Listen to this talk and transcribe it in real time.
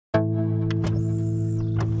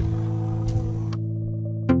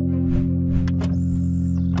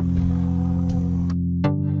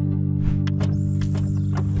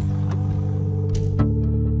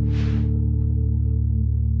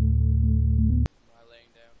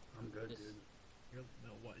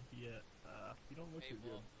course Hey, you're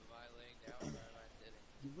good. Wolf, am I laying down or am I sitting?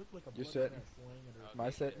 You look like a You're bloody sitting. mess laying under a Am I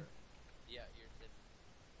Okay, sitting? Yeah, you're sitting.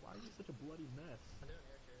 Why are you such a bloody mess? I'm doing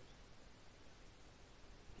air chairs.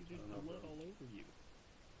 There's blood all over you.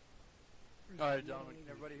 Alright, gentlemen,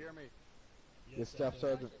 can everybody hear me? Yes, Staff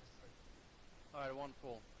Sergeant. Alright,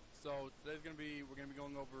 wonderful. So, we're gonna be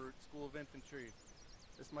going over School of Infantry.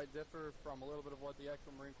 This might differ from a little bit of what the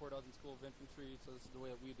actual Marine Corps does in School of Infantry, so this is the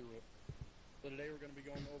way that we do it. So today we're going to be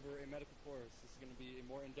going over a medical course. This is going to be a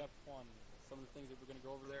more in-depth one. Some of the things that we're going to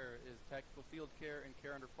go over there is tactical field care and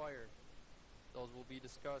care under fire. Those will be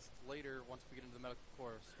discussed later once we get into the medical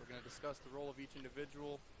course. We're going to discuss the role of each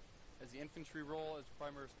individual, as the infantry role as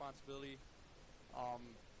primary responsibility,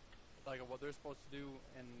 like what they're supposed to do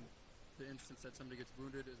in the instance that somebody gets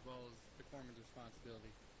wounded, as well as the corpsman's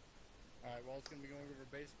responsibility. Alright, well, it's going to be going over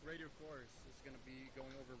basic radio course. It's going to be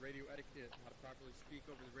going over radio etiquette, how to properly speak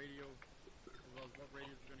over the radio, as well as what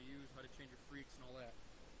radios we're going to use, how to change your freaks and all that.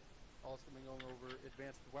 Also going to be going over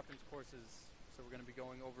advanced weapons courses. So we're going to be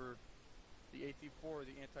going over the AT-4,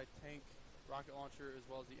 the anti-tank rocket launcher, as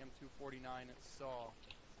well as the M249 SAW.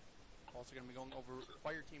 Also going to be going over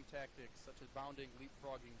fire team tactics, such as bounding,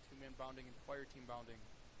 leapfrogging, two-man bounding, and fire team bounding.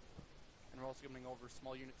 And we're also going to be going over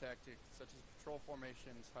small unit tactics, such as patrol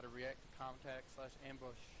formations, how to react to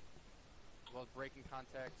contact/ambush, as well as breaking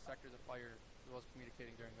contact, sectors of fire, as well as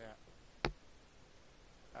communicating during that.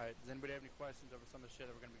 Alright, does anybody have any questions over some of the shit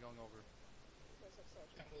that we're going to be going over?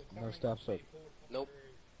 No, Staff Sergeant. Nope.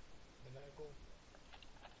 The medical?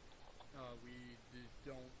 We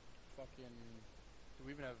don't fucking...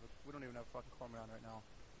 we don't even have a fucking corpsman on right now.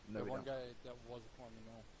 No, The we one don't. guy that was a corpsman,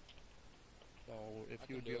 though. So, if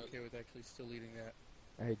you would be okay with actually still leading that.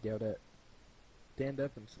 I hate Gaudet. Stand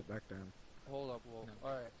up and sit back down. Hold up, Wolf. No.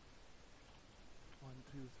 Alright. 1,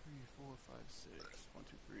 2, 3, 4, 5, 6. 1,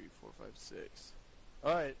 2, 3, 4, 5, 6.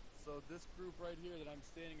 Alright, so this group right here that I'm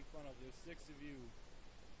standing in front of, there's 6 of you.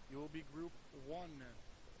 You will be group 1.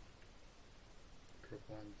 Group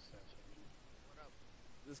 1, Staff Sergeant. What up?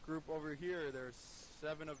 This group over here, there's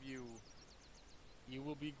 7 of you. You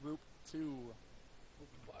will be group 2.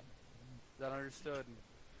 Is that understood?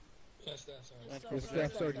 Yes, Staff Sergeant. Yes,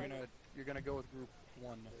 Staff Sergeant. You're gonna go with group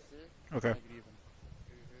 1. Okay. Make it even.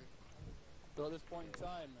 So at this point in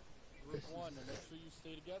time, group 1, and make sure you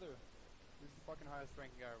stay together. Who's the fucking highest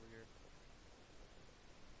ranking guy over here?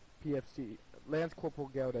 PFC. Lance Corporal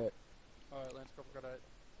Gaudet. Alright, Lance Corporal Cadet.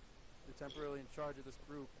 You're temporarily in charge of this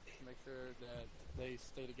group to make sure that they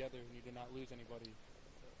stay together and you do not lose anybody.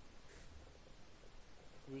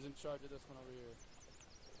 Who's in charge of this one over here?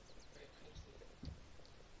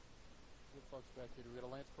 Who the fuck's back here? Do we got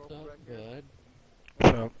a Lance Corporal back here? Good.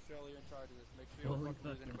 So, Shirley, you're in charge of this. Make sure you don't fucking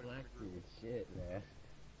lose anybody from the group. Shit, man.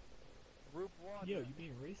 Group 1. Yo, you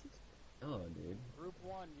being racist? Oh, dude. Group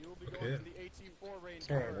 1, you will be going to the AT-4 range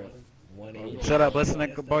Sorry, first. 180. shut up, listen to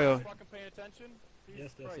Yes, Boyo. Fucking paying attention? Yes,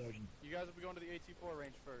 Jesus Staff Christ. Sergeant. You guys will be going to the AT-4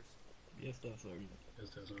 range first. Yes, Staff Sergeant.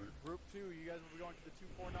 Yes, Staff Sergeant. Group 2, you guys will be going to the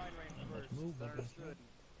 249 range first. move, Is that okay. understood?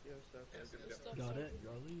 Yes, Staff Got it.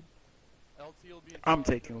 Your lead. LT will be in I'm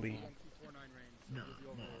charge taking of lead. the 249 range. So No,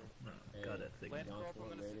 he'll be over there. no. Got it. Thank Lance you. Corporal,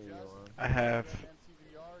 I'm gonna suggest. I have.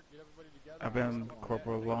 MTVR, get everybody together. I've been Let's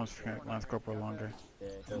corporal go long, to Lance Corporal longer. Yeah,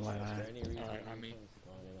 Don't lie. is there any reason Alright, you I mean- can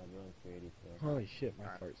spawn in? I'll be on creative here. Holy shit, my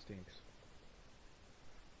fart stinks.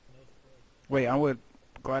 Wait, I'm with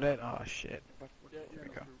Gaudet? Oh shit. Yeah, There you're we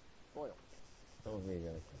in go. the group. Boyle. Oh, here you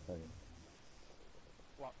go. Okay.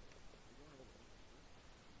 Swap.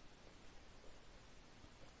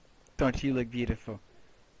 Don't you look beautiful?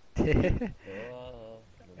 Oh,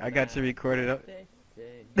 I got you recorded up.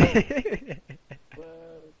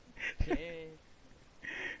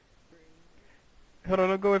 Hold on,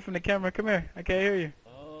 don't go away from the camera. Come here. I can't hear you.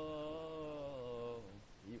 Oh,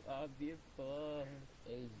 you are beautiful.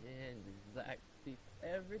 Asian, black people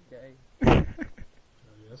every day. Yeah,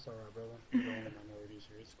 that's alright, brother. You're the only minorities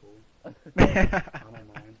here. It's cool. I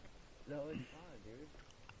don't mind. No, it's fine, dude.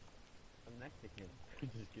 I'm Mexican.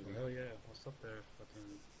 Just kidding. Hell yeah. What's up there? Fucking.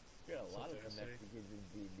 We got a lot of What's up there, Mexicans in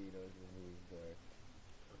BBDOs and movies there.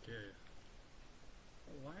 Okay.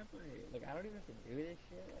 Why am I? Like, I don't even have to do this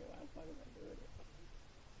shit. Like, why the fuck am I doing it?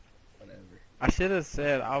 Whatever. I should have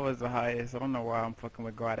said I was the highest. I don't know why I'm fucking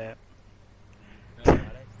with Gaudet. No, why'd I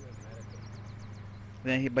do a medical?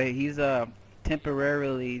 Then but he's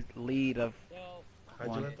temporarily lead of. Yo, How'd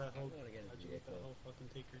you One. let that whole? I'm gonna get a How'd you let that vehicle. whole fucking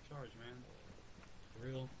take your charge, man? For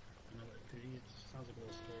real? You know, like, dude, he sounds like a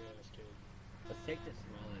little scary ass kid. Let's take the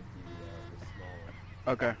small MTV out, the small one.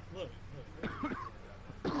 Okay. Look.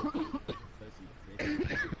 Pussy bitch.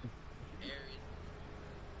 Aries.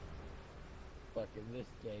 Fucking this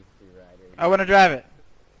gangster rider. I want to drive it.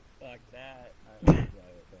 Fuck that. Drive it,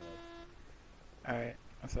 go ahead. Alright,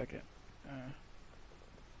 a second.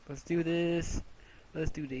 Let's do this.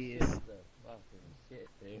 Let's do this. This is the fucking shit,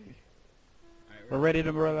 dude. Alright, We're ready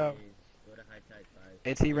to roll out. Go to high tide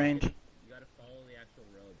 5. AT range. You gotta follow the actual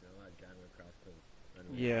road, don't let John across the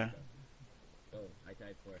unreal Yeah. stuff. Go, high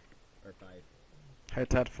tide 4. Or 5. High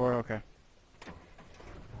tide 4, okay. You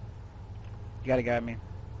gotta guide me.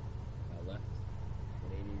 Left.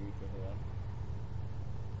 180 degrees to the left.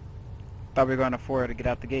 Thought we were going to 4 to get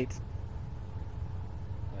out the gates.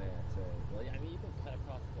 Oh yeah, sorry. Well, I mean, you can cut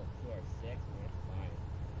across the 2 or 6, and that's fine.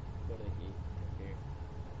 Go to the gate right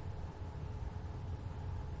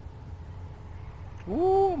here.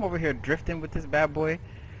 Ooh, I'm over here drifting with this bad boy.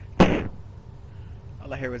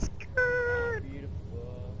 All I hear was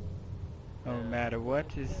Beautiful. no matter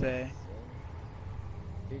what you say.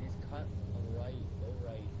 Dude, just cut on the right, go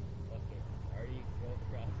right. Fuck it. Already drove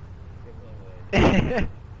across. Give one way.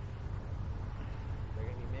 We're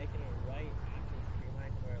gonna be making a right after the stream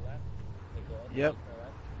line to our left. Like go up Yep. to our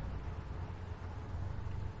left.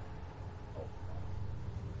 Oh fuck.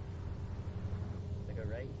 Like a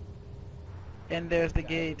right. And there's the Guys,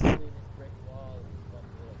 gates. between this brick wall and this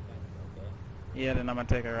fucking little fence, okay? Yeah, then I'm gonna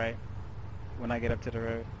take a right when I get up to the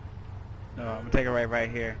road. No, I'm gonna take a right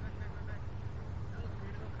here.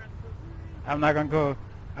 I'm not gonna go.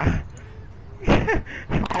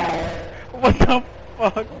 What the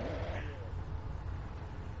fuck?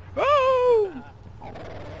 Oh!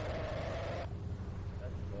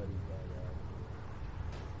 That's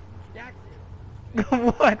funny,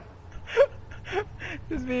 dog. What?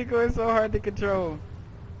 This vehicle is so hard to control.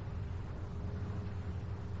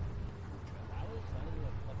 I was trying to do a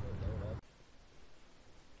fucking load up.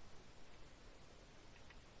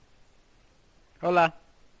 Hola.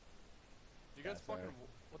 You guys Yeah, sorry. fucking.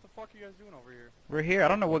 What the fuck are you guys doing over here? We're here. I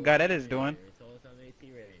don't know what guy that is doing. It's almost on the AT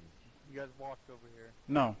range. You guys walked over here.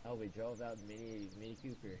 No. Oh, we drove out Mini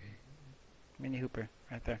Cooper. Mini Hooper.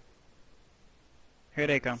 Right there. Here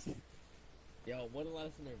they come. Yo, wouldn't let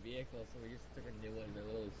us in their vehicle, so we just took a new one and they're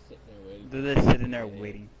literally sitting there waiting. They're just sitting there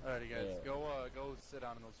waiting. Alrighty, guys. Yeah. Go sit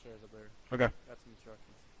down in those chairs up there. Okay. Got some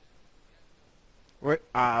instructions. We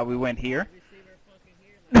went here. Receiver fucking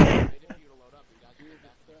here, like, Waiting for you to load up. You guys Jesus are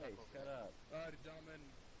back to Christ, shut up. Alrighty, gentlemen.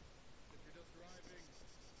 If you're just arriving,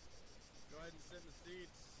 go ahead and sit in the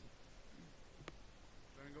seats.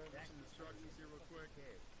 Gonna go over some instructions here real quick.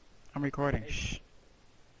 I'm recording. Shh.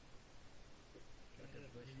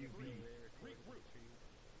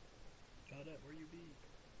 Cadet, where you be?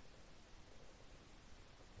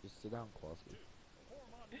 Just sit down, Kowalski. You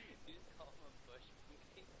just call him a bush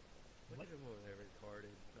monkey. Look at him over there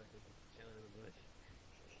retarded, fucking chilling in the bush.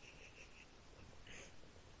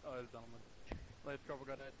 Alright, gentlemen. Light Trouble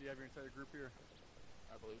got that. Do you have your entire group here?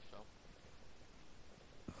 I believe so.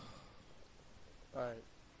 Alright.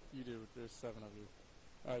 You do. There's 7 of you.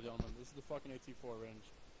 Alright, gentlemen. This is the fucking AT4 range.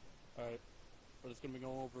 Alright. We're just gonna be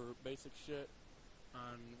going over basic shit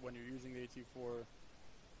on when you're using the AT4.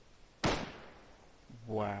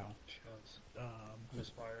 Wow. Shots.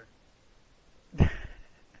 Misfire. Indeed.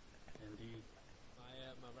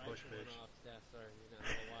 My Bush rifle went fish. off. Yeah, sorry. You know,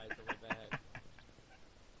 why it's on my back.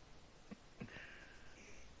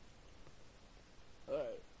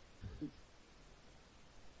 Alright.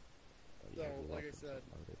 So, like I said,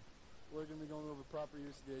 we're going to be going over proper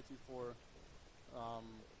use of the AT4,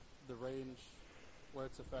 the range, where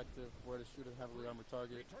it's effective, where to shoot a heavily armored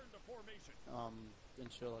target, and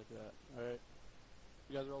shit like that. Alright?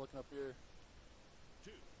 You guys are all looking up here.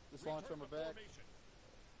 This launch from my back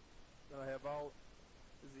that I have out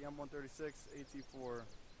is the M136 AT4.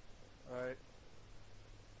 Alright?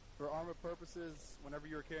 For armor purposes, whenever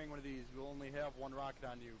you're carrying one of these, you'll only have 1 rocket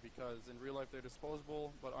on you, because in real life they're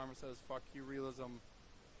disposable, but armor says fuck you Realism,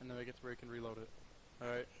 and then make it to where you can reload it.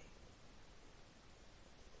 Alright?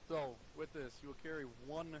 So, with this, you will carry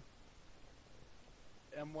 1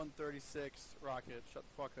 M136 rocket. Shut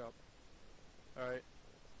the fuck up. Alright?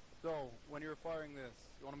 So, when you're firing this,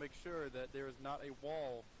 you want to make sure that there is not a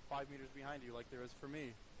wall 5 meters behind you like there is for me.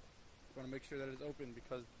 You want to make sure that it is open,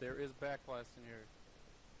 because there is backblast in here.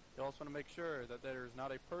 You also want to make sure that there is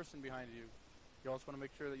not a person behind you. You also want to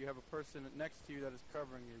make sure that you have a person next to you that is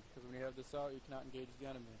covering you, because when you have this out, you cannot engage the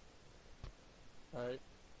enemy. Alright?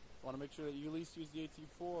 You want to make sure that you at least use the AT4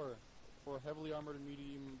 for heavily armored and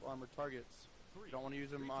medium armored targets. You don't want to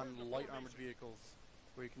use them on light armored vehicles,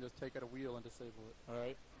 where you can just take out a wheel and disable it.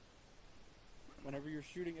 Alright? Whenever you're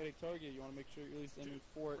shooting at a target, you want to make sure you're at least aiming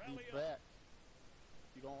for the back.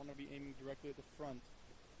 You don't want to be aiming directly at the front.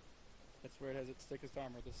 That's where it has its thickest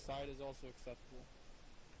armor. The side is also acceptable.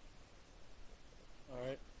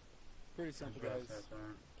 Alright? Pretty simple, guys.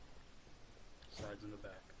 Sides in the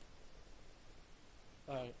back.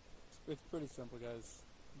 Alright, it's pretty simple, guys.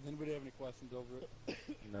 Does anybody have any questions over it?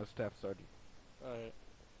 No, Staff Sergeant. Alright.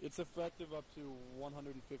 It's effective up to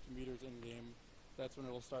 150 meters in-game. That's when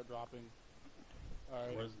it'll start dropping.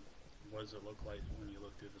 Alright. What does it look like when you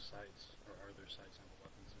look through the sights? Or are there sights on the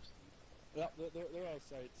weapon system? Yeah, there are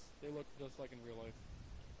sights. They look just like in real life.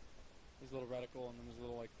 There's a little reticle and then there's a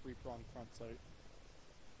little like three-pronged front sight.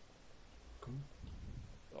 Cool.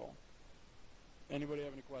 So, anybody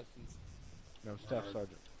have any questions? No, Staff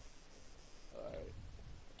Sergeant. Alright.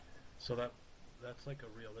 So that's like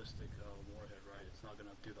a realistic warhead, right? It's not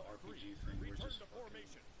gonna do the RPG thing. We're just fucking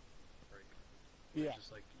break. Yeah. It's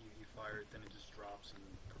just like you fire it, then it just drops and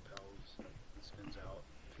propels and spins out.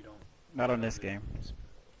 If you don't. Not on this game.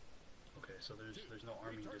 Okay, so there's no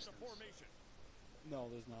arming distance. No,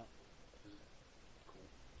 there's not. Cool.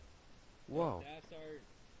 Whoa. Staff Sergeant,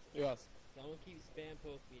 Yes. someone keeps spam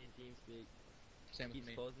poke me in TeamSpeak. Same with Keeps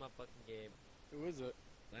me. closing my fucking game. Who is it?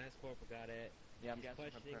 Lance Corporal got it. Yeah, I'm He's guessing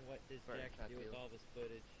questioning from what does Bert Jack got do with you. all this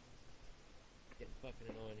footage. Getting fucking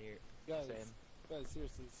annoying here. Guys, Same. guys,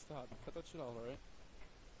 seriously, stop. Cut that shit out, alright?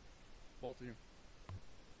 Both of you.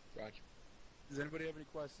 Roger. Does anybody have any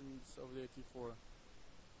questions over the AT4?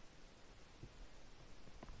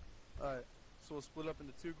 Alright, so we'll split up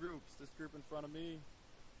into two groups. This group in front of me,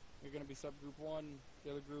 you're gonna be subgroup 1.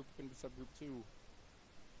 The other group gonna be subgroup 2.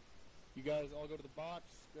 You guys all go to the box,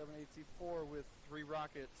 grab an AT4 with 3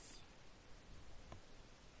 rockets.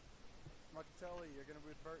 Marcatelli, you're gonna be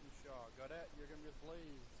with Burtonshaw. Godet, you're gonna be with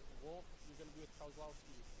Blaze. Wolf, you're gonna be with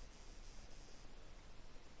Kozlowski.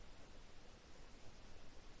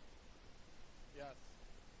 Yes.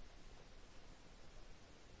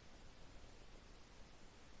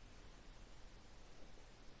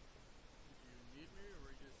 Do you need me, or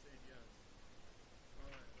are you just saying yes?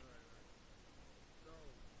 Alright. So,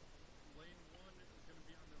 lane 1 is going to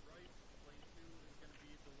be on the right, lane 2 is going to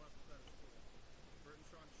be the left pedestal.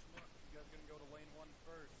 Burtonshaw and Schmuck, you guys are going to go to lane 1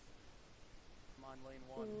 first. I'm on lane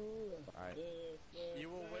 1. Alright. You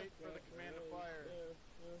will wait for the command to fire.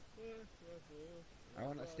 I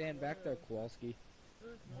want to stand back there, Kowalski.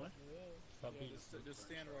 What? Stop Yeah, being just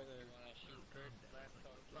stand right there.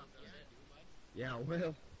 Yeah, I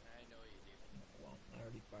will. Well, I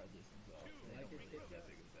already fired this exhaust. I don't really have that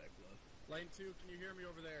big of a back left. Lane 2, can you hear me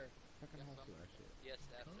over there? Fucking hustle that shit. Yes,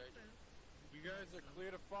 Staff Sergeant. You guys are clear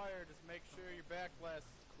to fire, just make sure your back blast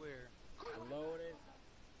is clear. Loaded.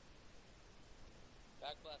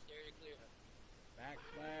 Back blast area clear.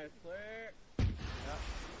 Backslash clear. Yeah,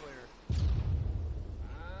 clear.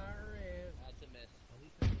 Fire That's a miss.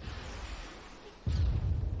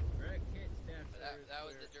 Direct hit, staff. That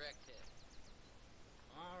was a direct hit.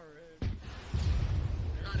 Fire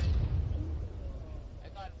Got it. I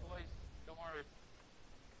got it, boys. Don't worry.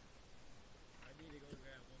 I need to go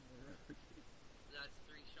grab one more. That's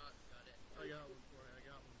 3 shots. Got it. I got one for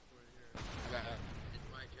you here. It's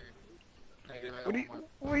my turn.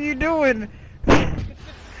 What are you doing?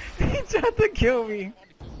 He tried to kill me.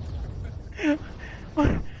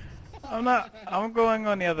 I'm going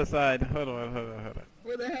on the other side. Hold on.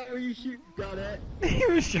 Where the hell were you shooting? Got it. He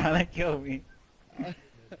was trying to kill me. Back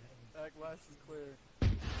blast is clear.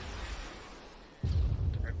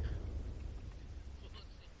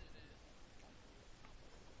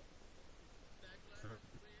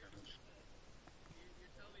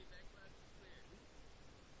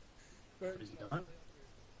 Is he done?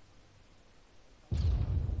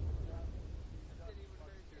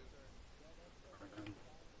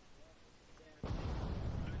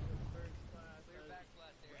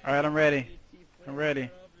 Alright, I'm ready. I'm ready.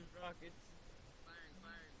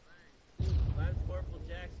 Lance Corporal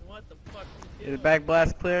Jackson, what the fuck you Is the back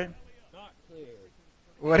blast clear? Not clear.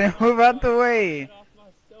 What? Move out the way. Get off my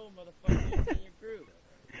stove, motherfucker. It's in your group.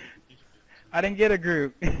 I didn't get a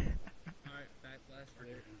group. Alright, back blast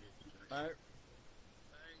clear. Fire.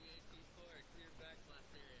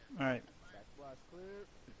 Alright. Back blast clear.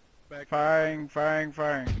 Back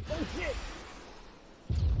Firing. Oh shit!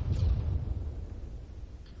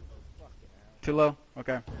 Too low?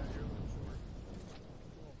 Okay.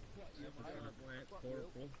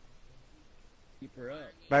 Keep her up.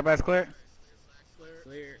 Back blast clear?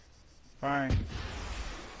 Clear. Firing.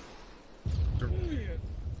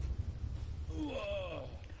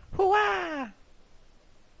 Hoo-ah!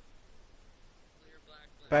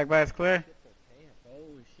 Back blast clear?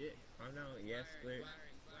 Oh shit. Oh no, yes, clear.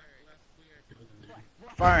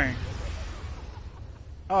 Firing.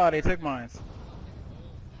 Oh, they took mines.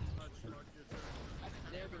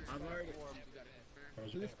 I'm already.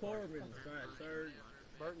 Who's Corbin? Third.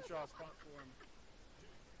 Burtonshaw spot for him.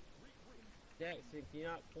 Jackson, can you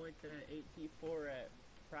not point to that AT4 at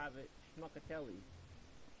Private Schmuckatelli?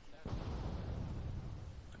 I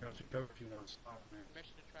got you covered if you want to stop, man.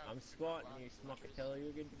 Permission to travel. I'm squatting you, Schmuckatelli.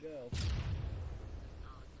 You're good to go.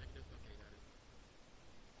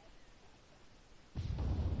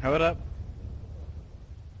 Hold up.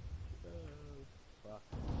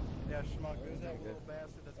 Yeah, Schmuck, there's that little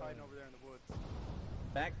bastard that's hiding over there in the woods.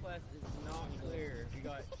 Backblast is not clear. We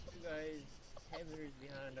got two guys, heavers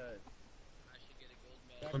behind us. I should get a gold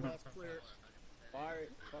medal. Backblast clear. Fire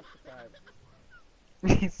it, fuck the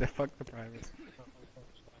private. He said fuck the private.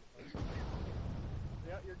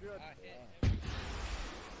 Yeah, you're good. I hit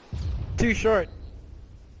Too short.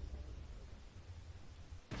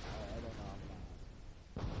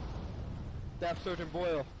 Staff Sergeant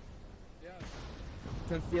Boyle, Yes.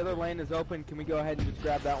 since the other lane is open, can we go ahead and just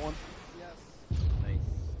grab that one? Yes. Nice.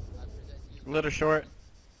 A little short.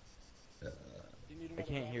 Do you need I another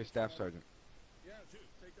can't round? hear Staff Sergeant. Yes,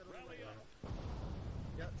 take that other lane.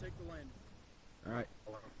 Yeah, take the lane. Alright.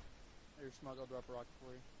 Here, Schmuck, I'll drop a rocket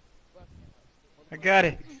for you. I got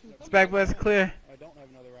it. This backblast clear. I don't have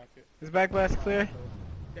another rocket. This backblast clear.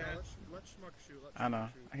 Yeah, let Schmuck shoot. Let I know.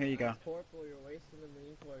 Schmuck shoot. Here you go. Corporal, you're wasting the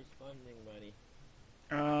Marine Corps' funding money.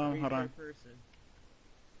 Hold on. Per person.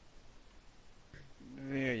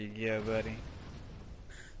 There you go, buddy.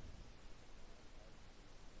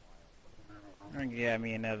 Get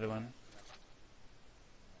me another one.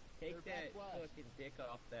 Take that fucking dick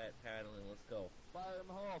off that paddle and let's go. Fire in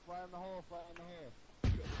the hole, fire in the hole, fire in the hole.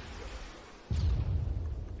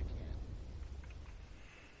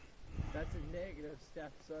 That's a negative,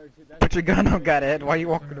 Staff Sergeant. That's Put your gun on, got it. Why you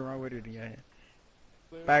walking around with it? Yeah.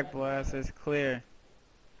 Clear. Backblast is clear.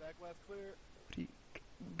 Backblast clear.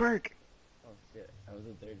 Burke. Oh shit, I was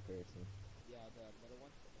a third person. Yeah, the middle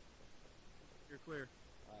one. You're clear.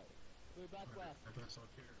 Clear backblast. Backblast all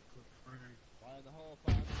clear. Clip firing. Fire in the hole,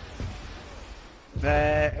 fire in the hole.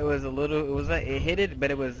 That it was a little. It was like it hit it,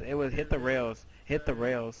 but it was hit the rails. Hit the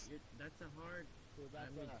rails. That's a hard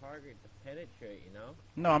target to penetrate, you know?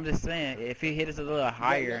 No, I'm just saying if he hit us a little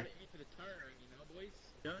higher.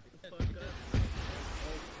 Shut the fuck up. Oh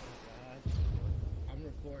my god. I'm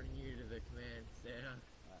reporting you to the command staff.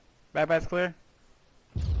 Backblast clear.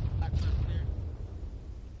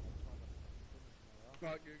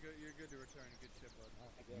 Schmuck, you're good to return. Good shit, bud.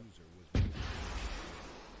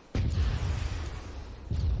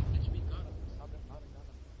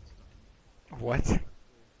 What?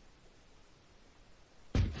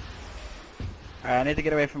 Alright, I need to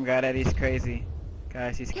get away from Godad. He's crazy.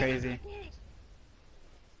 Guys, he's crazy.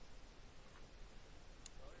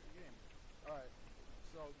 Alright,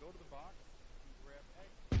 so go to the box and grab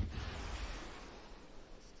egg.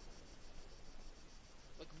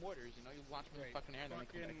 Like mortars, you know, you launch from the fucking air and then they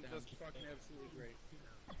come back down. Just fucking absolutely great.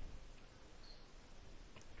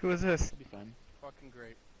 Who is this? It'll be fun. Fucking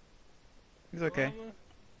great. He's okay.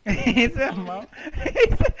 He said, Mom.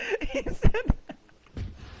 He said.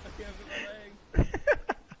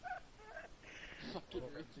 Fucking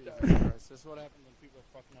Jesus Christ, this is what happens when people are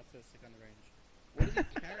fucking autistic on the range. What is he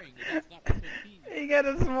carrying? That's not SOP. He got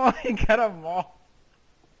a small. He got a mall.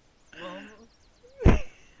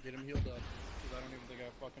 Get him healed up, because I don't even think I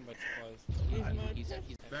have fucking med supplies.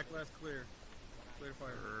 He's Backblast clear. Clear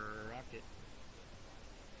fire. rocket.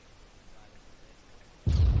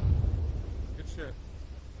 Good shit.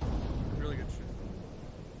 Really good shit.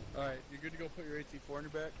 Alright, you're good to go put your AT4 in your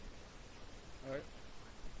back? Alright.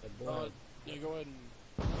 Yeah, go ahead and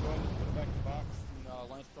put it back in the box. And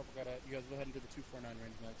Lance Purple got it. You guys go ahead and do the 249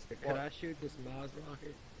 range next. Could I shoot this Maz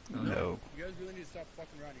rocket? No. You guys really need to stop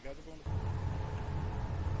fucking around. You guys are going to...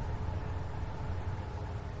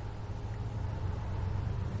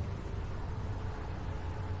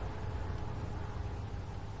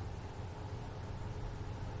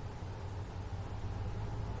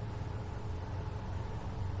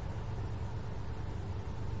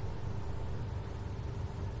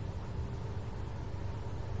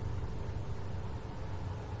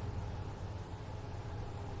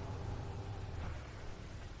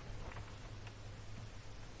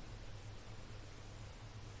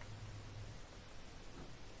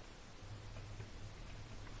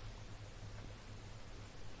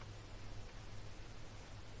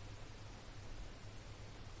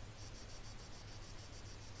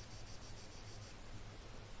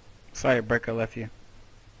 Sorry, Burke, I left you. How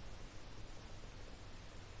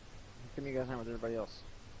come you guys aren't with everybody else?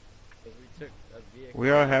 We took a vehicle. We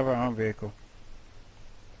all have our own vehicle.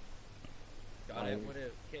 Got it.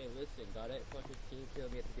 Okay, listen. Got it. Fucking team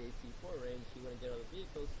killed me at the AT4 range. He went and did other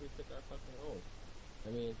vehicles, so we took our fucking own. I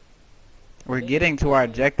mean, We're getting to our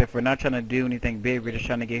objective. We're not trying to do anything big. We're just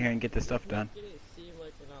trying to get here and get this stuff done. Make it seem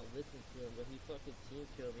like we're not listening to him, but he fucking team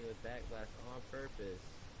killed me with backblast on purpose.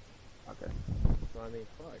 Okay. So I mean,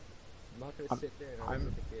 fuck. I'm not gonna sit there and I'm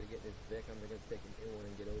gonna get this Vic. I'm gonna take an in one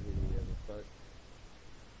and get over the fuck.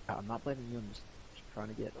 I'm not blaming you. I'm just trying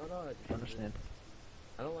to get. Oh no, I just Understand.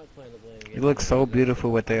 I don't like playing the blame game. You look so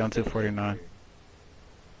beautiful with the on 249.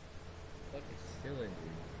 Fucking cylinder.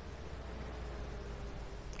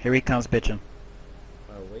 Here he comes, bitching.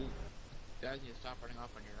 Oh wait. You guys need to stop running off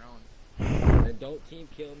on your own. And don't team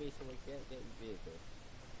kill me so we can't get in the vehicle.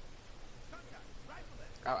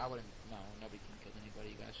 I wouldn't. No, nobody can kill anybody.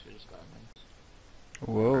 You guys should just go out and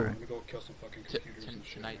Whoa. I'm gonna go kill some fucking computers and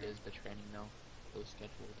shit. Tonight man. is the training, though. It was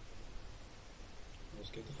scheduled. Let's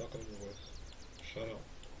get the fuck over with. Shut up.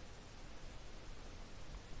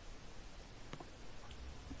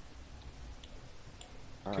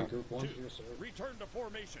 Okay, group 1 here, sir. Return to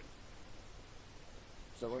formation.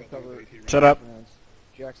 So we're gonna cover. Shut up.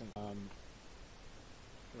 Jackson. We're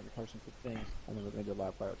gonna cover some quick things, and then we're gonna do a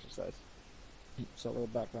live fire exercise. So a little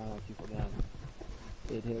background on 249.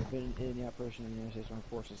 It has been in the operation in the United States Armed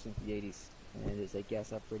Forces since the 80s, and it is a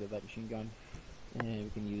gas-operated light machine gun. And we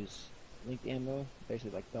can use linked ammo,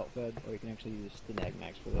 basically like belt fed, or you can actually use the nag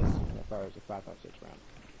mags for this, and it fires a 5.56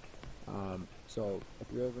 round. So if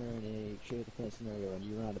you're over in a shooter defense scenario and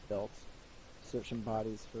you run out of belts, search some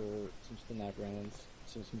bodies for some stinag rounds,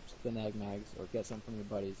 some stinag mags, or get some from your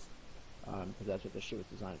buddies, because that's what this shit was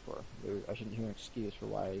designed for. I shouldn't hear an excuse for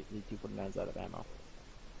why the 249's out of ammo.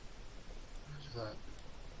 What's that?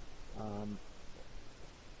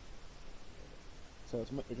 So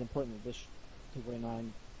it's important that this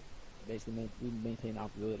 249 basically we maintain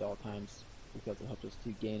operability at all times, because it helps us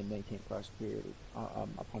to gain and maintain fire superiority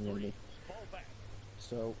upon the enemy.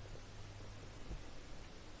 So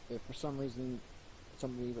if for some reason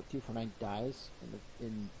somebody with 249 dies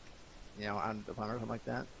in you know, on the deployment or something like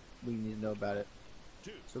that, we need to know about it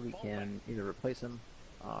so we can either replace him.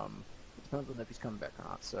 It depends on if he's coming back or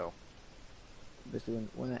not. So basically,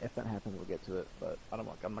 if that happens, we'll get to it. But I'm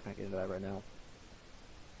not gonna get into that right now.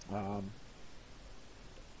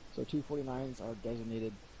 So 249s are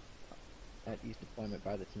designated at each deployment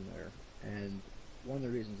by the team leader, and one of the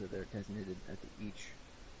reasons that they're designated at each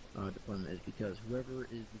deployment is because whoever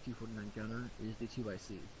is the 249 gunner is the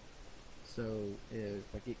 2IC. So if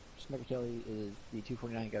like Smoker Kelly is the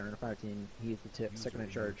 249 gunner in a fire team, he is the tip, second in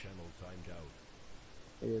charge.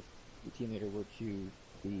 If the team leader were to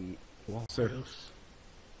be split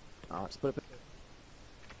up.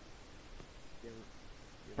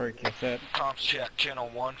 Work, you said. Comms check, channel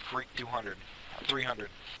 1, freak 200. 300.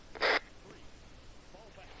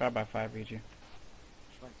 5x5, read you.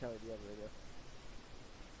 Smoker Kelly, do you have a radio?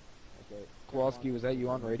 Okay. Kowalski, was that you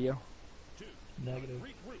on radio? Negative.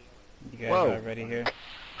 You guys Whoa. are ready here?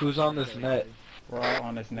 Who's on this net? We're all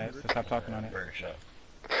on this net, so stop talking on it. Very shut.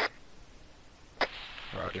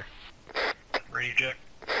 Roger. Radio check.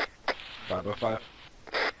 505.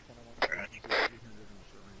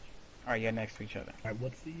 Alright, you're next to each other. Alright,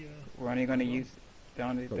 what's the We're only going to use the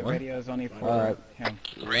what? radio is only for Alright. him.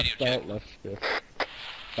 Radio check. Left shift.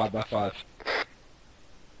 5x5.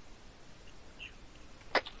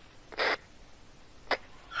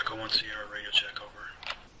 Echo 1 Sierra, radio check over.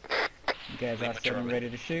 You guys all set and ready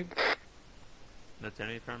to shoot? That's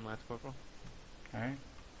any turn, last corporal. Alright.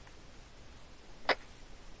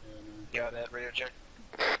 Got that, radio check.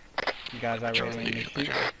 You guys are ready to shoot?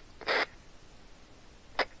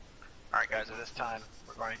 Alright guys, at this time,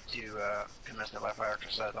 we're going to commence the live fire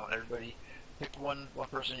exercise. I want everybody pick one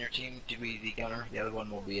person in your team to be the gunner, the other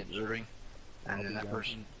one will be observing, and then that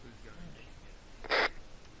person...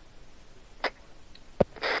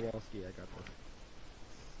 Kowalski, I got this.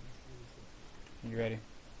 You ready?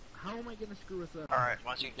 How am I gonna screw us up? Alright,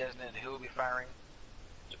 once you've designated who will be firing,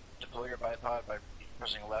 deploy your bipod by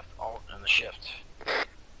pressing left, alt, and the shift.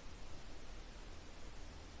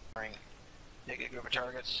 Pick a group of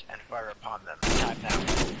targets and fire upon them. Time now.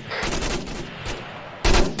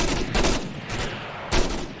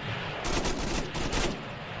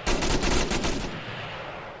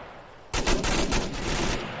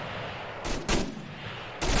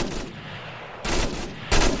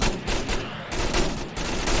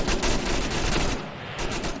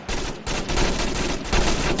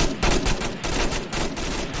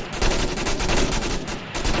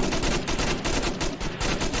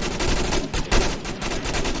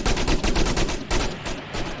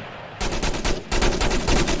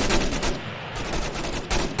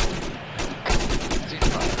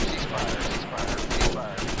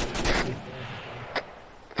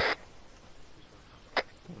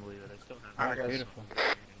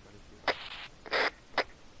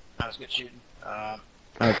 That was good shooting.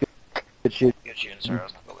 Good shoot. Good shooting, sorry, I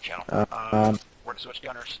was not the channel. We're going to switch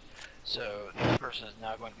gunners. So this person is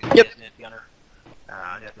now going to be the designated gunner. The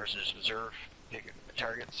other person is reserve, pick the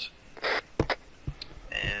targets.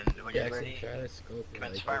 And when you're ready,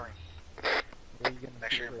 commence firing.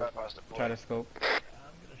 Make sure your butt was deployed. Try to scope.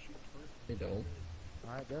 They don't.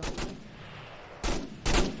 Alright, go.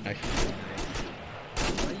 Actually,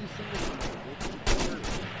 Why are you singing?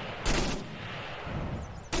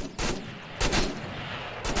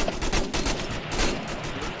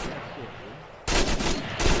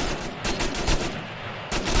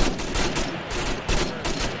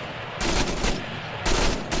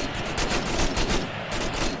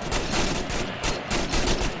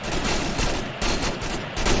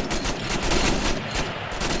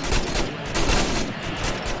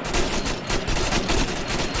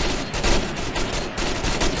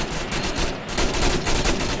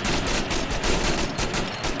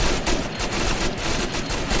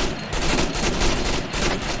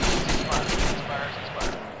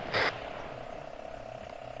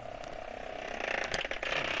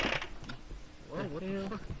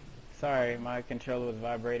 Sorry, my controller was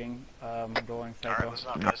vibrating, going psycho. Alright, listen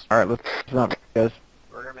up, guys. Alright, listen up, guys.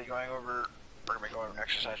 We're going to be going over an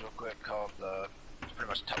exercise real quick called, it's pretty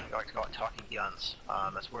much, we like to call it talking guns.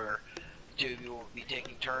 That's where the two of you will be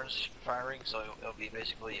taking turns firing, so it'll be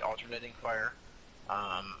basically alternating fire.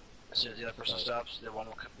 As soon as the other person stops, the other one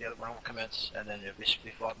will commence, and then you'll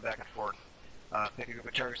be flopping back and forth. Pick a group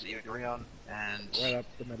of targets that you agree on, and Right up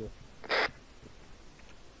the middle.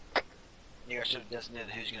 you guys should have designated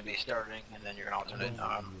who's going to be starting, and then you're going to alternate.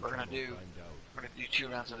 We're going to do 2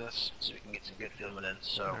 rounds of this, so we can get some good filming in.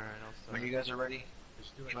 So, Alright, I'll when you guys are ready,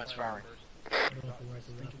 commence firing.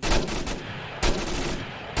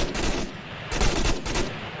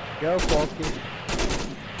 Go, Falky.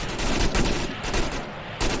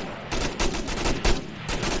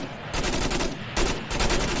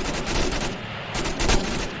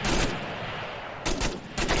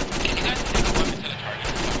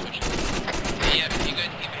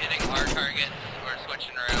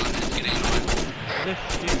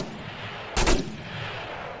 Just shoot.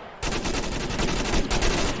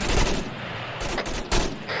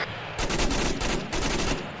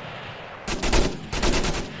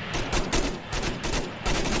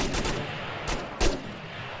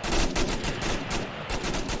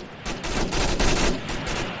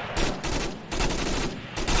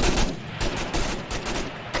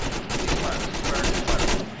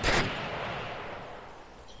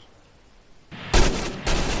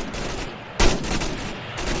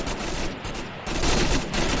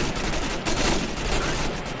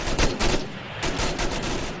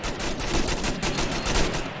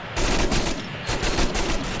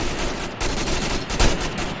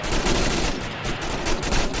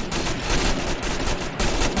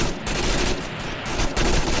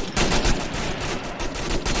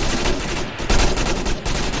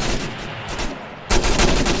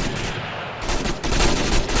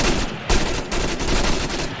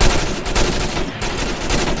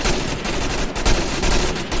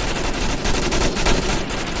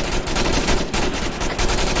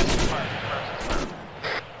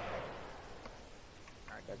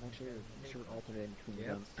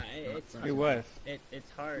 It was.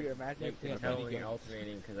 It's hard. You imagine like, to tell when you're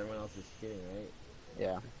alternating because everyone else is shooting, right?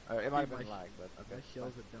 Yeah. It might have been lag, but okay.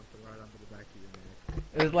 Shells are dumped right onto the back of your neck.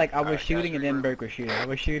 It was like I was Alright, shooting guys, and then remember- Burke was shooting. I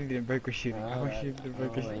was shooting and then Burke was shooting. I was shooting and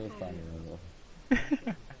Burke was shooting.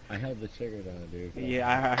 I held the trigger down, dude.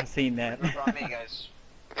 Yeah, I seen that. Remember on me, guys.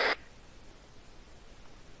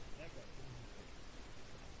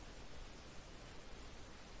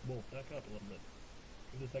 Wolf, back up a little bit.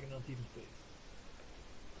 Give it a second on even space.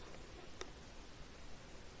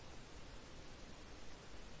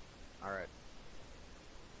 Alright.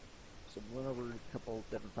 So we went over a couple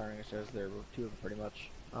different firing exercises there, 2 of them pretty much.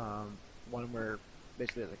 One where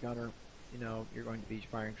basically as a gunner, you know, you're going to be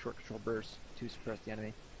firing short control bursts to suppress the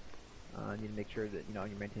enemy. You need to make sure that, you know,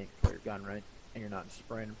 you maintain control of your gun, right? And you're not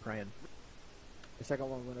spraying and praying. The second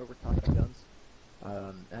one went over talking guns.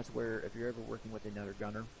 That's where if you're ever working with another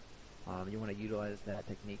gunner, you want to utilize that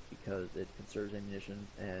technique because it conserves ammunition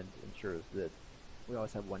and ensures that we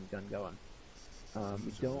always have one gun going.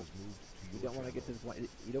 You don't want to get to the point.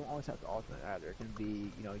 You don't always have to alternate either. It can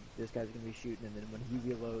be, you know, this guy's going to be shooting, and then when he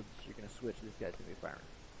reloads, you're going to switch. This guy's going to be firing.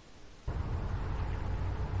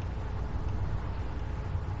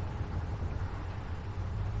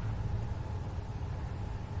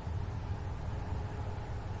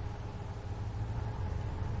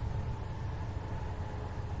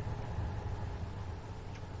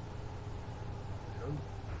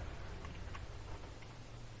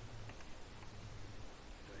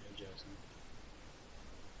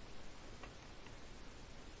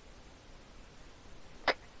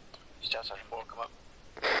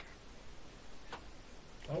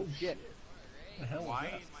 shit. The hell Why was am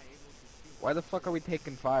I that? able to shoot? Why the fuck are we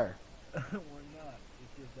taking fire? We're not.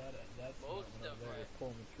 It's just that's Most when of I'm there my-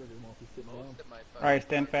 pulling the trigger while he's sitting down. Most of my Alright,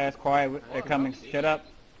 stand fast, quiet. They're coming. Shut up.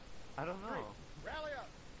 I don't know. Rally up!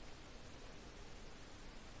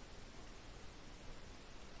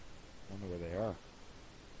 I wonder where they are.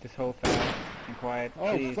 Just hold fast and quiet.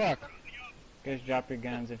 Oh, Please. fuck! Just drop your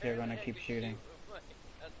guns if you're gonna keep shooting.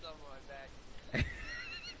 That's on my back.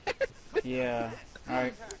 Yeah.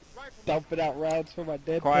 Alright. Dumping out rounds for my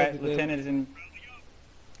dead Quiet, president. Lieutenant is in.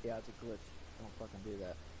 Yeah, it's a glitch. Don't fucking do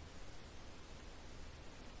that.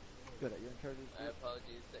 Good, you're in charge of My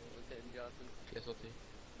apologies, Lieutenant Johnson. PSLT.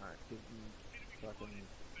 Alright, give me fucking in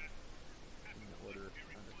order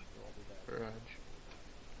under control. I'll do that. Garage.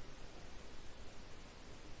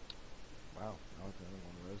 Wow, now it's another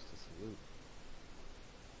one rose to salute.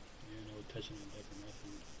 Yeah, no touching on deck or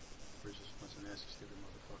nothing. We're just a bunch of nasty, stupid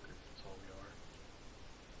motherfuckers. That's all we are.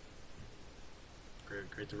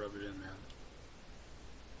 Great to rub it in, man.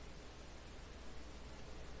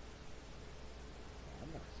 I'm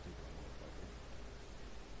not a stupid motherfucker.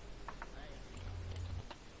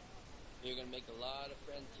 You're gonna make a lot of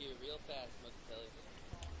friends here real fast, must tell you.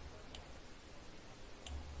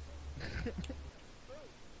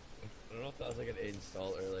 I don't know if that was like an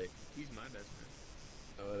install or like. He's my best friend.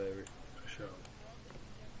 Oh, whatever. For sure.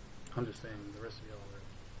 I'm just saying, the rest of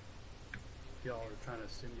y'all are trying to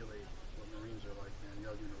simulate what Marines are like, man.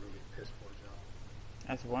 Y'all doing a really piss poor job.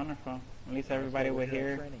 That's wonderful. At least everybody That's why would we're doing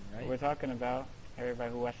hear training, right? what we're talking about.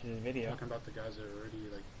 Everybody who watches this video. Talking about the guys that are already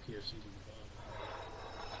like PFCs and above.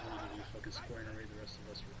 You need to be fucking squaring away the rest of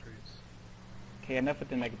us recruits. Okay, enough with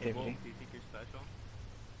the Hey, Wolf, negativity. do you think you're special?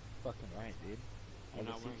 Fucking right, dude. You're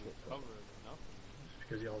All not the wearing secrets, cover enough. Just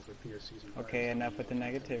because y'all are PFCs and Okay, privates, enough you with the don't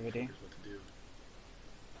tell negativity. motherfuckers what to do.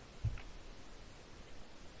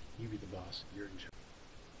 You be the boss. You're in charge.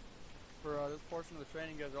 For this portion of the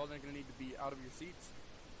training, guys are all going to need to be out of your seats.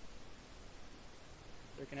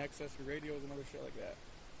 They can access your radios and other shit like that.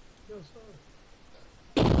 Yes, sir.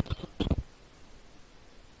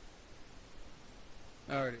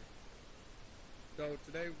 Alrighty. So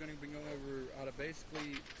today we're going to be going over how to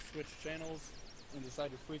basically switch channels and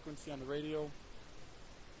decide your frequency on the radio,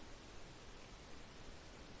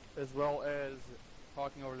 as well as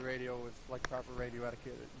talking over the radio with like proper radio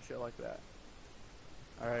etiquette and shit like that.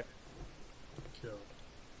 Alright. Kill.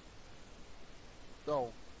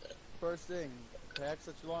 So, first thing, to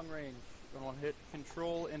access your long range, you're going to want to hit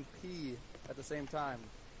Control and P at the same time.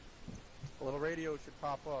 A little radio should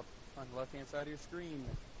pop up on the left hand side of your screen.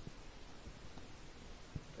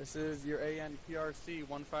 This is your ANPRC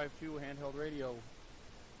 152 handheld radio.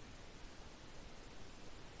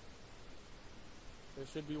 There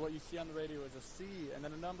should be what you see on the radio is a C and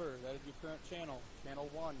then a number. That is your current channel, channel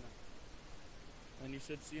 1. And you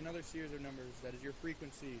should see another series of numbers. That is your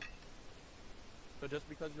frequency. So just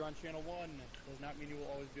because you're on channel 1 does not mean you will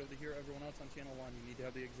always be able to hear everyone else on channel 1. You need to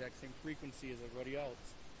have the exact same frequency as everybody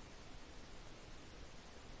else.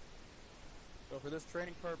 So for this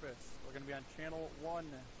training purpose, we're going to be on channel 1,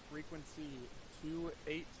 frequency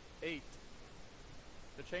 288.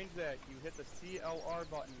 To change that, you hit the CLR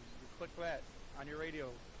button. You click that on your radio.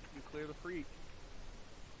 You clear the freak.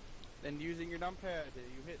 Then using your numpad,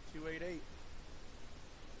 you hit 288.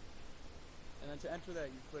 And then to enter that,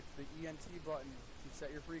 you click the ENT button to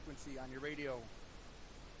set your frequency on your radio.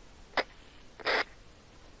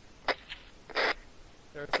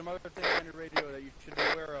 There are some other things on your radio that you should be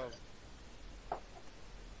aware of.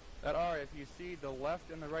 That are, if you see the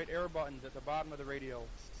left and the right arrow buttons at the bottom of the radio.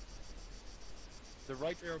 The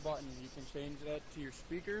right arrow button, you can change that to your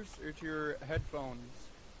speakers or to your headphones.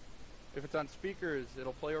 If it's on speakers,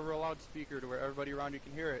 it'll play over a loudspeaker to where everybody around you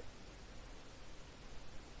can hear it.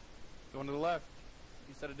 Going to the left,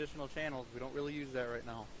 you set additional channels. We don't really use that right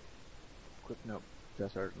now. Quick note,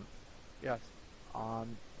 Test Sergeant. Yes. Hold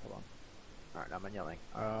on. Alright, now I'm yelling.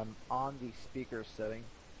 On the speaker setting,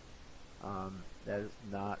 that is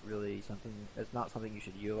not really something, that's not something you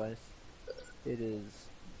should utilize. It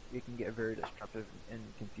can get very disruptive and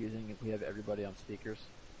confusing if we have everybody on speakers.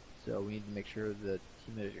 So we need to make sure that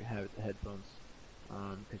teammates have the headphones,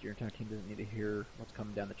 because your entire team doesn't need to hear what's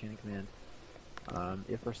coming down the chain of command.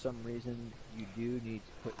 If for some reason you do need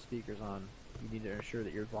to put speakers on, you need to ensure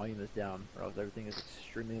that your volume is down, or else everything is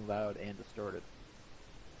extremely loud and distorted.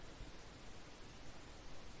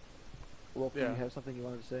 Wolf, do you have something you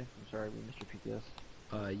wanted to say? I'm sorry, we missed your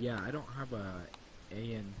PTS. Yeah, I don't have a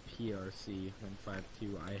ANPRC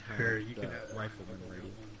 152. I have Here, you the can add rifleman radio.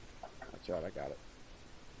 That's right, I got it.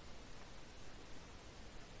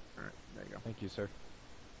 Alright, there you go. Thank you, sir.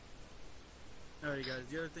 Alrighty guys,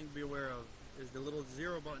 the other thing to be aware of is the little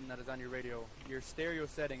 0 button that is on your radio, your stereo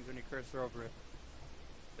settings when you cursor over it.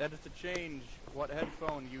 That is to change what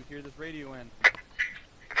headphone you hear this radio in.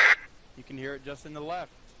 You can hear it just in the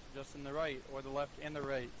left, just in the right, or the left and the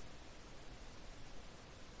right.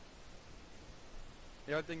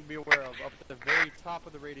 The other thing to be aware of, up at the very top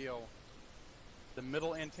of the radio, the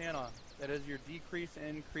middle antenna, that is your decrease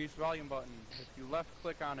and increase volume button. If you left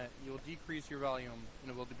click on it, you'll decrease your volume,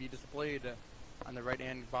 and it will be displayed on the right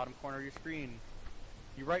hand bottom corner of your screen.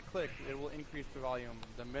 You right click, it will increase the volume.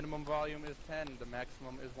 The minimum volume is 10, the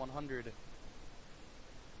maximum is 100.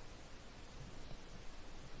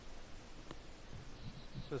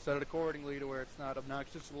 So set it accordingly to where it's not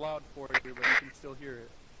obnoxiously loud for you, but you can still hear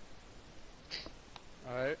it.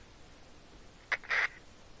 Alright?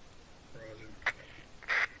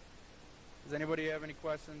 Does anybody have any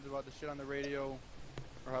questions about the shit on the radio,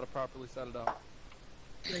 or how to properly set it up?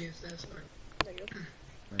 Negative.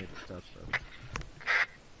 Stuff.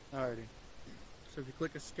 Alrighty. So if you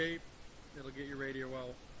click escape, it'll get your radio out,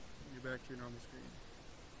 and you're back to your normal screen.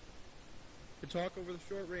 To talk over the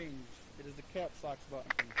short range, it is the caps lock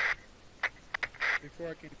button. Before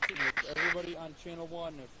I continue, everybody on channel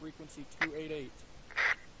 1, frequency 288.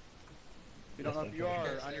 If you don't know if you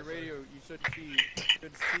are, on your radio, you should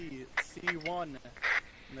see C1, and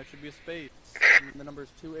there should be a space, and the number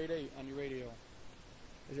is 288 on your radio.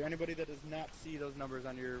 Is there anybody that does not see those numbers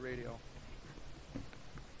on your radio?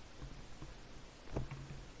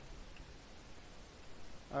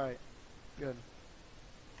 Alright, good.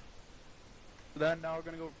 So then now we're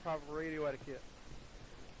going to go over proper radio etiquette.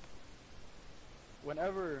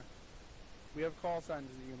 Whenever we have call signs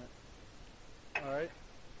in the unit, alright?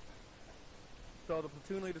 So the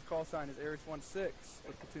platoon leader's call sign is Aries 16,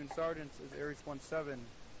 the platoon sergeant's is Aries 17.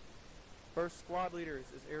 First squad leaders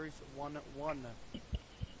is Aries 11.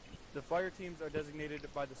 The fire teams are designated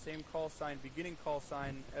by the same call sign, beginning call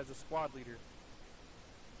sign, as a squad leader.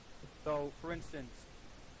 So, for instance,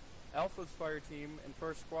 Alpha's fire team in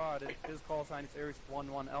first squad, his call sign is Aries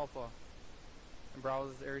 11 Alpha. And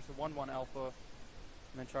Bravo's is Aries 11 Alpha.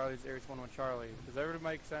 And then Charlie's Aries 11 Charlie. Does that really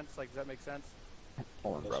make sense? Like, does that make sense?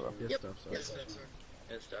 Hold on, Bravo. Yes, stuff, Yes, sir.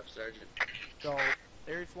 Yes, Staff Sergeant. So,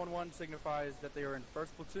 Aries 11 signifies that they are in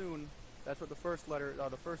first platoon. That's what the first letter,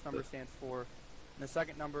 the first number stands for. And the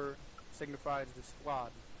second number signifies the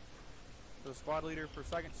squad. So the squad leader for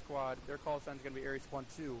second squad, their call sign is going to be Aries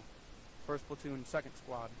 12. First platoon, second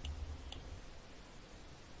squad.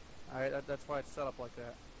 Alright, that's why it's set up like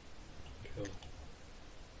that. Kill.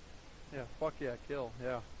 Yeah, fuck yeah, kill,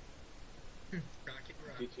 yeah.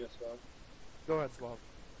 DTS Swab. Go ahead, Slav.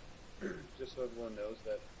 Just so everyone knows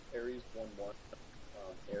that Aries 11,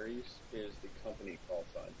 Aries is the company call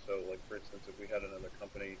sign. So, like, for instance, if we had another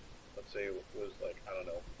company, let's say it was, like, I don't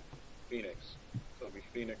know, Phoenix. So it would be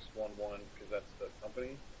Phoenix 11, because that's the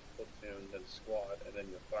company, platoon, then squad, and then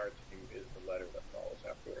your fire team is the letter that follows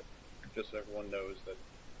afterward. Just so everyone knows that,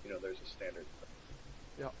 you know, there's a standard.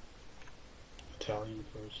 Yeah. Battalion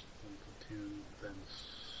first, then platoon, then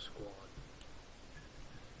squad.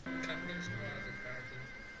 Company squad and fire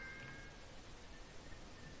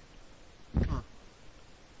team. Huh.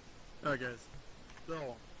 Alright guys,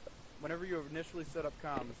 so, whenever you initially set up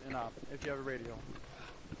comms in op, if you have a radio,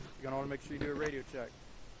 you're going to want to make sure you do a radio check.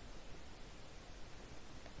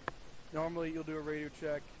 Normally you'll do a radio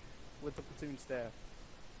check with the platoon staff.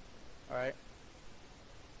 Alright?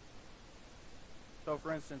 So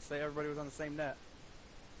for instance, say everybody was on the same net.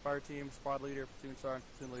 Fire team, squad leader, platoon sergeant,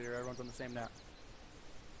 platoon leader, everyone's on the same net.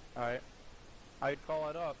 Alright? I'd call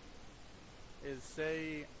it up is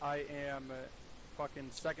say I am fucking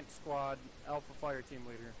second squad alpha fire team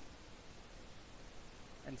leader.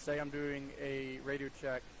 And say I'm doing a radio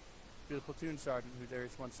check to the platoon sergeant who's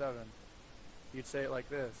Aries 17. You'd say it like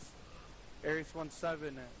this. Aries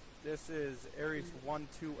 17, this is Aries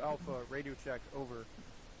 12 Alpha radio check, over.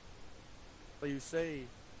 But you say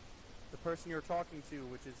the person you're talking to,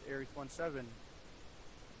 which is Aries 17,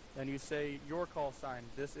 then you say your call sign,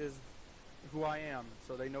 this is who I am,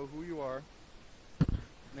 so they know who you are.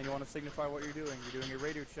 And then you want to signify what you're doing. You're doing a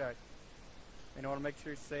radio check. And you want to make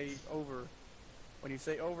sure you say over. When you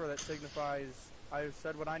say over, that signifies I've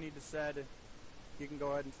said what I need to said. You can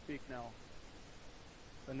go ahead and speak now.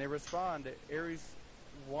 Then they respond, Aries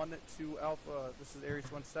 12 Alpha, this is Aries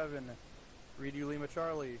 17. Read you Lima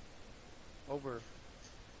Charlie. Over.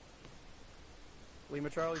 Lima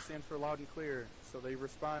Charlie stands for loud and clear. So they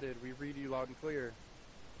responded, we read you loud and clear.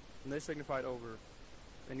 And they signified over.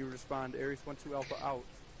 Then you respond, Aries 12 Alpha out.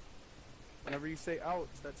 Whenever you say out,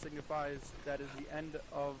 that signifies that is the end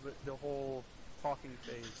of the whole talking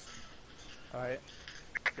phase. Alright?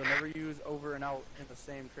 You'll never use over and out in the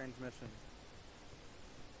same transmission.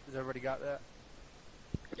 Has everybody got that?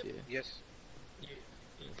 Yeah. Yes.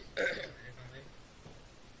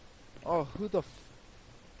 Oh, who the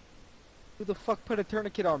fuck put a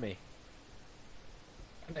tourniquet on me?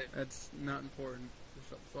 That's not important. Just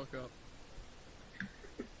shut the fuck up.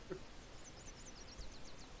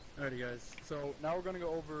 Alrighty guys, so now we're gonna go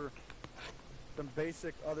over some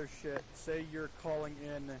basic other shit. Say you're calling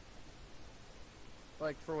in,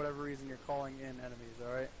 like for whatever reason you're calling in enemies,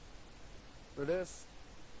 alright? For this,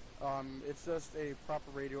 it's just a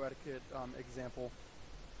proper radio etiquette example.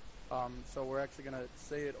 So we're actually gonna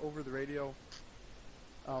say it over the radio.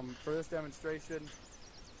 For this demonstration,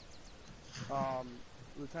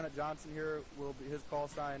 Lieutenant Johnson here will be, his call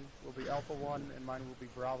sign will be Alpha 1 and mine will be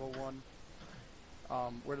Bravo 1.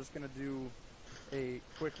 We're just going to do a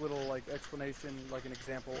quick little like explanation, like an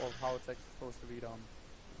example of how it's actually supposed to be done.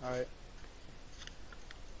 Alright.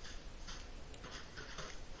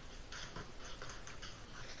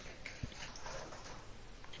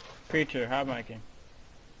 Preacher, hot micing.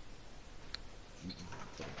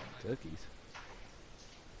 Cookies.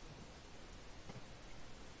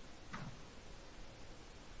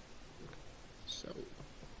 So,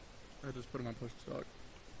 I just put them on push to talk.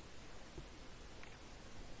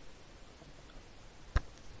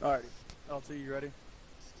 Alrighty. LT, you ready?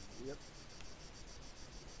 Yep.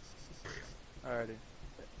 Alrighty.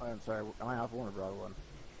 I'm sorry, am I Alpha 1 or Bravo 1?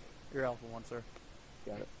 You're Alpha 1, sir.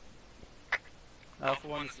 Got it. Alpha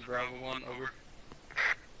 1, this is Bravo 1, over.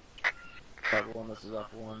 Bravo 1, this is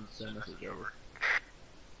Alpha 1, send message over.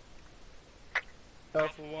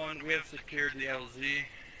 Alpha 1, we have secured the LZ,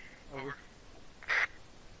 over.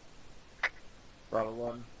 Bravo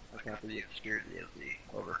 1, I copy you, secured the LZ,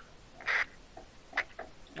 over.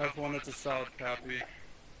 Alpha 1, that's a solid copy.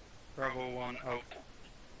 Bravo 1, out.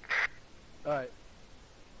 Alright.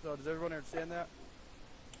 So, does everyone understand that?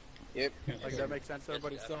 Yep. Like, that makes sense to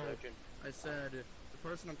everybody? So, I said the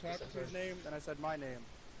person I'm talking to his name, then I said my name.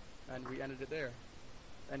 And we ended it there.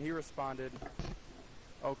 And he responded,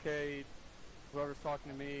 okay, whoever's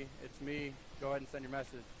talking to me, it's me, go ahead and send your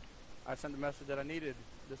message. I sent the message that I needed.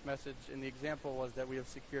 This message in the example was that we have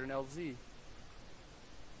secured an LZ.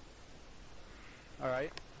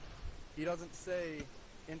 Alright? He doesn't say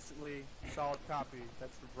instantly solid copy.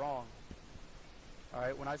 That's wrong.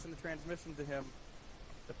 Alright, when I send the transmission to him,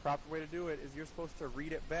 the proper way to do it is you're supposed to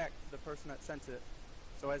read it back to the person that sent it.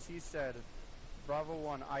 So as he said, Bravo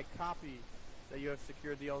 1, I copy that you have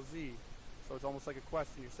secured the LZ. So it's almost like a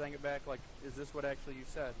question. You're saying it back like, is this what actually you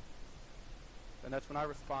said? And that's when I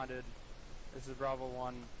responded, this is Bravo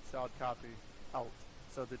 1, solid copy, out.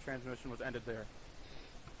 So the transmission was ended there.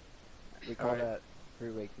 We call that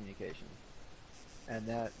three-way communication. And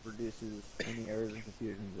that reduces any errors and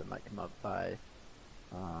confusions that might come up by,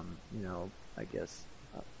 you know, I guess,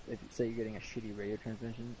 if you say you're getting a shitty radio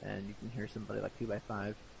transmission and you can hear somebody like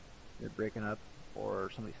 2x5, they're breaking up, or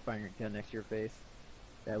somebody's firing a gun next to your face.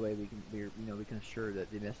 That way we can assure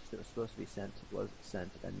that the message that was supposed to be sent was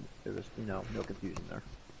sent, and there was, you know, no confusion there.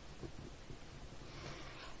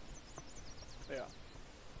 Yeah.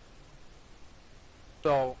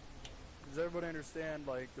 So, does everybody understand,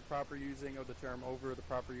 like, the proper using of the term over, the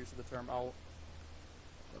proper use of the term out?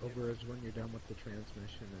 Over is when you're done with the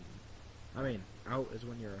transmission, and I mean, out is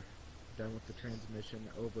when you're done with the transmission.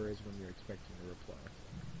 Over is when you're expecting a reply.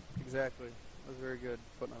 Exactly. That was very good,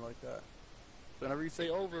 putting it like that. So whenever you say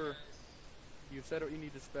over, you've said what you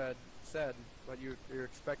need to said, but you're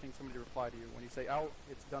expecting somebody to reply to you. When you say out,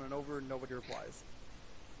 it's done and over, nobody replies.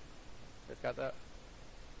 You guys got that?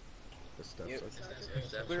 The stuff. Yep.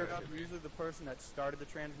 Clear enough, usually the person that started the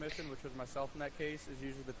transmission, which was myself in that case, is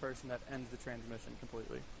usually the person that ends the transmission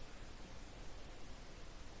completely.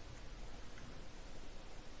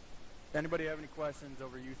 Anybody have any questions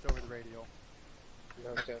over use over the radio?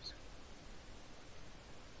 Okay.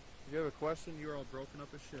 If you have a question, you're all broken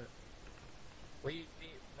up as shit. When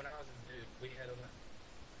I was in Duke, we had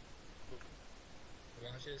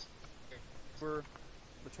launches. For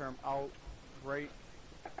the term out, break,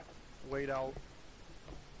 wait out,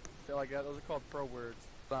 shit like that. Those are called pro words.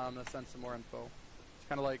 I'm gonna send some more info. It's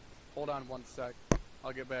kind of like, hold on one sec,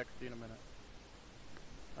 I'll get back to you in a minute.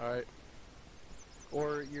 Alright?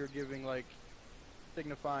 Or you're giving, like,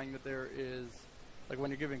 signifying that there is, like when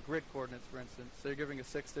you're giving grid coordinates, for instance. So you're giving a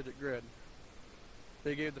 6-digit grid.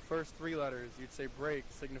 They gave the first 3 letters, you'd say break,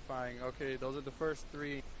 signifying, okay, those are the first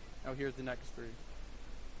 3, now here's the next 3.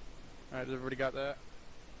 Alright, has everybody got that?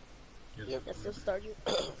 Yep. Yes, Sergeant.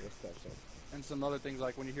 And some other things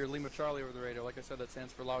like when you hear Lima Charlie over the radio, like I said, that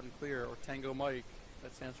stands for loud and clear, or Tango Mike,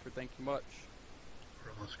 that stands for thank you much.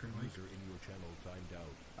 User in your channel timed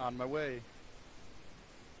out. On my way.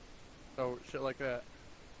 So, shit like that.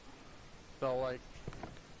 So, like,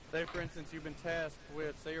 say for instance you've been tasked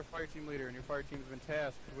with, say you're a fire team leader and your fire team's been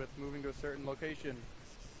tasked with moving to a certain location.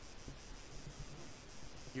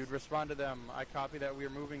 You'd respond to them, I copy that we are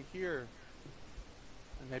moving here.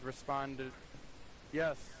 And they'd respond to,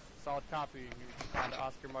 yes, solid copy. And you'd respond to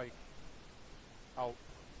Oscar Mike. Out.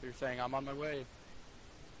 So you're saying, I'm on my way.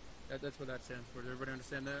 That's what that stands for. Does everybody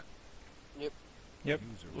understand that? Yep. Yep.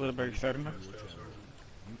 A little bit excited.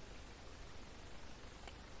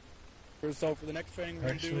 So for the next training we're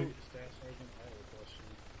going to Actually, do... Staff Sergeant, I have a question.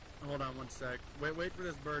 Hold on one sec. Wait for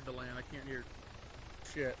this bird to land. I can't hear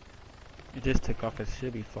shit. It just took off. It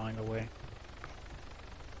should be flying away.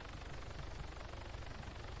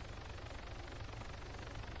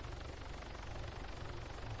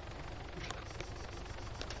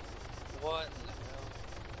 What in the hell?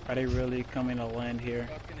 Are they really coming to land here?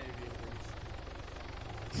 Fucking aviators.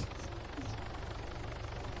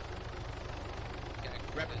 Gotta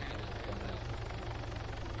grab it now.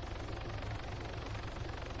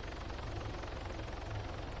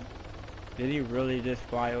 Did he really just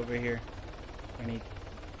fly over here? When he...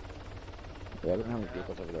 Yeah, we don't have any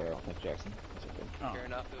vehicles over there, I don't think, Jackson. That's okay. Oh. Fair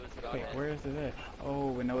enough, it was about Wait, it. where is it? Oh,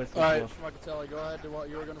 we know it's Alright, Schmuckatelli, go ahead, do what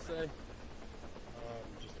you were going to say.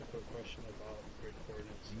 Just a quick question about grid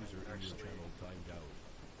coordinates. User in your channel timed out.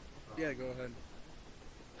 Yeah, go ahead.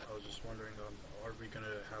 I was just wondering, are we going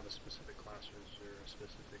to have a specific class or is there a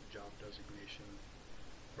specific job designation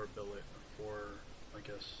or billet for, I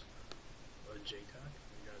guess, a JTAC?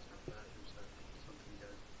 You guys have that? Or is that something you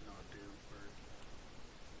guys not do? Or...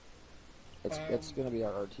 It's going to be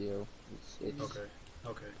our RTO. It's Okay,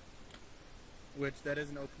 okay. Which, that is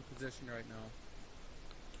an open position right now.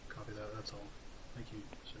 Copy that, that's all. Thank you,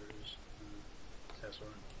 sirs. Staff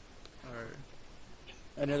Sergeant. Alright.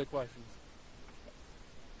 Any other questions?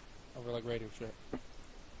 Over like radio shit.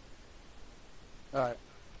 Alright.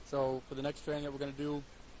 So for the next training that we're gonna do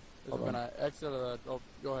is we're gonna exit oh,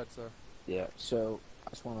 go ahead, sir. Yeah, so I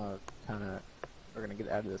just wanna kinda we're gonna get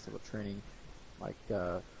out of this little training, like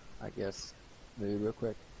I guess maybe real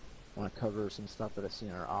quick. I wanna cover some stuff that I've seen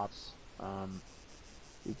in our ops.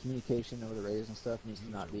 The communication over the radios and stuff needs to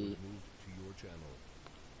not be moved to your channel.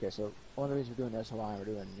 Okay, so one of the reasons we're doing SOI and we're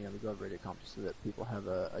doing, we go over radio comps so that people have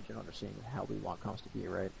a general understanding of how we want comps to be,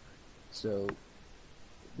 right? So,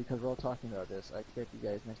 because we're all talking about this, I expect you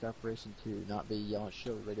guys next operation to not be yelling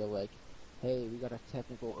shit over the radio like, hey, we got a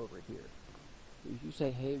technical over here. If you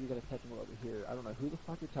say, hey, we got a technical over here, I don't know who the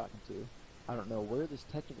fuck you're talking to. I don't know where this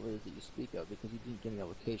technical is that you speak of because you didn't give me a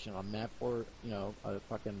location on a map or, a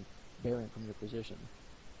fucking bearing from your position.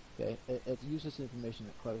 Okay? It's useless information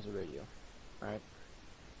that clutters the radio, right?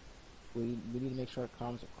 We need to make sure our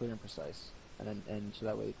comms are clear and precise, and so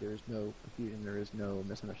that way there is no confusion, there is no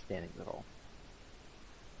misunderstandings at all.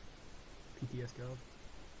 PTS Gov?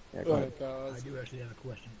 Yeah, Go go ahead, ahead. I do actually have a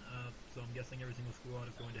question. So I'm guessing every single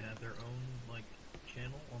squad is going to have their own,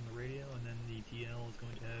 channel on the radio, and then the TL is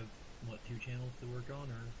going to have, 2 channels to work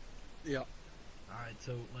on, or? Yeah. Alright,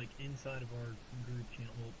 so, inside of our group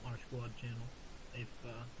channel, our squad channel, if,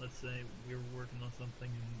 let's say we were working on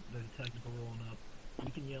something and there's a technical rolling up, we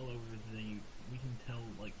can yell over we can tell,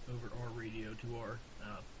 over our radio to our,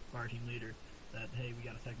 fire team leader that, hey, we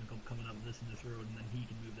got a technical coming up this road, and then he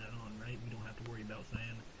can move that on, right? We don't have to worry about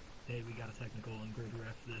saying, hey, we got a technical and grid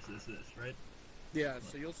ref this, right? Yeah,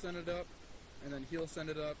 so you'll send it up, and then he'll send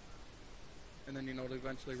it up, and then, it'll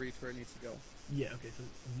eventually reach where it needs to go. Yeah, okay, so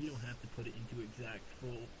we don't have to put it into exact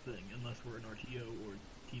full thing unless we're an RTO or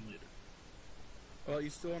team leader. Well, you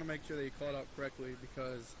still want to make sure that you call it out correctly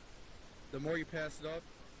because the more you pass it up,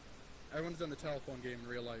 everyone's done the telephone game in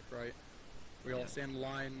real life, right? We all stand in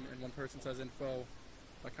line and one person says info,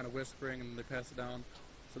 kind of whispering, and they pass it down.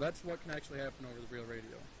 So that's what can actually happen over the real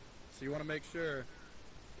radio. So you want to make sure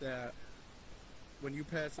that when you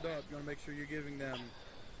pass it up, you want to make sure you're giving them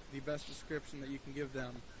the best description that you can give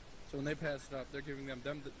them. So when they pass it up, they're giving them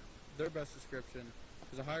their best description.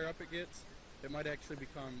 Because the higher up it gets, it might actually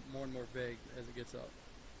become more and more vague as it gets up.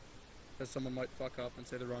 Because someone might fuck up and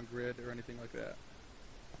say the wrong grid or anything like that.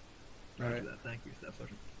 Roger that. Thank you, Staff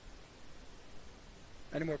Sergeant.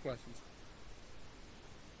 Any more questions?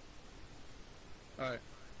 Alright.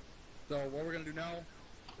 So what we're going to do now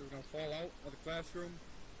is we're going to fall out of the classroom.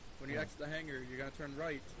 When you exit the hangar, you're going to turn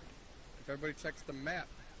right. If everybody checks the map,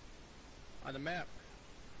 on the map,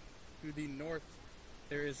 to the north,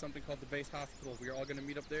 there is something called the base hospital. We are all going to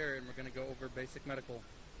meet up there, and we're going to go over basic medical.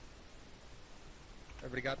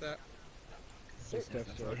 Everybody got that?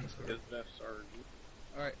 Staff Sergeant.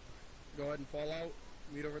 Alright. Go ahead and fall out.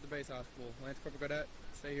 Meet over at the base hospital. Lance Corporal Cadet,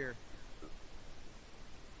 stay here.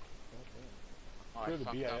 Oh, I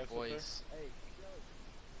fucked up, boys.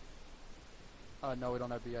 No, we don't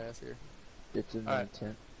have BIS here. It's in the Alright.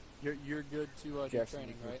 intent. You're good to do Jackson,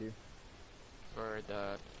 training, you right? too. For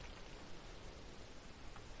the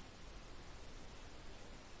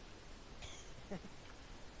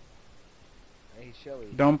Hey, Shelly.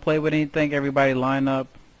 Don't play with anything. Everybody line up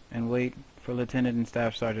and wait for Lieutenant and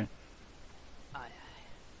Staff Sergeant. I'm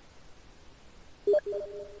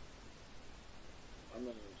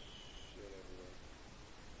gonna shit everywhere.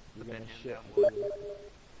 You're The gonna bed shit. hand everywhere.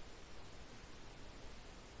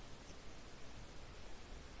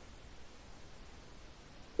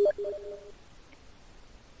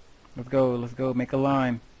 Let's go, make a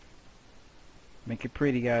line. Make it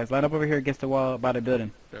pretty, guys. Line up over here against the wall by the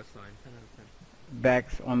building. That's fine. 10 out of 10.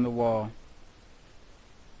 Backs on the wall.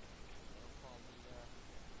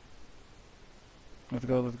 Let's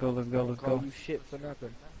go. Don't call you shit for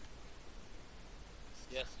nothing.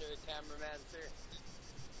 yes, sir, cameraman, sir.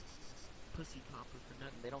 Pussy popper for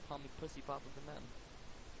nothing. They don't call me pussy popper for nothing.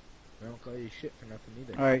 I don't call you shit for nothing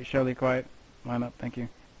either. Alright, Shirley, quiet. Line up, thank you.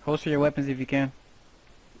 Holster your weapons if you can.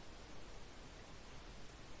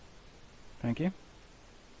 Thank you.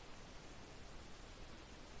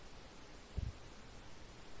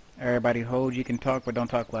 Everybody hold, you can talk, but don't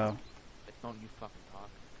talk loud. Don't you fucking talk.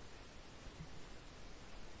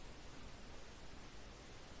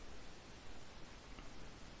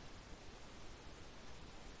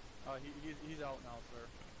 He's out now, sir.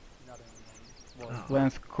 He's not in anymore. Oh.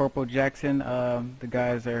 Lance Corporal Jackson, the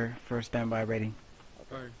guys are for standby rating.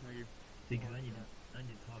 Alright, thank you. See, 'cause I need to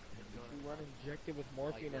talk to him. You run injected with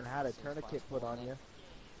morphine and had a tourniquet put on you.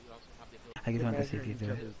 I just wanted to see if Measuring you each do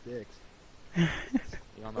it. other's dicks.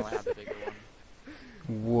 You don't know I have the bigger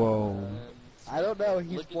one. Whoa. I don't know,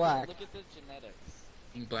 he's black. Look at the genetics.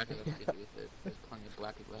 You black is okay with it. There's plenty of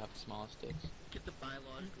black people that have the smallest dicks. Get the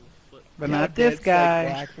biological foot. But Yeah, not this Dick's, guy.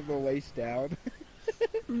 Like, black from the waist down.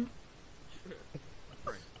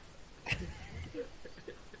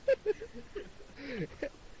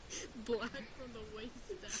 Black from the waist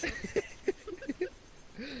down.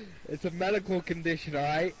 It's a medical condition,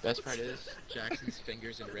 alright? Best part is, Jackson's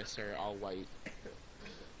fingers and wrists are all white.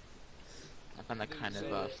 I find that kind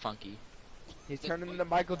of funky. He's turning into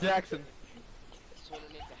Michael Jackson. This one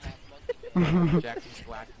make a half monkey. Jackson's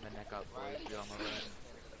black from the neck up, boys. We all know that.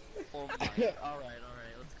 Oh my. Alright,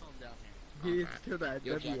 let's calm down here. He's to that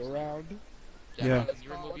Yo, W Jackson. around. Jackson, Yeah. can you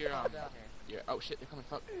remove your oh shit, they're coming.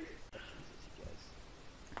 Fuck.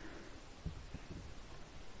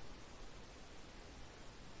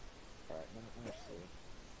 Alright, let's see.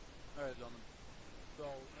 Alright, gentlemen. So,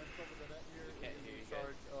 next up with that here Can't is hear in you guys.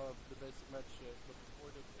 charge of the basic med shit, but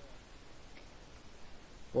before we do that...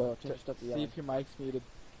 Well, see if your mic's muted.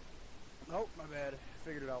 Oh, my bad.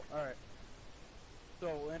 Figured it out. Alright. So,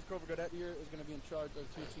 Lance Corporal Cadet here is going to be in charge of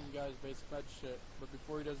teaching you guys basic med shit. But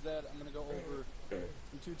before he does that, I'm going to go over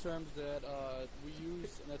some two terms that we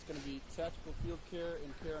use, and that's going to be tactical field care and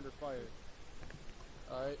care under fire.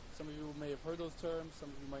 Alright, some of you may have heard those terms, some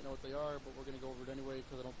of you might know what they are, but we're going to go over it anyway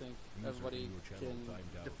because I don't think User everybody in your channel can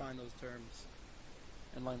timed out. define those terms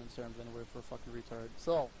in layman's terms anyway for a fucking retard.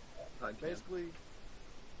 So, basically,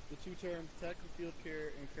 the two terms, tactical field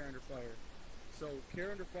care and care under fire. So,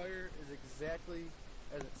 care under fire is exactly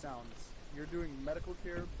as it sounds. You're doing medical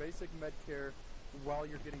care, basic med care, while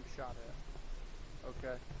you're getting shot at.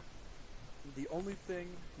 Okay? The only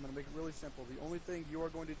thing, I'm going to make it really simple, the only thing you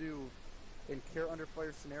are going to do in care under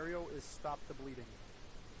fire scenario is stop the bleeding.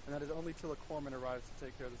 And that is only till a corpsman arrives to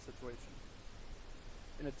take care of the situation.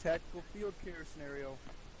 In a tactical field care scenario,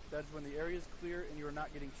 that's when the area is clear and you are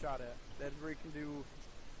not getting shot at. That's where you can do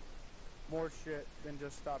more shit than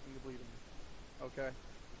just stopping the bleeding. Okay?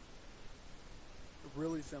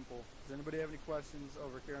 Really simple. Does anybody have any questions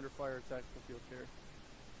over care under fire or tactical field care?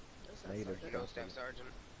 Negative. No, Staff Sergeant.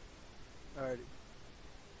 Alrighty.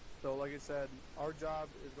 So, like I said, our job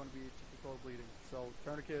is going to be to control bleeding. So,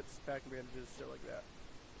 tourniquets, packing bandages, shit like that.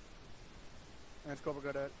 Lance Corporal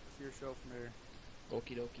Cadet, it's your show from here.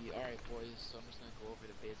 Okie dokie. Alright, boys, so I'm just gonna go over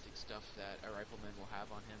the basic stuff that a rifleman will have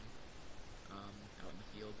on him, out in the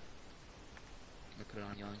field. I'm gonna put it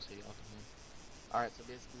on yelling so y'all can hear. Alright, so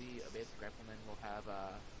basically, a basic rifleman will have,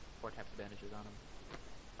 4 types of bandages on him.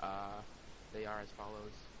 They are as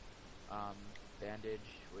follows. Bandage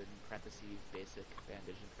with parentheses, basic,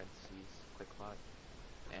 bandage in parentheses, quick clot,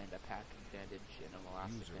 and a pack bandage and an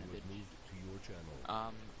elastic User was bandage. moved to your channel.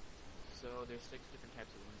 So there's 6 different types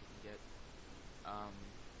of wounds you can get.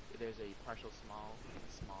 There's a partial small,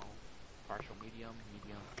 partial medium,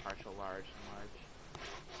 partial large, and large.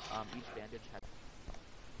 Each bandage has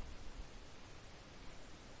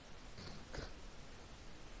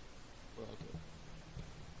well, okay.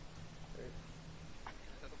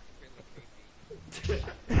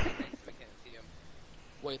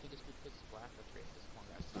 Wait, I think it's because it's black. That's racist. Come on,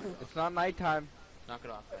 guys. Knock it It's off. not nighttime. Knock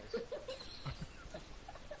it off, guys.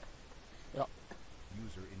 Yep.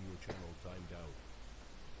 User in your channel timed out.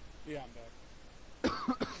 Yeah, I'm back.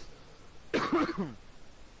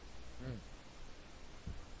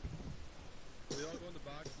 We all go in the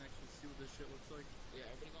box and actually see what this shit looks like. Yeah,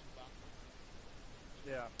 everybody go in the box.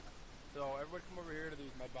 Yeah. So everybody come over here to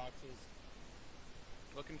these med boxes.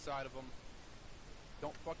 Look inside of them.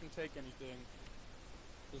 Don't fucking take anything.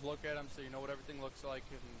 Just look at them so you know what everything looks like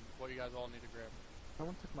and what you guys all need to grab.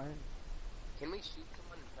 Someone took mine. Can we shoot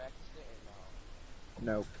someone and practice it or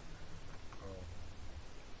no? Nope.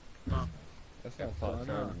 That's Gotta not pop fun.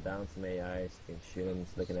 down, down some AI so you can shoot them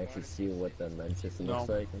so they can actually see what the med system No. looks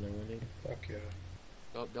like when they're ready. Fuck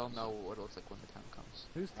yeah. They'll know what it looks like when the time comes.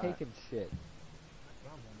 Who's taking shit?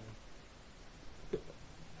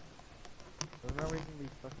 There's no reason to be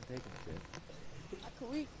fucking taking shit. Can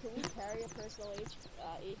we carry a personal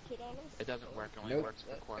aid kit on us? It doesn't work. It only Nope. works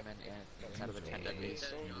for corpsmen and out of a 10 dead base.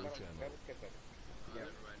 In your channel. I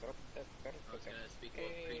was gonna speak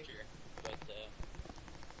with Preacher, but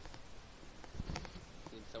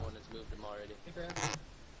seen someone has moved him already.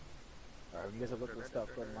 Alright, when you guys have looked at stuff,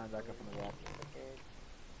 go and line back up on the wall.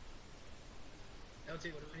 LT, what do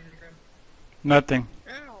we need to grab? Nothing.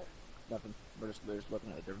 Ow! Nothing. We're just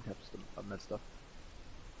looking at different types of med stuff.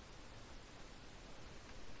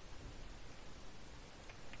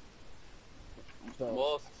 So,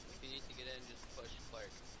 Wolf, if you need to get in, just push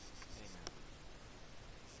Clark. Hey man.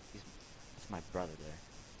 It's my brother there.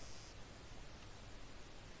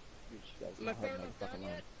 you guys don't have another fucking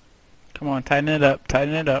line. Come on, tighten it up.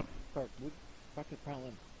 Tighten it up. Clark, we fucking pile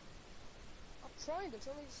in. I'm trying to just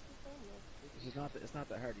keep on there. It's not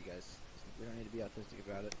that hard, you guys. We don't need to be autistic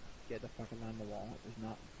about it. Get the fucking line on the wall. There's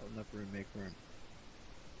not enough room, make room.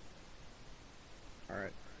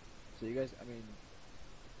 Alright. So you guys, I mean,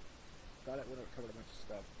 we covered a bunch of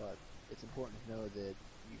stuff, but it's important to know that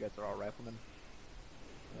you guys are all riflemen.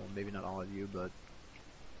 Maybe not all of you, but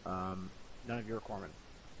none of you are corpsmen.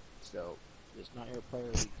 So it's not your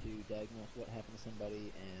priority to diagnose what happened to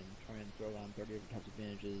somebody and try and throw on 30 different types of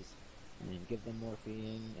bandages and give them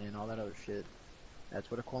morphine and all that other shit. That's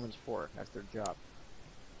what a corpsman's for. That's their job.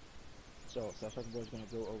 So Southwestern Boy is going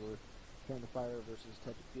to go over turn to fire versus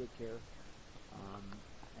type of field care,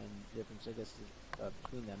 and the difference, I guess, is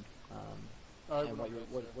between them. And what you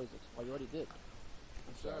already did.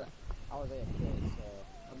 I'm sorry. I was ahead. So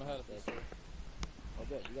I'm ahead of this. Oh,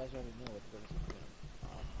 good. You guys already know what the difference is between them.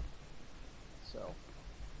 So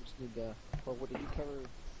we just need to. Well, what did you cover?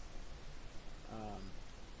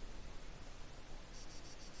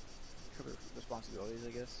 Cover responsibilities,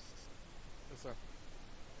 I guess. Yes, sir.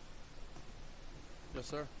 Yes,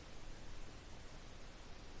 sir.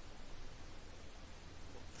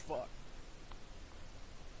 Fuck.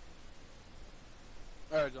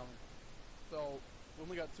 Alright, gentlemen. So, we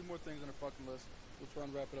only got 2 more things on our fucking list. We'll try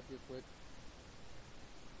and wrap it up here quick.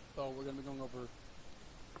 So, we're going to be going over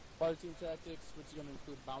fire team tactics, which is going to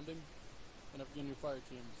include bounding, and your fire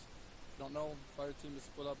teams. If you don't know, fire team is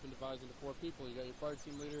split up and divided into 4 people. You got your fire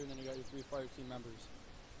team leader, and then you got your 3 fire team members.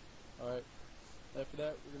 Alright. After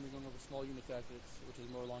that, we're going to be going over small unit tactics, which is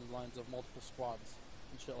more along the lines of multiple squads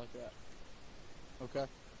and shit like that. Okay?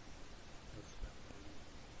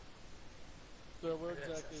 So where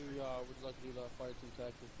exactly would you like to do the fire team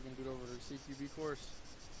tactics? We're going to do it over the CQB course.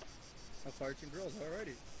 Fire team drills,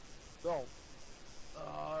 alrighty. So,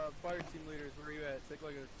 fire team leaders, where are you at? Take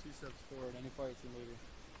like a 2 steps forward, any fire team leader.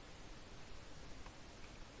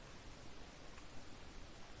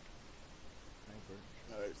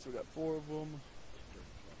 Alright, so we got 4 of them.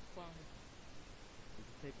 5. You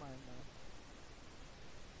can take mine now.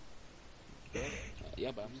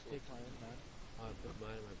 Yeah, but I'm You still take mine now. Oh, I put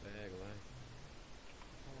mine in my bag, why?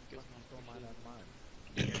 Fucking throw mine on mine.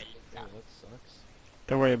 Yeah, that sucks.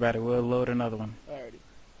 Don't worry about it. We'll load another one. Alrighty.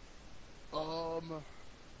 So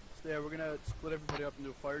yeah, we're gonna split everybody up into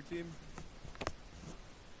a fire team.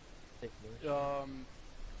 Take more.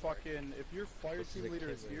 Fucking, if your fire team leader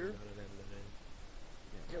is here,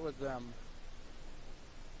 get with them.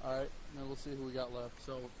 Alright, and then we'll see who we got left.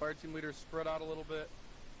 So, fire team leaders, spread out a little bit.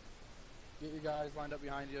 Get your guys lined up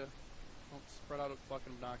behind you. Don't spread out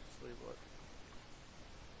fucking obnoxiously, but...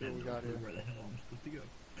 What we got here? Where the hell I'm supposed to go?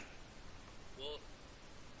 Wolf.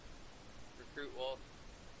 Recruit Wolf.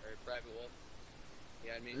 Or Private Wolf.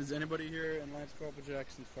 Yeah, I mean... Is anybody here in Lance Corporal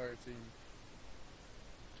Jackson's fire team?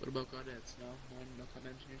 What about cadets? No? No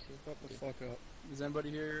combat engineers here? Shut the fuck up. Is anybody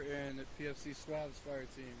here in PFC Swab's fire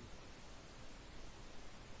team?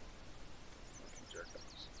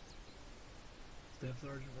 Staff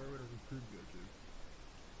Sergeant, where would a recruit go to?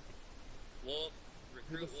 Wolf,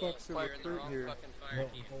 Who the recruit fuck's a while firing the recruit wrong here? fucking fire Well,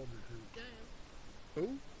 team. old recruit. Who?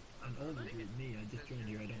 An old recruit, me. I just joined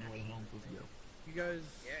here. I don't know where the hell I'm supposed to go. You guys.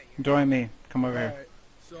 Join me. Come over here. Alright,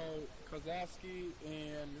 so Kozlowski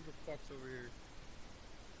and who the fuck's over here?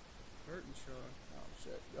 Burtonshaw. Oh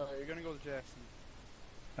shit. Alright, you're gonna go to Jackson.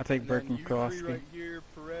 I'll take And then Burton you Kowalski. three right here,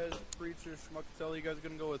 Perez, Preacher, Schmuckatelli, you guys are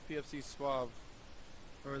gonna go with PFC Suave.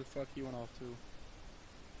 Where the fuck he went off to?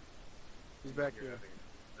 He's back here.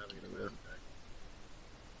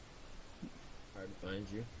 Hard to find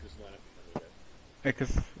you. Just line up in front of Hey,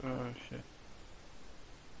 cause, oh shit.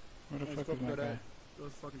 Where the Let's fuck go is my for guy? that. Go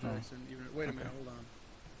with fucking Oh. Jackson. Even, wait a Okay. minute, hold on.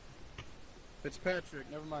 Fitzpatrick,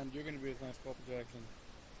 never mind, you're gonna be with Lance Corporal Jackson.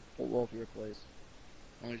 Wolf, your place.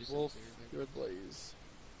 Wolf, you're with Blaze.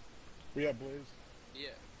 We have Blaze. Yeah.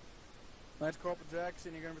 Lance Corporal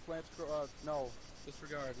Jackson, you're gonna be with Lance no,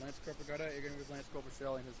 disregard. Lance Corporal Goddard, you're gonna be with Lance Corporal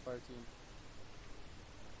Shelley and his fire team.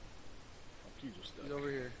 He's over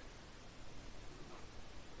here.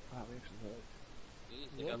 Ah, we actually have.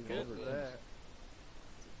 They got Look at both of that. them.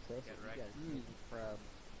 Impressive. Get You wrecked. guys make me proud.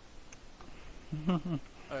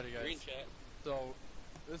 Alrighty Green guys, chat. so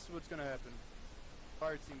this is what's gonna happen.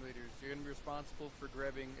 Fire team leaders, you're gonna be responsible for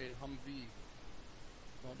grabbing a Humvee.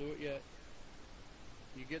 Don't do it yet.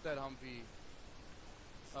 You get that Humvee.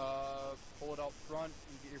 Pull it out front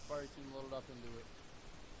and get your fire team loaded up into it.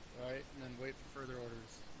 Alright, and then wait for further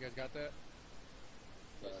orders. You guys got that?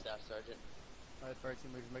 Yes, Staff Sergeant. Alright, fire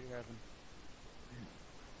team leaders, make it happen.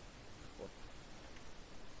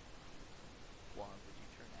 Juan, would you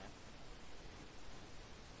turn that?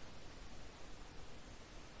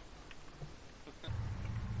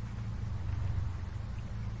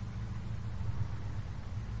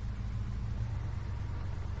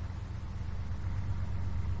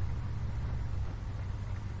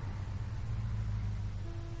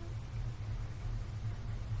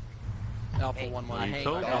 Alpha 1-1. Hey,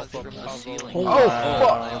 told guys, Alpha from the Bravo. ceiling. Oh,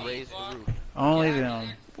 I raised the roof. Only them.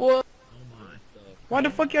 Oh my. Why the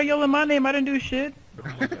fuck y'all yelling my name? I didn't do shit.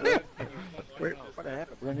 What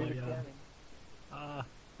happened? We're gonna need a Yeah. planning.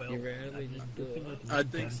 Well, You randomly just do it. I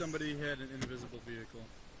think somebody had an invisible vehicle.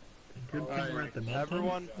 Good thing we're at the med tent.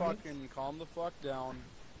 Everyone fucking calm the fuck down.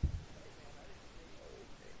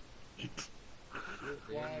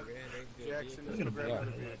 Jackson is gonna grab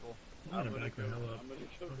another vehicle. I'm gonna back the hell up. I'm gonna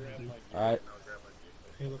go grab my gear Alright. and I'll grab my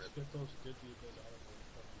vehicle. Hey, let's get those good vehicles out of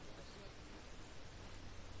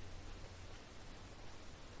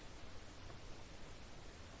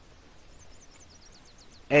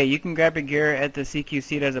Hey, you can grab your gear at the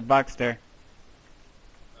CQC. There's a box there.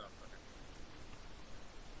 Oh, okay.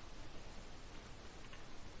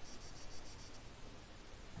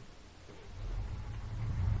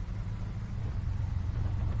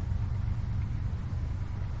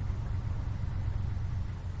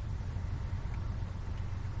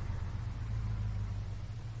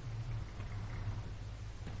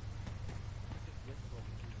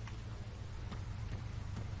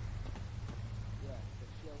 Yeah, the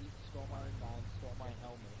Shelly stole my gun, stole my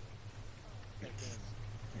helmet.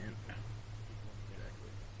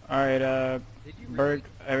 Alright, Berg,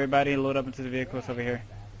 everybody load up into the vehicles over here.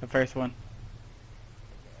 The first one.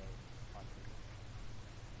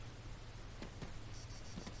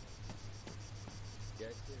 You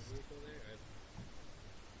guys see a vehicle there?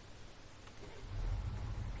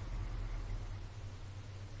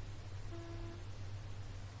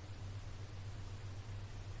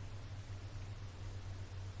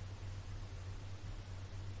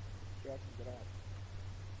 Jackson, get out.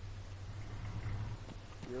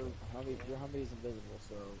 Your Humvee is invisible,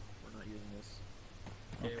 so we're not using this.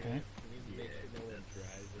 Okay. We need to make sure no one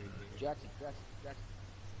drives anything. Jackson.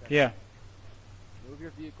 Yeah. Move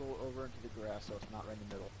your vehicle over into the grass so it's not right in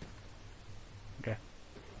the middle. Okay.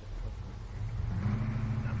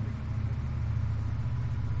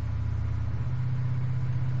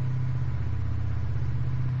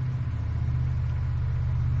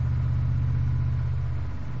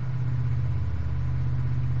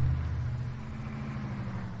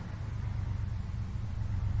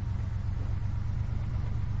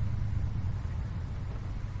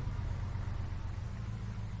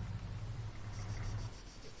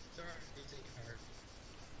 Sorry, easy card.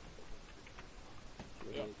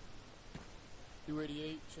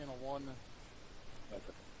 288, channel 1. Okay.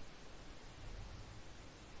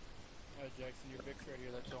 Alright, Jackson, your Vic's right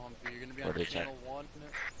here. That's all I'm You're gonna be Where on they check? channel 1.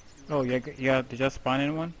 Oh, yeah, did y'all spawn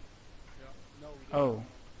in one? Yeah. No, we didn't. Oh.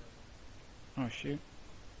 Oh, shoot.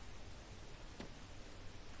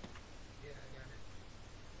 Yeah, I got it.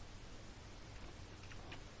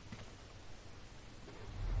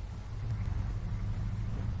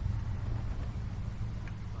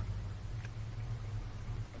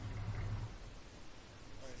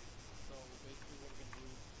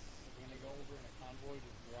 convoy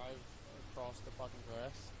to drive across the fucking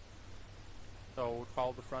grass. So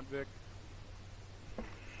follow the front Vic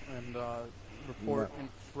and report in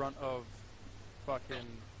front of fucking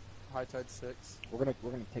High Tide 6. We're gonna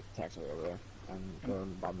take the taxiway over there and go in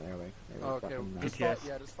the bottom of the airway. Okay,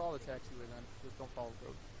 just follow the taxiway then. Just don't follow the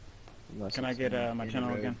road. Unless Can I it's get in my the channel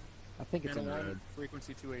road. again? I think it's in the road.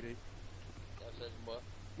 Frequency 288. What?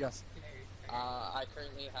 Yes. I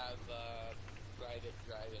currently have private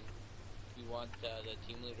driving. You want the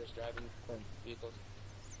team leaders driving vehicles?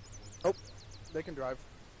 Oh, they can drive.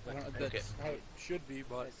 Okay. That's how it should be,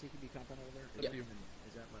 but CQB compound over there? Yeah.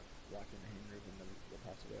 Is that like blocking the hangars and the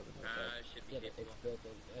passageway over there? Should be. Yeah, it's built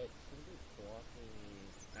in. It's gonna be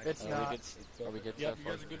blocking. It's not. Are we good Yeah, so you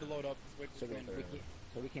far? guys are good to load up. Just wait So for we, the can't,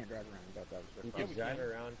 so we can't drive around without that. You Yeah, can we drive can.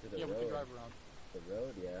 around to the Yeah, road. we can drive around. The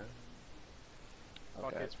road, yeah.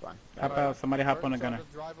 Okay, that's fine. How about somebody hop on the So gunner?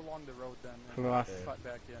 just drive along the road then. And Plus. cut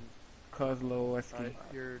back in. Kozlo Whiskey. Alright,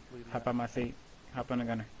 you're leading. Hop on my seat. Hop on the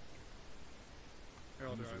gunner. Here,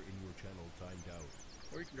 I'll User drive. in your channel timed out.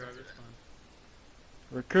 Or you can drive, it's fine.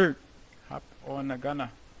 Recruit. Hop on the gunner.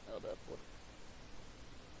 Oh, bad for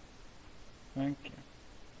Thank you.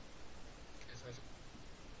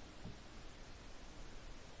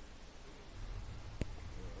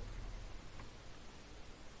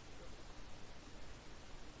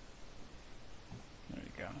 There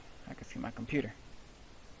you go. I can see my computer.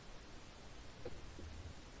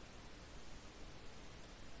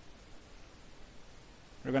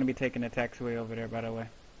 We're gonna be taking the taxiway over there, by the way.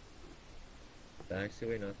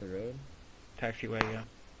 Taxiway, not the road? Taxiway, yeah.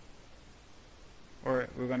 Or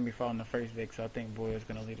we're gonna be following the first Vic, so I think Boyle's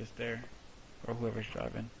gonna lead us there. Or whoever's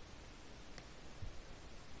driving.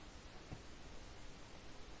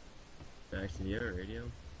 Actually, do you have a radio?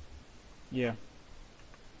 Yeah.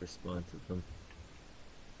 Respond to them.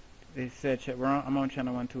 They said I'm on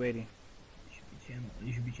channel 1280.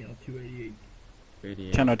 You should be channel 288.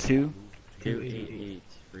 Radio. Channel 2? 288,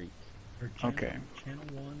 freak. Or channel, Okay. Channel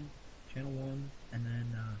 1, and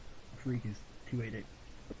then Freak is 288.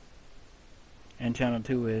 And channel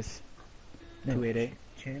 2 is No, 288.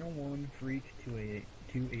 Channel 1, Freak, 288.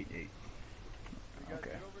 288.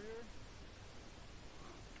 Okay.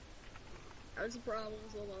 I have some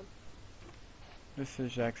problems, hold on. This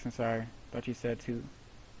is Jackson, sorry. Thought you said 2.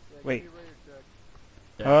 Yeah, Wait. give me a radio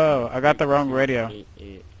check. Oh, I got the wrong radio.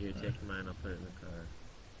 288. You take mine, I'll put it in the car.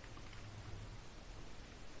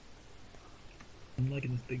 I'm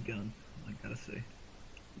liking this big gun, I gotta say.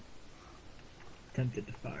 Tempted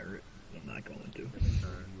to fire it, but I'm not going to. User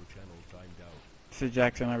in your channel timed out. This is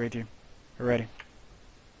Jackson, I read you. We're ready.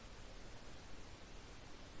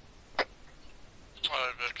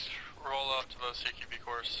 Alright, Vix. Roll up to the CQB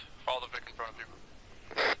course. Follow the Vic in front of you.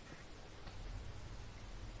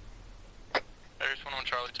 Aries 1-1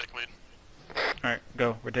 Charlie, take lead. Alright,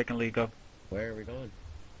 go. We're taking lead, go. Where are we going?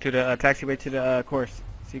 To the taxiway to the course.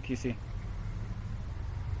 CQC.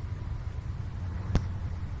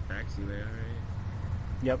 Taxiway, alright.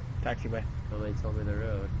 Yep, taxiway. Somebody told me the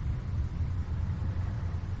road.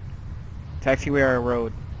 Taxiway or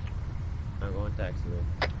road? I'm going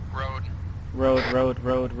taxiway. Road. Road.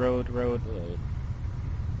 Road.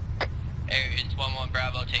 Aries 1-1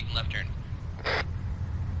 Bravo, taking left turn.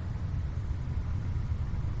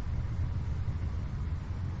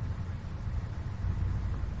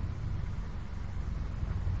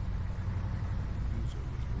 User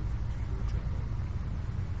was moved to your channel.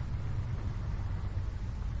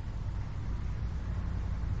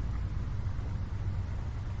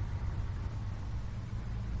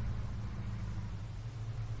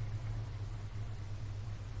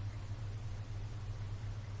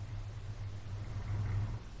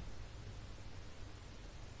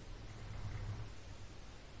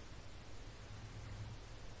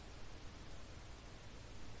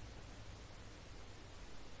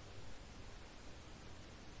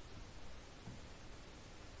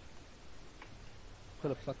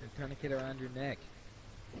 Put a fucking tourniquet around your neck.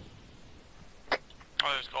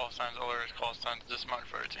 All there's call signs, all there's call signs, dismount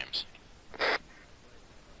for our teams.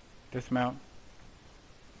 Dismount.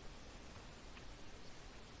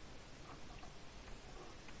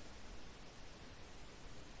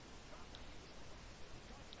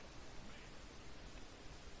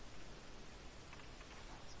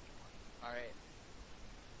 Alright.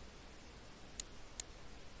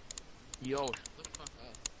 Yo, shut the fuck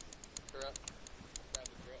up. Correct. Grab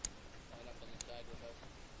the grip. Line up on the side with us.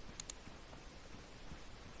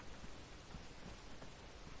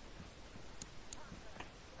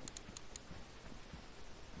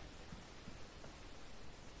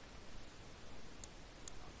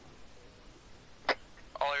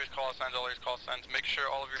 All areas call signs, all Charlie's call signs. Make sure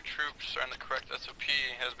all of your troops are in the correct SOP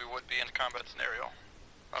as we would be in a combat scenario.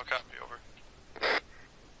 I'll copy, over.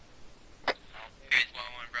 Aries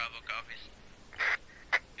 1-1 Bravo copies.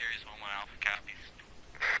 Aries 1-1 Alpha copies.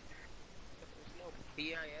 There's no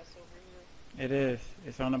BIS over here? It is.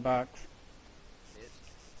 It's on the box. It is.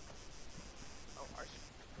 Oh, ours is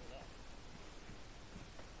for that.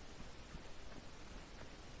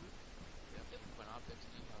 Yep, different optics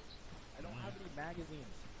and e-bugs. I don't have any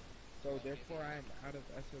magazines, so therefore I'm out of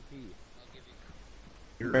SOP. I'll give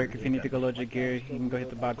you. Burke, if you need to go load your gear, you can go hit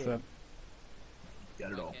the box up.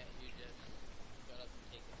 Got it all. Why can't you just shut up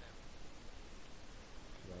and take it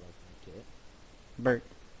then? Burke,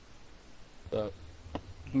 Up.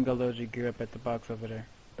 you can go load your gear up at the box over there.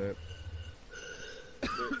 They're over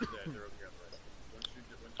here on the right. Once you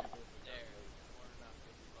go There. More about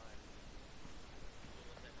 55. So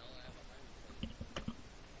what the hell I have a high place?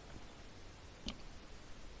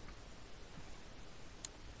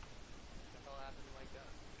 What the hell happened to my gun?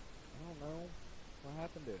 I don't know. What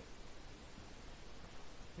happened to it?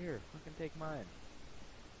 Here, fucking take mine.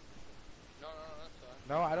 No, that's fine.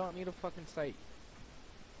 No, I don't need a fucking sight.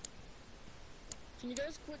 Can you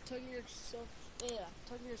guys quit tugging yourselves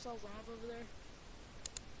off over there?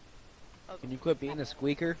 Can you quit being a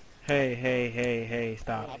squeaker? Hey,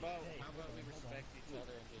 stop. How about we respect each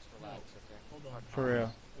other and just relax, okay? Hold on. For real.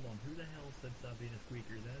 Hold on. Who the hell said stop being a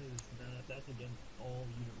squeaker? That's against all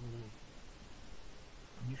unit rules.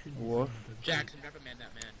 You should be Wolf. saying that- Jackson, reprimand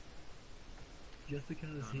that man. Just because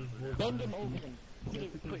his voice Bend is him over not- and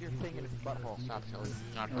just because put your his thing in voice his is not butthole. deep Stop, in Shelly.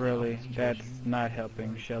 the Not Really, situation, that's not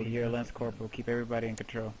helping. Shelly, you're a Lance Corporal. Keep everybody in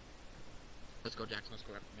control. Let's go, Jackson. Let's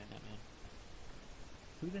go reprimand that man.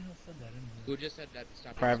 Who the hell said that anyway? Who just said that?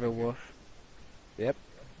 Stop. Private Wolf. Yep.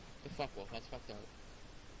 The fuck, Wolf. That's fucked up.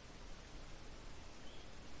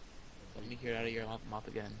 Let me hear it out of your mouth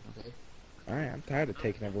again, okay? Alright, I'm tired of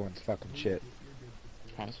taking everyone's fucking shit.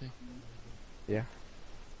 Promise me? Yeah.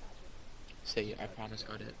 Say it. I promise,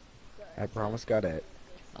 got it. I promise got it.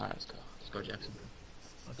 Alright, let's go. Let's go, Jackson.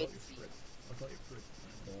 I thought you Fritz. I thought you Fritz.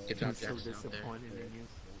 Good job, Jackson, out there.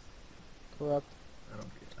 Corrupt. I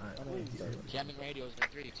don't care. Jamming radios in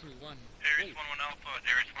 3, 2, 1. Aries 1-1 Alpha,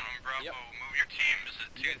 Aries 1-1 Bravo, move your teams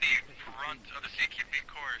to the front of the seakeeping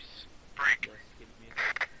course. Break.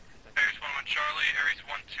 Aries 1-1 Charlie, Aries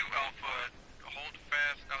 1-2 Alpha, hold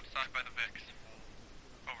fast outside by the VIX.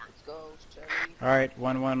 Over. Let's go, Charlie. Alright,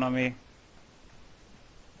 1-1 on me.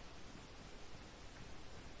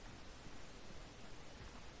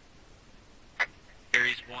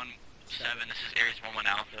 Aries 1-7, this is Aries 1-1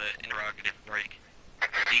 Alpha, interrogative break.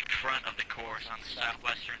 The front of the course on the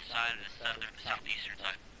southwestern side and the southeastern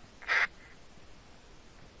side.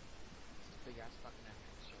 Big ass fucking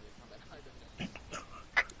entrance, Charlie. Come back.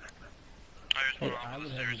 Aries 1 Alpha,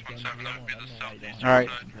 this is Aries 1-7, that would be the southeastern Alright,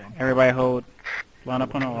 side. everybody hold. Line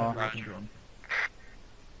up on the wall. Roger.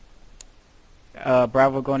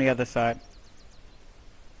 Bravo, go on the other side.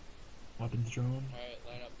 Weapons drawn. Alright,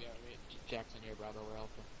 line up behind me. Jackson here, Bravo, we're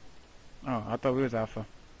Alpha. Oh, I thought we was Alpha.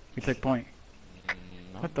 We took point.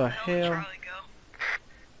 What the hell?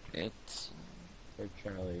 It's for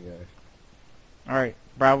Charlie, guys. Alright,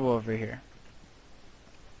 Bravo over here.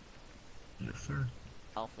 Yes, sir.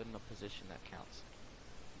 Alpha in the position that counts.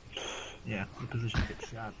 Yeah, the position gets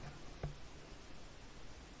shot.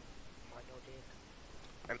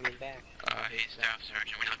 I mean, back. Hey, Staff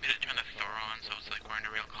Sergeant, would you like me to turn the Thor on so it's like we're in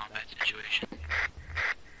a real combat situation?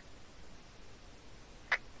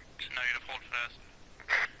 Negative, hold fast.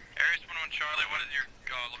 Aries 1-1 Charlie, what is your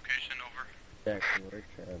location, over? Jackson, we're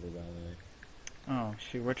Charlie, by the way. Oh,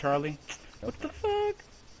 shoot, we're Charlie? What the fuck?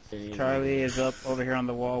 Charlie is up over here on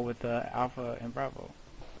the wall with Alpha and Bravo.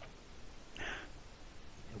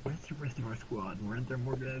 Where's the rest of our squad? Weren't there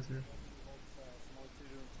more guys here?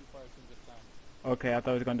 Okay, I thought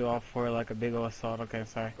we was gonna do all four like a big old assault. Okay,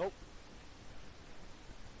 sorry. Go.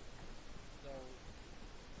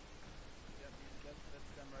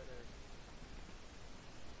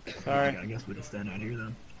 Sorry. I guess we just stand out here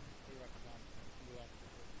then.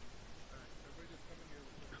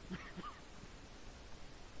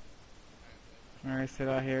 Alright, sit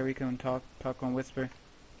out here. We can talk on whisper.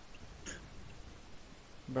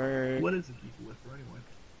 Burke. What is a keep whisper anyway?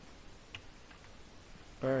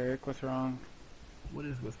 Burke, what's wrong? What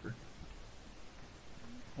is whisper?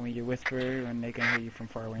 When you whisper and they can hear you from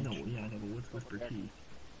far range. No, yeah, I know, but what's whisper key?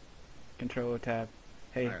 Control tab.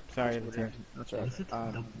 Hey, Alright, sorry, that's Lieutenant. That's What right. is it?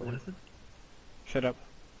 What is it? Shut up,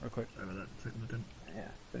 real quick. Sorry about that, second lieutenant. Yeah,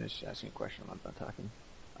 finish asking a question. I'm done talking.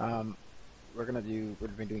 We're gonna be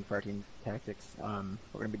doing fire team tactics. We're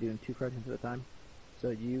gonna be doing 2 fire teams at a time. So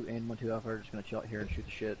you and 1-2 Alpha are just gonna chill out here and shoot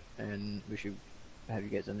the shit, and we should have you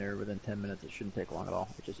guys in there within 10 minutes. It shouldn't take long at all.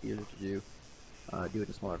 It's just easier to do. Do it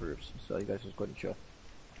in smaller groups. So you guys just go ahead and chill.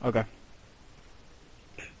 Okay.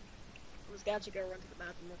 I'm just gonna go run to the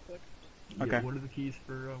bathroom real quick. Okay. Yeah, what are the keys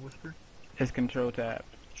for Whisper? It's control tab.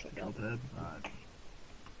 Control tab. Alright.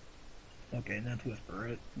 Okay, and that's Whisper,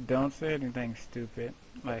 right? Don't say anything stupid.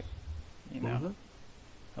 Like, you What was know. it?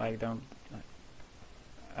 Like, don't.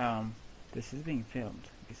 Like, this is being filmed.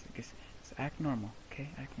 Just act normal, okay?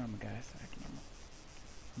 Act normal, guys. Act normal.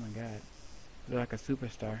 Oh my god. You're like a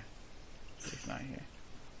superstar. He's not here.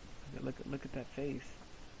 Look at that face.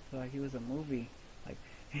 Like he was a movie. Like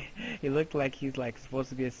he looked like he's like supposed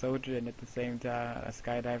to be a soldier and at the same time a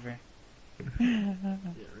skydiver. Yeah,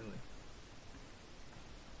 really.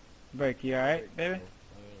 Burke, you alright, baby?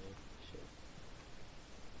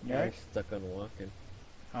 You I'm alright? stuck on walking.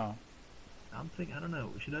 Oh. I'm thinking, I don't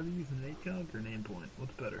know, should I be using an ACOG or an aim point?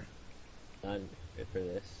 What's better? For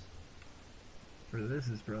this. For this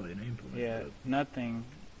is probably an aim point. Yeah, but nothing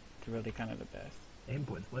to really kind of the best. aim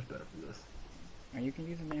point's much better for this. And you can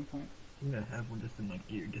use a name point. I'm gonna have one just in my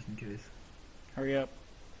gear, just in case. Hurry up.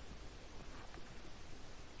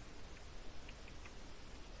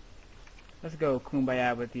 Let's go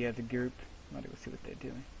kumbaya with the other group. Might go see what they're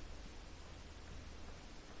doing.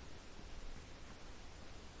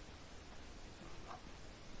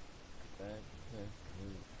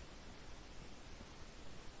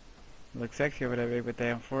 You look sexy over there, babe, with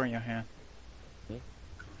that M4 in your hand.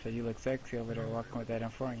 So you look sexy over there walking with that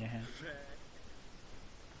M4 in your hand.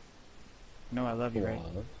 You know I love you, right?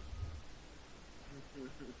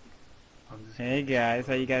 Hey guys,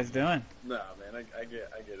 how you guys doing? Nah, man, I get it.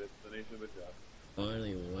 It's the nature of the job.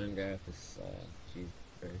 Finally, one guy with a saw. Jeez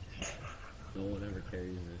Christ. No one ever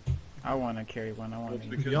carries it. I want to carry one. I want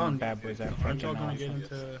to Young bad boys that aren't y'all freaking gonna get awesome.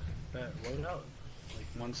 into that loadout? Like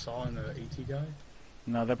one saw and the AT guy?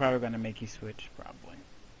 No, they're probably gonna make you switch, probably.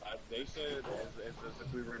 They said it's as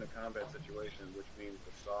if we were in a combat situation, which means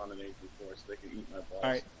the saw and an AP force, they could eat my balls.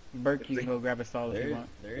 Alright, Burke, you can go grab a saw if you want.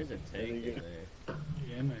 There is a tank in there.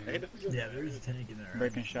 Yeah, man. Yeah, there is a tank in there.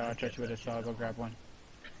 Burke and Shaw, I'll trust you with a saw, go grab one.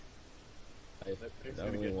 I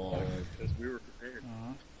definitely want one. Because we were prepared.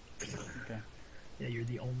 Okay. Yeah, you're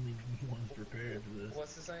the only ones prepared for this.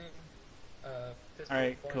 What's the name?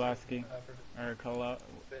 Alright, Kowalski. Or Kola.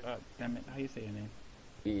 Damn it, how you say your name?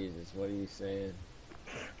 Jesus, what are you saying?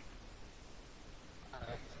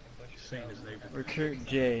 Saying his name. Recruit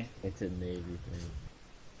J. It's a Navy thing.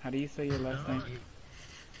 How do you say your last name?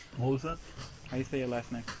 What was that? How you say your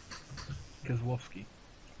last name? Kozłowski.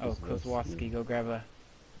 Oh, Kozłowski. Go grab a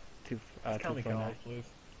Call me 249. Kyle, please.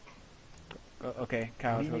 Okay,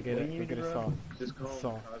 Kyle, go get it. Go get a saw. Just call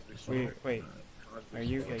Saw. him Cosby Saw. Wait. Are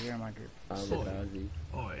you? Yeah, you're in my group. Kamikaze.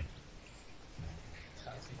 Oi.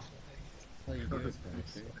 How you doing,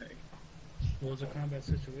 What was a combat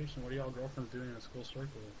situation? What are y'all girlfriends doing in a school circle?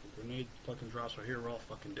 If a grenade fucking drops right here, we're all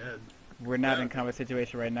fucking dead. We're not in combat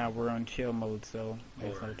situation right now. We're on chill mode, so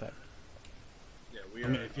there's no type. Yeah, I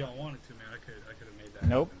mean, if y'all wanted to, man, I could have made that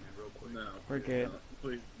Nope. happen, man, real quick. No. We're good.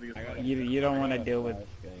 Please, You don't want to deal with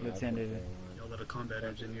Lieutenant. Y'all let a combat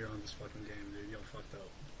engineer on this fucking game, dude. Y'all fucked up.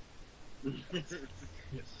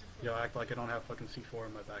 Y'all act like I don't have fucking C4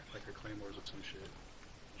 in my back like your claymores or some shit.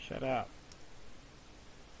 Shut up.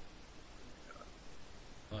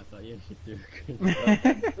 Oh, I thought you had to do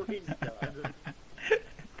a Please, God.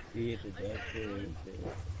 He hit the death too.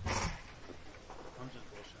 I'm just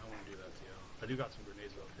bullshit. I won't do that to y'all. I do got some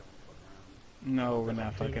grenades though if y'all want to fuck around. No, we're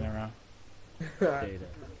not fucking around.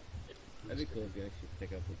 That'd be cool if you actually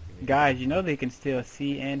pick up what you need. Guys, you know they can still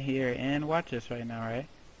see and hear and watch us right now, right?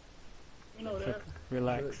 You know So that.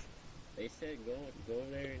 relax. They said go over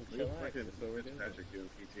there and chillax. That's what we're doing. Patrick doing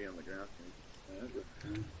PT on the ground.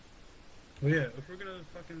 Well, yeah, if we're gonna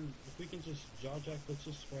fucking, if we can just jaw jack, let's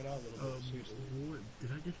just spread out a little bit. Seriously. Did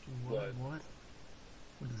I just what?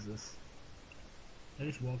 What is this? Did I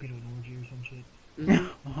just walk into an orgy or some shit? No,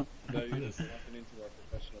 you're just walking into our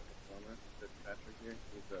professional performer, Patrick here.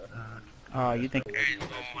 He's, Oh, you think? Aries 1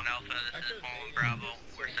 Alpha, this is 1 Bravo.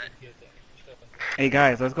 We're set. Hey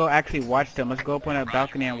guys, let's go actually watch them. Let's go up on that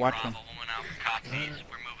balcony and watch them. 1 Alpha, copies.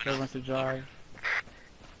 We're moving Who wants to drive?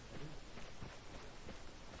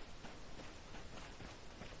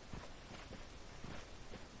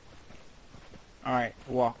 Alright,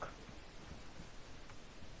 walk.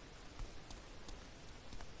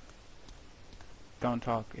 Don't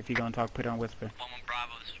talk. If you're gonna talk, put it on whisper. 1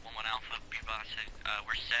 Bravo, this is 1 Alpha. Be advised,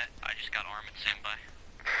 we're set. I just got armed. Stand by.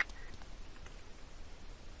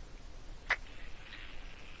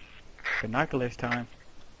 Binoculars time.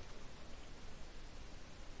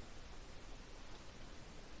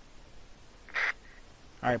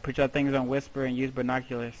 Alright, put your things on whisper and use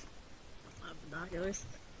binoculars. Binoculars.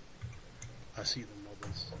 I see the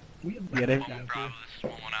mobiles. Yeah, they, Bravo, this is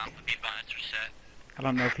 1-1 Alpha, be advised, are set. I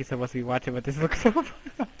don't know if he's supposed to be watching, but this looks so fun.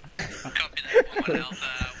 Copy that, 1-1 Alpha,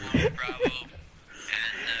 1-1 Bravo, and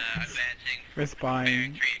advancing. Respond.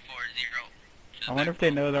 Bearing 340. I wonder if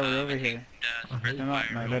they know that we're over here. They're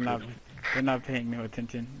not. No, they're not. They're not paying no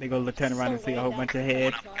attention. They go turn around and see a whole bunch of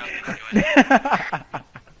heads.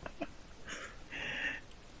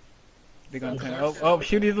 They're gonna turn. Oh,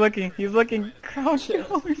 shoot! He's looking. He's looking. Oh shit!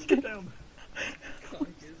 Oh shit! I'm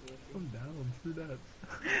down. Screw that.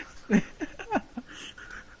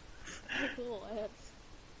 Cool ass.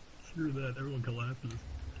 Screw that. Everyone collapses.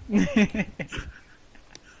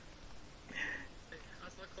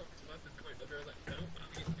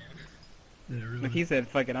 Yeah, really. Look, he said,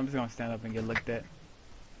 "Fuck it, I'm just gonna stand up and get looked at."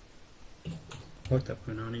 Fuck that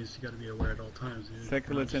Punanis, you gotta be aware at all times, dude.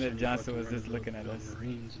 Second Not just Lieutenant some Johnson was fucking just looking at us.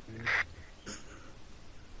 Marines, dude.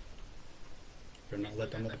 Better not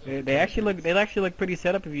let them motherfuckers They actually look. They actually look pretty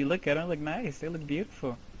set up if you look at them. Look nice. They look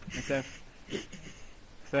beautiful. Except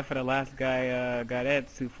for the last guy, got Ed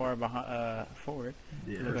too far behind, forward.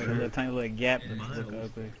 Yeah, Look like a little tiny little gap. Yeah, That look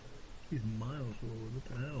ugly. He's miles forward. What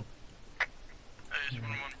the hell? Aries 1-1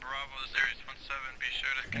 Bravo, this is Aries 1-7, be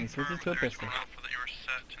sure to And he confirm switches to a with Aries pistol. 1 Alpha that you are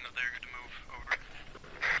set and that they're good to move. Over.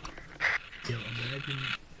 Yo,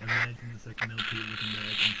 imagine the second LP looking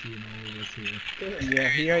back and seeing all of us here.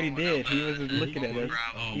 Yeah, he already did. He was just looking at us.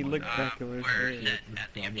 He looked back at us. We're set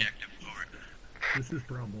at the objective. Over. This is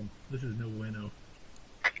problem. This is no bueno.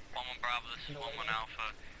 1-1 Bravo, this is 1-1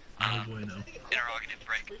 Alpha. No bueno. Interrogative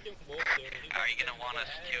break. Are you gonna want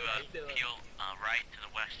us to peel right to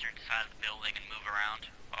the western side of the building and move around?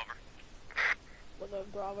 Over.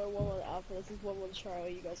 1-1 Bravo, 1-1 Alpha. This is 1-1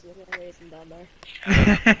 Charlie. You guys are looking amazing down there.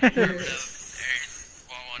 There's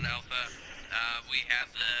 1-1 Alpha. We have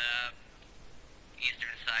the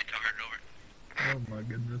eastern side covered. Over. Oh my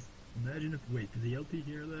goodness. Imagine if, wait, did the LT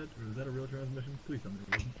hear that? Or is that a real transmission? Please tell me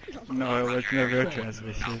it wasn't. No, it wasn't a real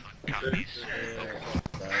transmission. Copies.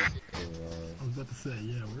 I was about to say,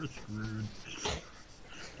 yeah, we're screwed.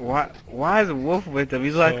 Why is Wolf with him?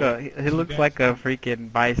 He's like he looks like a freaking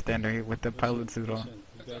bystander with the pilot suit on.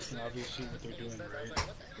 You guys can obviously see what they're doing, right?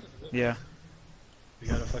 Yeah. You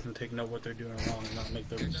gotta fucking take note what they're doing wrong and not make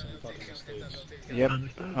those same fucking mistakes. Yep.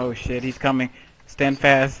 Oh shit, he's coming. Stand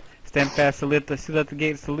fast. Stand fast. Salute the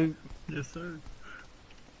gate. Salute. Yes, sir.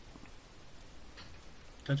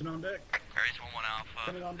 Attention on deck. Aries 1-1 Alpha.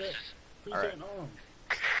 Attention on deck. Who's Alright. getting on?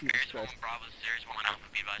 Aries 1-1 Bravo, this is Aries 1-1 Alpha.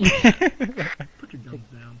 Be advised. Put your guns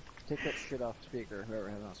down. Take that shit off speaker, whoever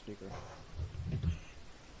has it on speaker.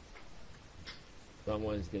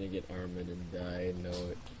 Someone's gonna get armored and die, I know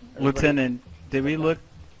it. Lieutenant, did we look?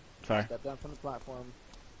 Sorry. Step down from the platform.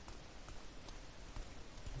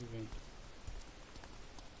 Moving.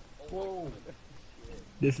 Whoa!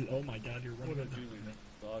 This is, oh my god, you're running.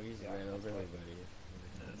 Doggies ran over everybody.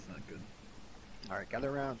 That's not good. Alright,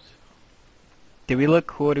 gather around. Did we look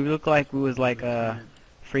cool? Did we look like we was like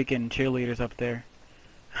freaking cheerleaders up there,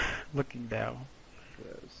 looking down?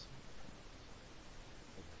 Yes.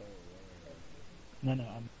 No,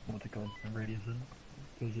 I'm what they call it, Realism.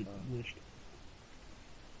 Because it glitched.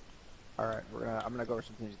 Alright, I'm gonna go over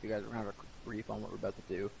some things with you guys. We're gonna have a quick brief on what we're about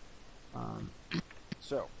to do.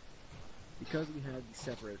 So, because we had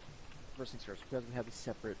separate, first things first, because we have these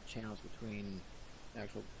separate channels between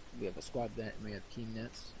we have a squad net and we have team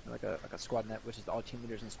nets, like a squad net, which is all team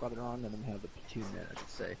leaders in the squad are on, and then we have the platoon net, I should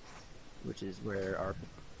say, which is where our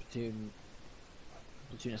platoon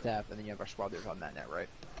and staff, and then you have our squad leaders on that net, right?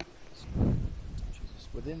 Jesus.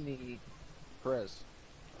 Within the Perez.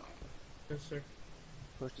 Yes, sir.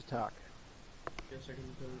 Push to talk. Yes, sir.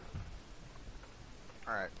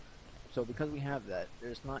 Alright. So because we have that,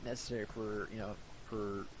 it's not necessary for,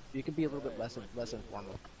 you can be a little bit less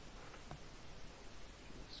informal.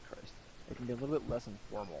 Jesus Christ. It can be a little bit less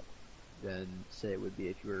informal than, say, it would be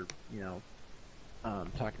if you were,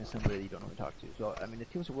 talking to somebody that you don't know who to talk to. So, I mean,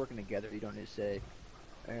 if teams are working together, you don't need to say,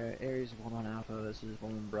 Aries 1-1 Alpha, this is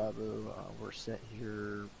 1-1 Bravo, we're set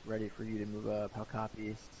here, ready for you to move up, how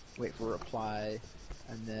copy, wait for a reply,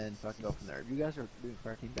 and then fucking go from there. If you guys are doing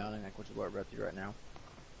fire team downing, like which is what we're about to do right now,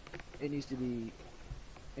 it needs to be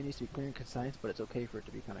clear and concise, but it's okay for it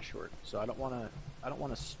to be kind of short. So I don't want to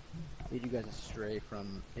lead you guys astray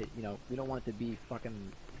from it. We don't want it to be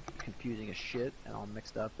fucking confusing as shit and all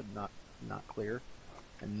mixed up and not clear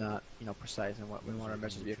and not precise in what we want our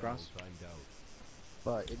message to be across.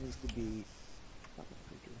 But it needs to be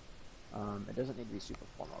it doesn't need to be super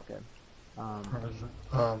formal, okay?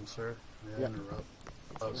 Sir, may I interrupt?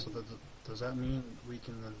 So does that mean we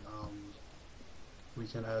can then we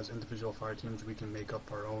can, as individual fire teams, we can make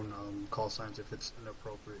up our own call signs if it's an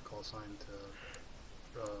appropriate call sign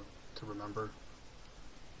to remember.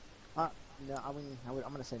 No,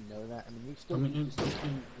 I'm gonna say no to that. I mean, you still.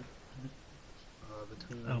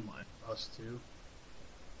 Between Oh my. us two, you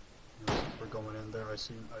know, since we're going in there. I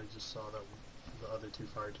just saw that the other two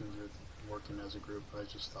fire teams are working as a group. I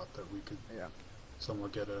just thought that we could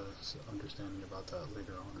somewhat get a understanding about that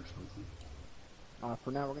later on or something.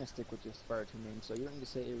 For now, we're gonna stick with just fire team names. So you don't need to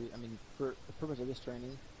say. I mean, for the purpose of this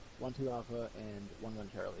training, 1-2 Alpha and 1-1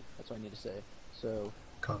 Charlie. That's all I need to say. So.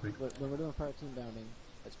 Copy. When we're doing fire team bounding,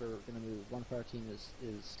 that's where we're gonna move. One fire team is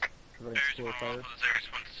providing support fire. Aries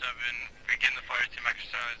 1-7, begin the fire team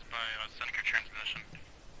exercise by sending your transmission.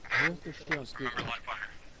 Where's the still on speaker?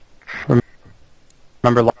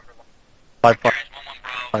 Remember live fire. Remember live fire. Aries 1-1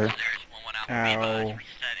 Bravo, Aries 1-1 Alpha, Ow.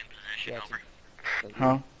 reset in position, over.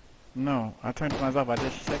 Huh? No, I turned mine off. I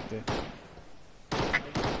just checked it.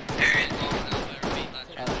 Aries 1-1 Alpha, repeat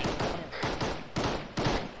last transmission.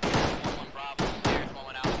 1-1 Bravo, Aries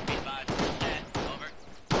 1-1 Alpha, be advised, reset, over.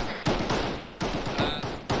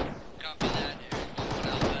 Copy that, Aries 1-1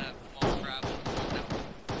 Alpha, 1-1 Bravo, 1-1 Alpha.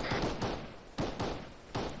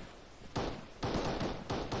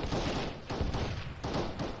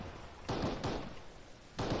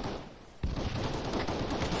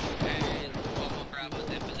 Aries 1-1 Bravo's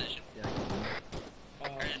in position.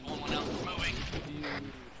 Aries 1-1 Alpha moving.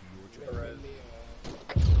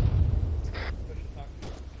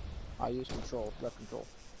 I use control, left control.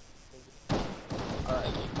 Alright.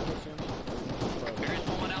 Aries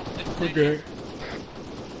 1-1 Alpha in position. Okay.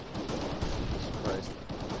 Christ.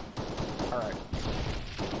 Alright.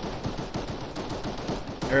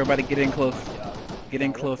 Everybody get in close. Get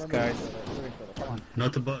in close, guys. Come on.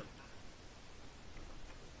 Not the butt.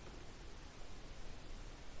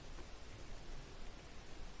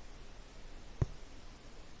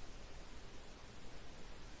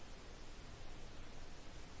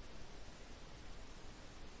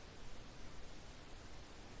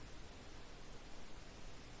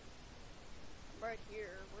 Right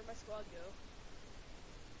here. Where'd my squad go?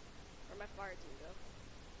 Where'd my fire team go?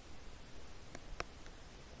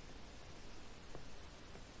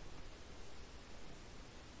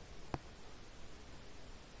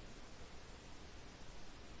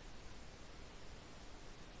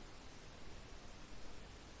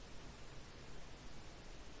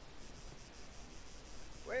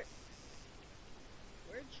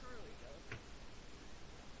 Where'd Charlie go?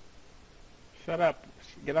 Shut up.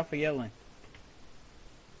 Get off of yelling.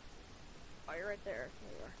 Oh, you're right there.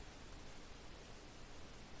 There you are.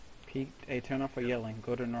 Pete, hey, turn off of yelling.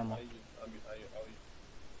 Go to normal.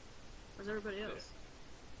 Where's everybody else?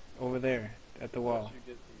 Over there, at the wall.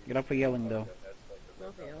 Get off of yelling, though.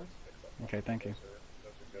 Nothing else. Okay, thank you.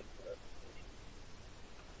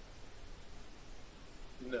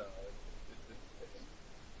 No.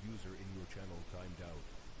 User in your channel timed out.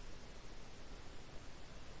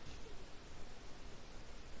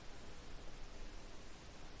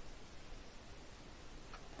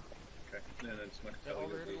 Okay. And then it's my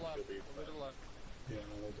Over to the left. Over to the left. Yeah,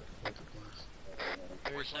 hold it glass.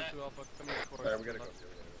 Aries 1-2 Alpha, coming to course. Alright, we gotta go.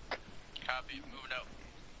 Copy, moving out.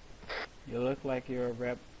 You look like you're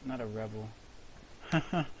a not a rebel.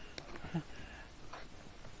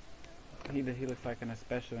 he looks like a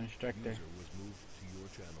special instructor. User was moved to your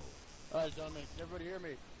channel. Alright, gentlemen, can everybody hear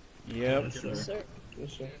me? Yep. Yes, sir.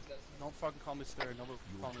 Yes, sir. Don't fucking call me sir. Nobody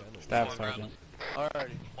call me. Staff sergeant.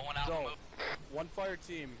 Alrighty. So, move. one fire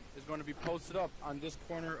team is going to be posted up on this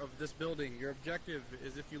corner of this building. Your objective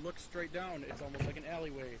is, if you look straight down, it's almost like an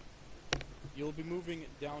alleyway. You'll be moving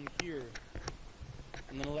down here.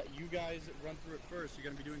 I'm going to let you guys run through it first. You're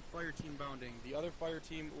going to be doing fire team bounding. The other fire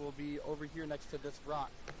team will be over here next to this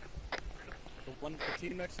rock. The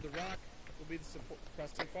team next to the rock will be the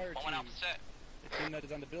suppressing fire team. The team that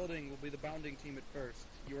is on the building will be the bounding team at first.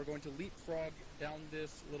 You are going to leapfrog down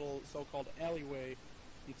this little so-called alleyway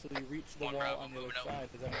until you reach the wall on the other side.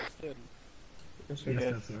 Is that understood?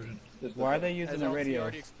 Yes. Why are they using the radio? As I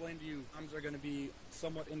already explained to you, comms are going to be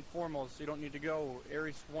somewhat informal, so you don't need to go.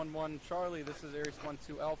 Aries 1-1 Charlie, this is Aries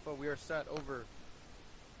 1-2 Alpha. We are set, over.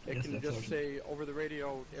 It can just say over the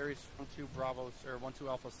radio, Aries 1-2 Bravo, or 1-2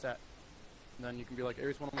 Alpha set. And then you can be like,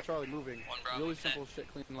 Aries 1-1 Charlie moving. Really simple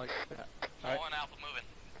shit, clean like that. Alright? 1 Alpha moving.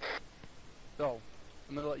 So,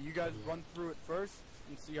 I'm going to let you guys run through it first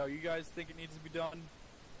and see how you guys think it needs to be done.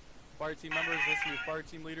 Fire team members, listen to your fire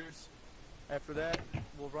team leaders. After that,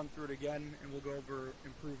 we'll run through it again and we'll go over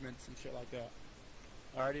improvements and shit like that.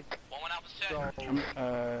 Alrighty? 1 Alpha set.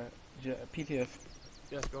 So, PTS.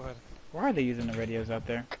 yes, go ahead. Why are they using the radios out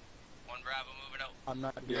there? 1 Bravo moving out. I'm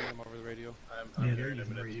not hearing them over the radio. Yeah, they're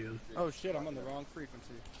using radios. Oh shit, I'm on the wrong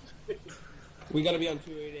frequency. We gotta be on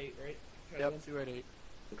 288, right? Yep, 288.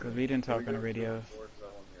 Because we didn't talk on the radios.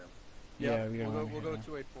 Yeah, we don't we'll go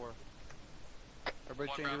 284.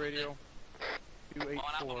 Everybody change your radio.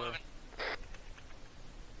 284.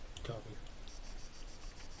 Copy.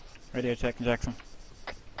 Radio check, Jackson.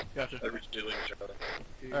 Gotcha.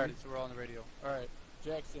 Alright, so we're all on the radio. Alright,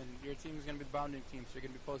 Jackson, your team is going to be the bounding team, so you're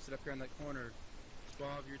going to be posted up here in that corner.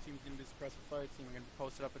 Bob, your team's going to be the suppressive fire team. We're going to be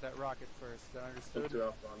posted up at that rocket first. Is that understood? 1-2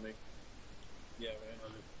 alpha on me. Yeah, man.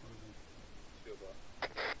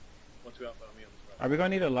 2 alpha on me on this. Are we going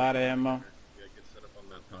to need a lot of ammo? Yeah, get set up on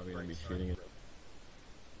that. Probably gonna be shooting it.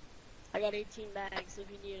 I got 18 bags if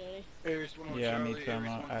you need any. Aries 1 Yeah, I Charlie, need some.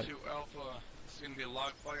 Aries 1-2 Alpha. This is going to be a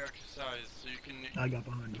log fire exercise, so you can I got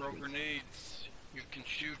behind throw you. grenades, you can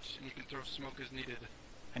shoot, and you can throw smoke as needed.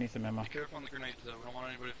 I need some ammo. Be careful on the grenades though, we don't want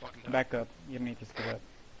anybody fucking die. Back up. You don't need to speed up.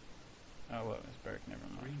 Oh, well, it's Berk. Never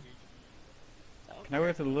mind. Can I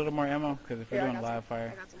work with a little more ammo? Because if we're doing live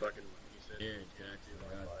fire, Here, Jackson,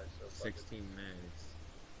 I got 16 mags.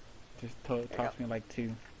 just toss me like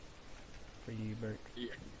 2 for you, Berk.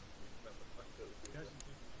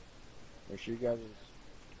 Make sure you guys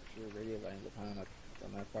radio lines behind up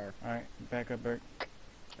on that fire. Alright, back up, Berk.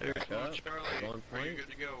 Aries Back 1 up. Charlie, Going are you point. good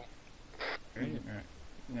to go? Alright.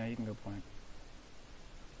 No, you can go point.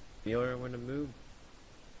 The order when to move.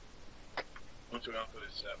 1-2 alpha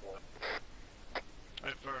is set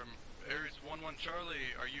 1. Affirm. Aries 1-1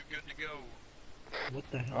 Charlie, are you good to go? What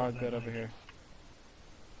the hell? All is that good over noise? here.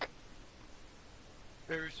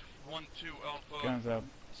 Aries 1-2 Alpha, Guns up.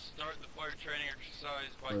 start the fire training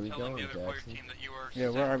exercise by Where are we telling the going, other fire Jackson? team that you are Yeah,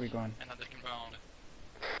 where sick are we going? and that they can bound.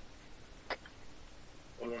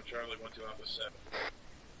 1-1 Charlie, 1-2 alpha 7.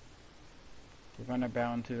 We're gonna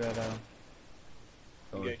bound to that,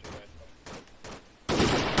 Oh, Engage,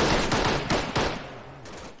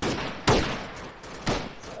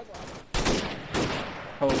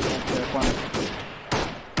 hold on to the corner.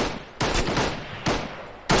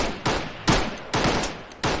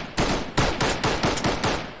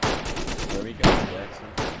 where we going, Jackson?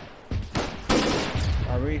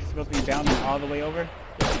 Are we supposed to be bounding all the way over?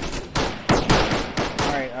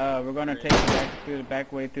 Alright, we're gonna take it back through the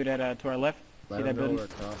back way through that, to our left. See Let that them know building?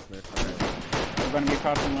 we're crossing their fire. We're gonna be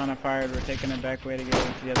crossing the line of fire. We're taking the back way to get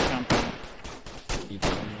into the other compound. Keep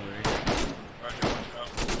on the radio. Roger, 1-2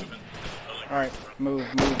 alpha, moving. Alright, move.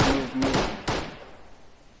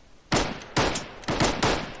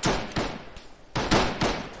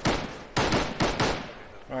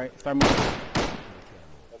 Alright, start moving.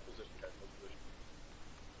 Hold position, guys, hold position.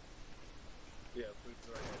 Yeah, move to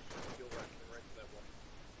the right edge. Feel right to that one.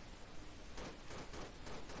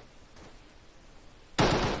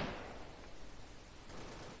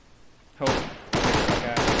 Hold.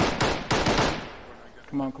 Okay.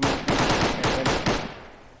 Come on. Okay, ready.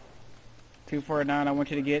 249, I want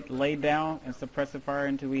you to get laid down and suppress the fire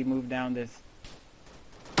until we move down this.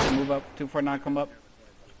 Move up. 249, come up.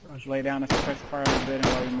 Lay down and suppress the fire on the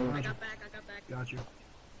building while we move. I got back. Got you.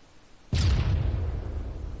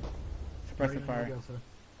 Suppress the fire. Go, sir.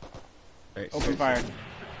 Right, Open fire.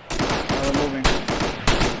 We're moving.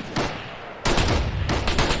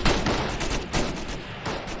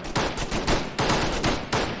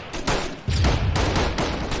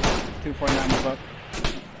 Two 49, move up.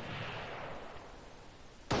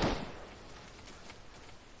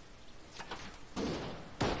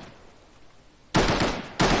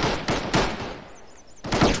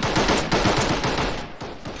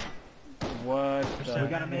 What the We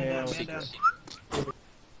got a man down, hell? man down.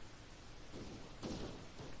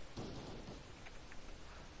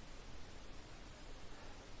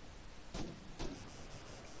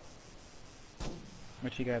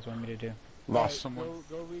 What you guys want me to do? Alright, Go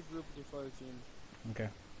regroup with your fire team. Okay.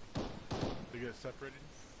 They get separated?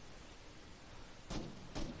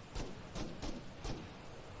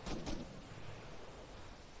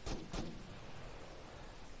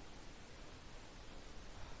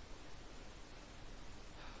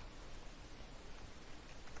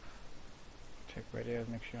 Check radios,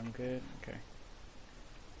 make sure I'm good. Okay.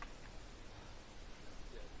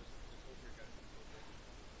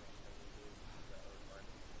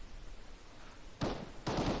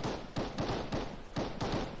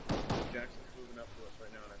 Jackson's moving up to us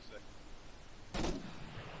right now, and I say.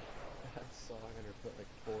 I saw I'm gonna put like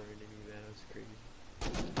 4 enemy man, that's crazy.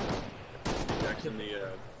 Jackson,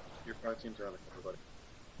 your fire teams are on the corner, buddy.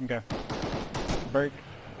 Okay. Burke,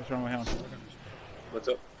 what's wrong with him? What's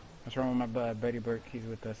up? What's wrong with my buddy Burke? He's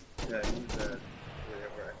with us. Yeah, he's,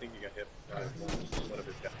 wherever. I think he got hit by one of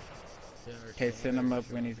his guys. Okay, send him up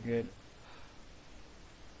when he's good.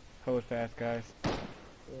 Hold fast, guys.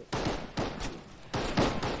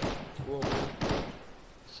 Whoa.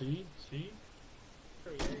 See?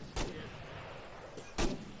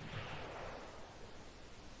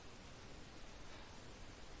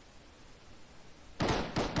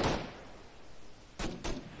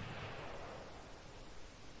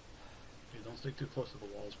 Don't stick too close to the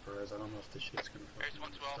walls, Perez. I don't know if this shit's gonna fucking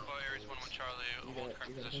Aries 1-2 Alpha, Aries 1-1 Charlie, hold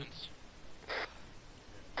current positions.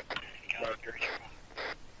 Roger.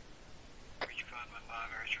 5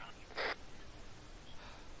 Aries Charlie.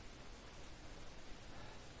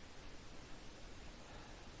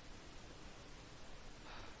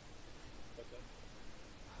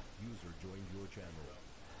 User joined your channel.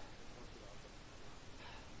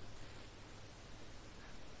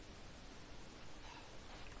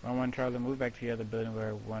 One Charlie, move back to the other building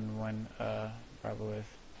where 1-1 Bravo is.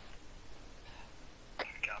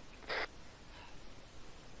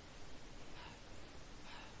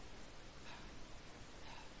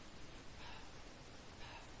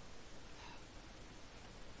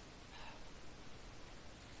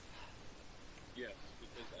 Yes,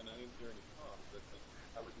 because and I didn't hear any comms.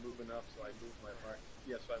 I was moving up, so I moved my fire.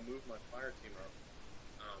 Yeah, so I moved my fire team up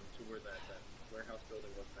to where that warehouse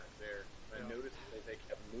building was back there. And I noticed that they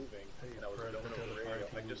kept moving, and I was going over the radio.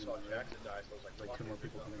 I just saw Jackson die, so I was like, two more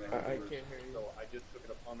people coming I can't hear you. So I just took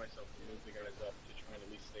it upon myself to move the guys up to try and at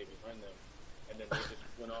least stay behind them. And then they just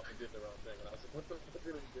went off and did their own thing. And I was like, what the fuck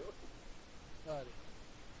are they doing?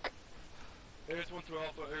 Aries 1-2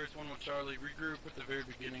 Alpha, Aries 1-1 Charlie, regroup at the very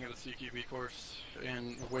beginning of the CQB course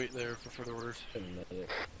and wait there for further orders.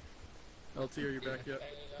 LT, are you back yet?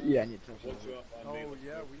 Yeah, I need to. Oh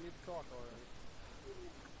yeah, we need to talk already.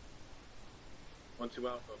 1-2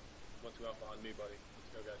 Alpha. 1-2 Alpha on me, buddy. Let's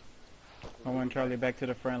go, guys. 1-1 Charlie, back to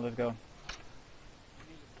the front. Let's go.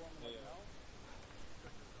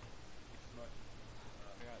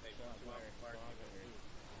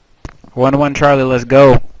 1-1 Charlie, let's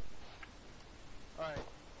go. Alright,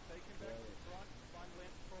 take him back to the front, find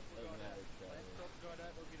Lance Corporal Goddard. Lance Corporal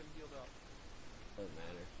Goddard, we'll get him healed up.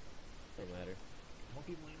 Doesn't matter. Won't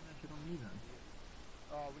be blaming that shit on me then.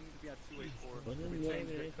 We need to be at 284. What We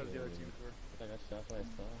changed it because the other teams were. I got shot by a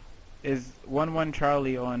saw. Is 1-1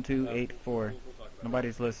 Charlie on 284?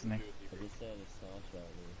 Nobody's listening. I just said a saw shot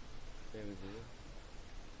me. It was you.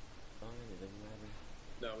 Fine, it doesn't matter.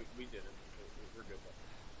 No, we didn't. We're good.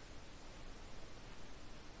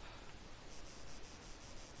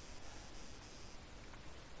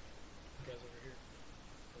 Guys over here.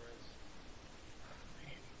 Perez.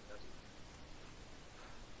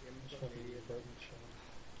 Just fucking idiot button shot.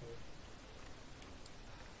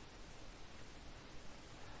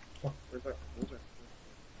 Fuck. Where's that?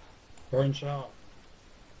 Burn shot.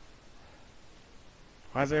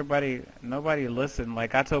 Why is everybody, nobody listen?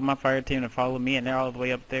 Like, I told my fire team to follow me and they're all the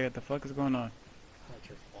way up there. What the fuck is going on? Not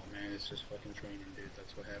your fault, man. It's just fucking training, dude.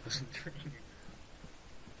 That's what happens in training.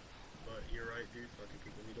 But you're right, dude. Fucking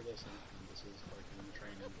people need to listen. This is fucking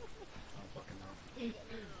training. I don't fucking know.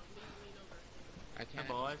 I can't.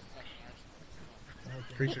 boys.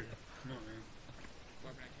 Preacher. Come on, man.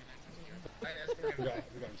 We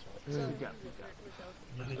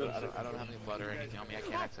got I don't have any blood or anything on me. I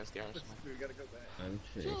can't access the arsenal. We gotta go back. I'm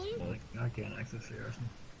sure. I can't access the arsenal.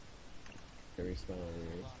 Very small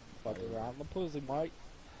over Fuck around the pussy, Mike.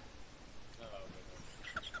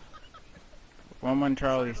 1-1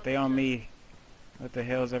 Charlie, stay on me. What the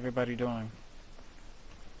hell is everybody doing?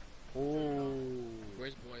 Oh.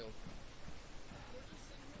 Where's Boyle?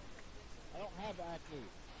 I don't have acne.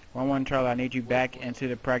 1-1 Charlie, I need you back into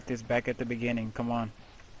the practice, back at the beginning. Come on.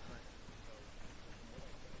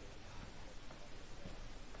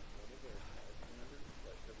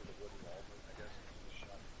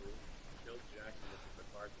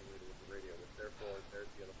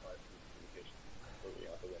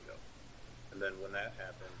 And then when that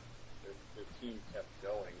happened, the team kept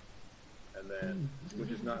going, and then,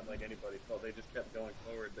 which is not like anybody's fault, they just kept going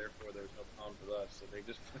forward, therefore there was no problem with us, so they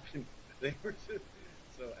just fucking, they were just,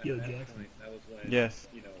 so at Yo, that Jackson. point, that was when, Yes.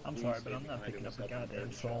 you know, I'm we sorry, but stayed I'm not behind picking and up the was helping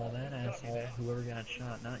goddamn everybody saw. else. That asshole, whoever got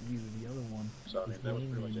shot, not you, the other one, So, I mean, is that was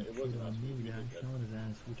pretty much blaming it. It shit wasn't on us. me We that I did shot his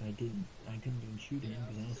ass, which I didn't. I couldn't even shoot him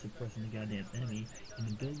because I was suppressing the goddamn enemy in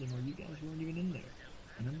the building where you guys weren't even in there.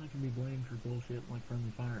 And I'm not gonna be blamed for bullshit like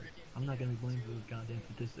friendly fire. I'm not gonna be blamed for those goddamn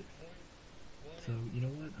statistics. So, you know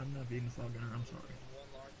what? I'm not being a saw gunner. I'm sorry.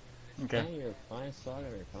 Okay. Yeah, you're a fine saw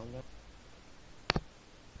gunner, calm down.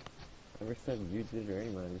 Never said you did or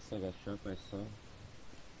anyone, I just got shot by a saw.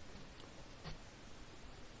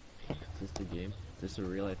 Is this the game? Is this a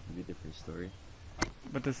real life could be a different story?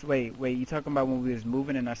 But this, wait, you talking about when we was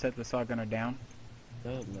moving and I set the saw gunner down?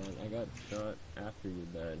 No, man, I got shot after you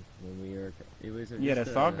died when we were. It was. Yeah, the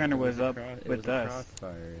assault gunner was up with us.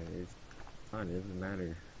 Crossfire. It's fine. It doesn't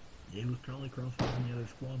matter. It was probably crossfiring the other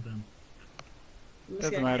squad then.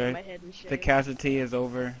 Doesn't matter. The casualty is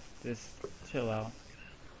over. Just chill out.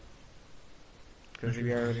 Because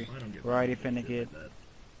we're already finna get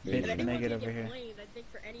finna get over here. I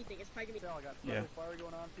think for anything, it's probably gonna be. Yeah. Fire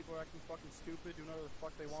going on. People are acting fucking stupid. Doing whatever the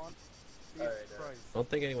fuck they want. I don't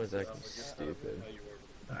think anyone's acting stupid.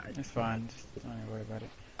 It's fine. Just don't even worry about it.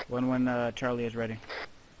 When Charlie is ready.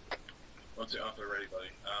 Once the author ready, buddy.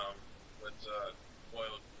 Let's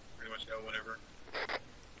Boyle pretty much go whenever.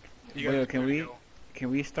 Boyle, can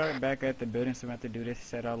we start back at the building so we have to do this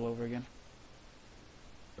set all over again?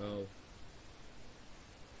 Oh.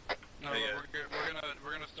 No,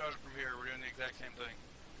 we're gonna start it from here. We're doing the exact same thing.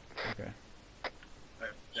 Okay.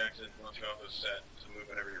 Alright, Jackson, once your offer is set, so move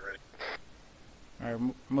whenever you're ready.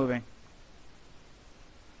 Alright, moving.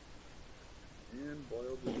 And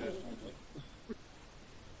Boyle did that.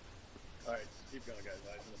 Alright, keep going, guys.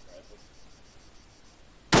 Eyes in the prize.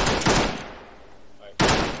 Alright.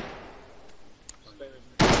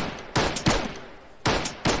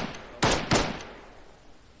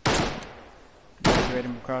 Ready to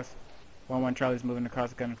move across. 1-1 Charlie's moving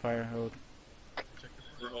across, gun and fire, hold.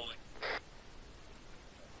 We're holding.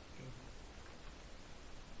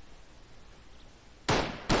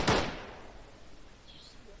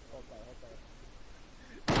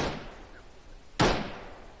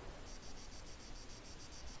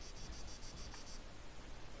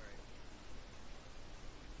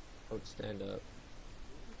 Don't stand up.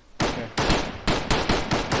 Okay.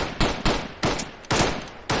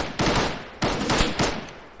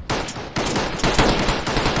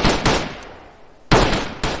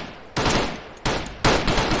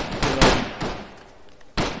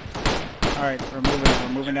 Alright, we're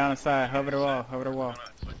moving down the side. Hover the wall, hover the wall.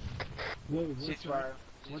 Whoa, Ceasefire.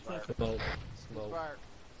 What's that? Smoke. Ceasefire.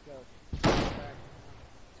 Let's go.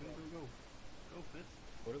 Go, Fitz.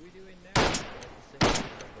 What are we doing now?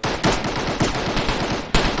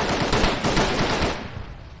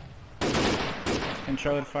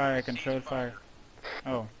 Controlled fire, controlled fire.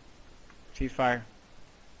 Oh. Cease fire.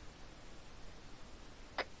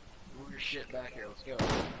 Move your shit back here. Let's go.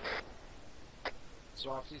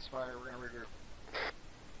 Swap ceasefire. We're gonna regroup.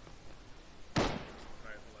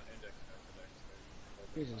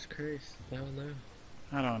 Jesus Christ. Hell no.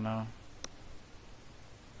 I don't know.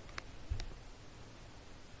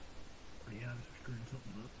 Yeah, I was screwing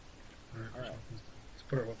something up. Alright. Let's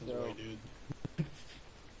put our weapons away, dude.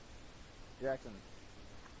 Jackson.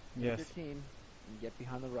 Yes. Your team and get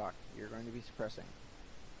behind the rock. You're going to be suppressing.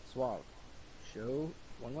 Suave. Show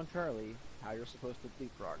 1-1 Charlie how you're supposed to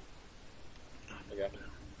leapfrog. I got you.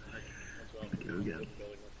 Go again.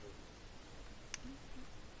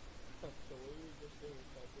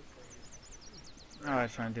 I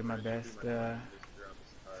was trying to do my best. This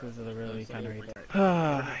is really kind of. We're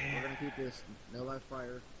gonna keep this no live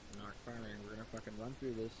fire, not firing. We're gonna fucking run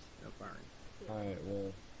through this, no firing. Alright,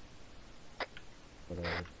 well.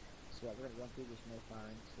 Whatever. So we're gonna run through this, no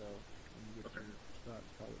firing. So when you get your spot,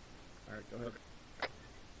 probably. Alright, go ahead.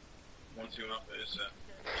 Once you up is set.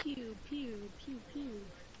 Pew, pew, pew, pew.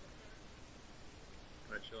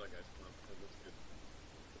 Alright, chill out, guys. Come on. That's good.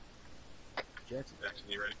 Jackson. Jackson,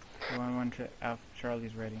 you ready? 1-1 Alpha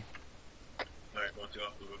Charlie's ready. Alright, 1-2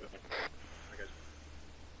 off the move. I got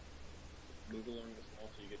you. Move along this wall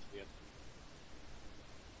till you get to the end.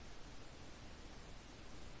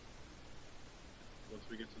 Once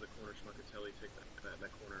we get to the corner, Schmuckatelli, take that corner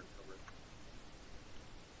and cover it.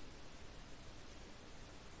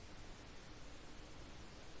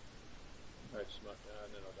 Alright, Schmuck,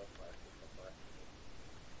 no, don't fire. Don't fire.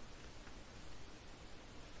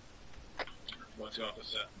 1-2 off the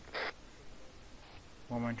set.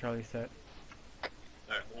 1-1 Charlie set.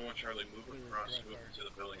 Alright, 1-1 Charlie, move across, move into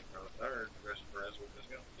the building in front of third. Perez, we'll just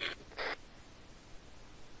go.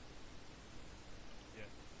 Yeah.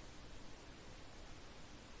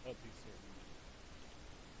 I'll be certain.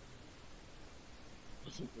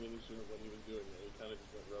 Wasn't really sure what he was doing there. He kind of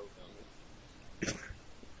just went rogue on me.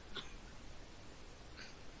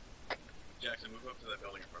 Jackson, move up to that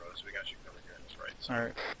building in front of us. We got you covered here on this right. So.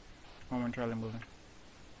 Alright. 1-1 Charlie moving.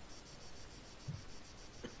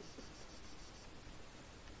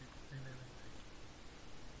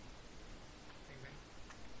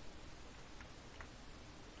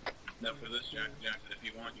 Now for this, Jackson, if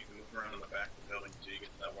you want, you can move around in the back of the building until you get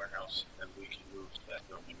to that warehouse, and we can move to that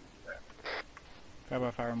building back. How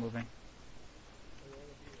about fire moving?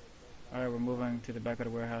 Alright, we're moving to the back of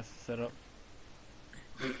the warehouse. Set up.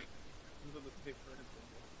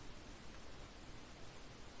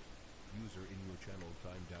 User in your channel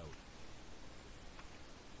timed out.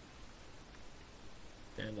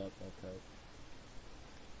 Stand up, okay.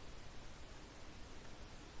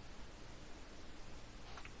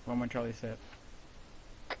 One Charlie set.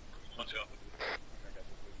 Let's go.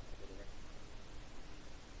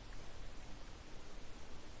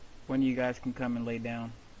 When you guys can come and lay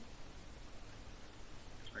down.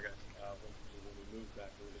 Alright guys, when we move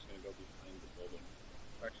back, we're just gonna go behind the building.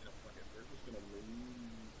 Actually, no, fuck it, we're just gonna move...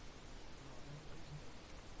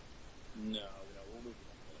 No, we'll move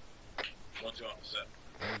behind. Let's go off the set.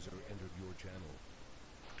 User entered your channel.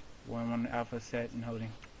 1 Alpha set and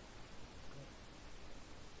holding.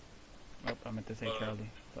 Oh, I meant to say Charlie.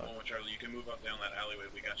 One Charlie, you can move up down that alleyway.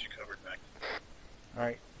 We got you covered back.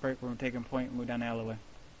 Alright, break. We're taking point and move down the alleyway.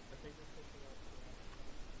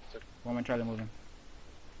 1 Charlie moving.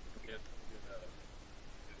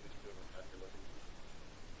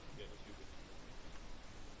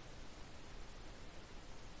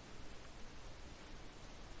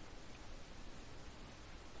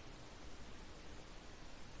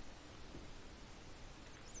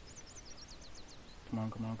 Come on,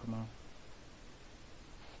 come on, come on.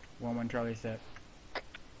 1 Charlie set.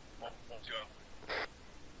 Let's go.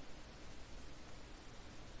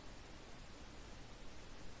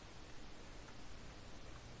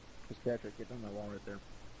 Patrick, get on that wall right there.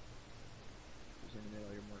 Because in the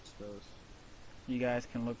middle, you're more exposed. You guys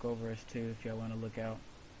can look over us too if y'all want to look out.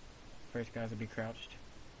 First guys will be crouched.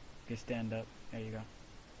 You can stand up. There you go.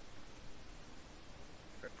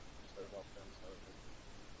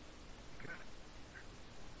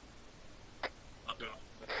 I'll do it.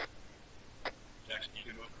 Jackson, you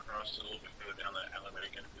can move across a little bit further down that alleyway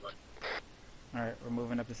again if you like. Alright, we're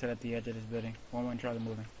moving up the set at the edge of this building. 1 Charlie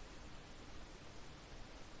moving.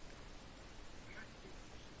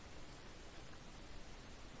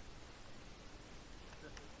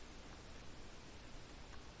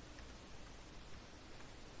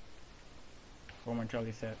 One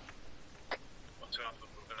Charlie set. What's up?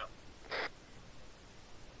 Moving up.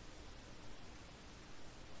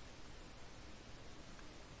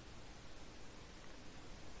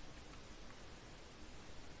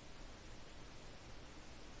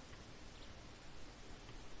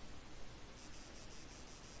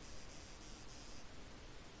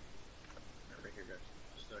 Right here, guys.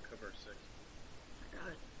 Just cover our 6. I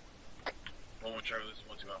got it. 1 Charlie, this is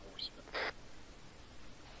 1 2 Alpha. We're spinning.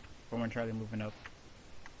 1 Charlie moving up.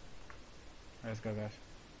 Let's go, guys.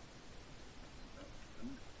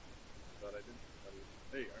 Thought I did.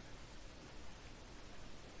 There you are.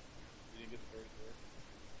 You didn't get the first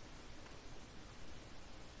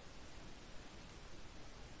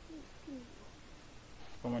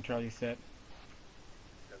word. 1 Charlie set.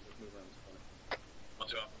 Guys, let's move around this corner.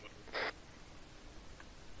 Let's go.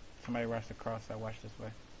 Somebody rushed across. I watch this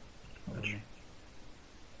way. Over me.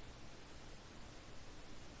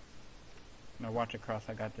 No, watch across.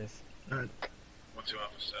 I got this. Alright. 1 2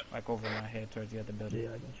 Alpha set. Like over my head towards the other building. Yeah,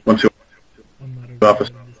 I got you. 1 2 I'm not over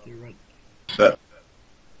there, just to your right. set.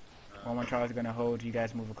 1 Charlie's gonna hold. You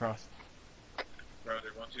guys move across.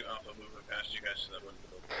 Roger, 1 2 Alpha moving past you guys to that window.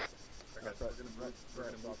 Hold on. We're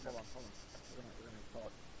gonna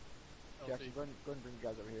talk. Jackson, go ahead and bring you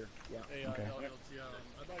guys over here. Yeah. Hey, Okay. LLT,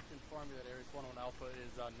 I'd like to inform you that Area 1 Alpha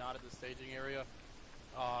is not at the staging area.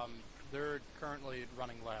 They're currently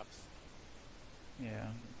running laps.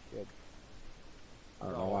 Yeah. Good. I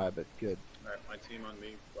don't know why, but good. Alright, my team on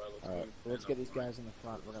me. Alright, let's get these guys in the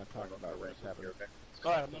front. We're going to talk about what's happening.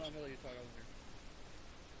 Alright, I'm gonna let you talk over here.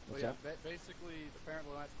 What's Well, that? basically,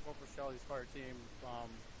 apparently last Corporal Shelley's fire team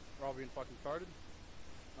were all being fucking retarded.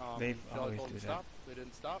 They Shelley always told do them to that. stop. They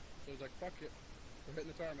didn't stop. So he's like, fuck it. We're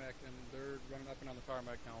hitting the tarmac, and they're running up and down the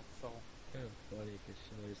tarmac now. So. Kind of funny because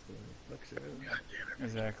Shelley's the one that fucks around. God damn it.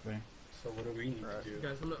 Exactly. So what do we need to do?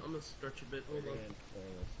 Guys, I'm gonna stretch a bit. Hold on.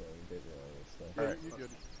 Alright, You're good.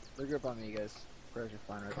 look up on me, you guys. Pressure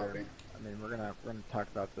fine right there. I mean, we're gonna talk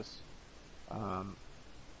about this.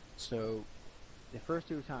 So the first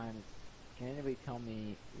 2 times, can anybody tell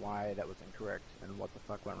me why that was incorrect and what the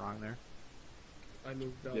fuck went wrong there? I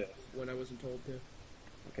moved up when I wasn't told to.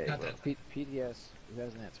 Okay, Not well, that. PTS, who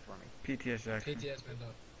has an answer for me? PTS Jackson. PTS moved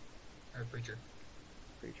up. Or Preacher.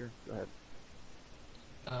 Preacher, go ahead.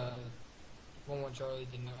 1-1 Charlie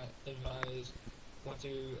did not advise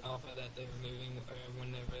 1-2 Alpha that they were moving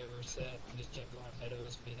whenever they were set, and just kept going ahead of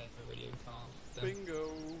us. We had no radio comm. So.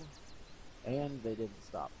 Bingo. And they didn't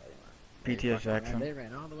stop anywhere. PTS Jackson. They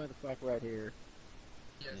ran all the way the fuck right here.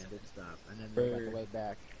 Yes. And didn't stop. And then they got the way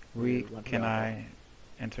back. Can I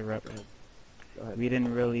interrupt? Go ahead. We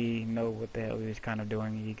didn't really know what the hell we was kind of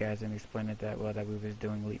doing. You guys didn't explain it that well, that we was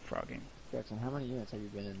doing leapfrogging. Jackson, how many units have you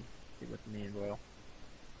been in with me and Royal.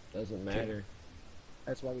 Doesn't matter.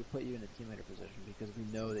 That's why we put you in a team leader position, because we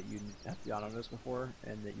know that you have gone on this before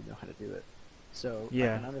and that you know how to do it. So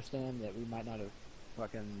Yeah. I can understand that we might not have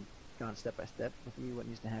fucking gone step by step with you what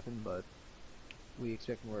needs to happen, but we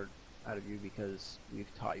expect more out of you because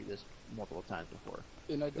we've taught you this multiple times before.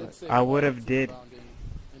 And I did say I would have team did. bounding,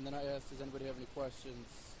 and then I asked, does anybody have any questions?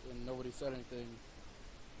 And nobody said anything.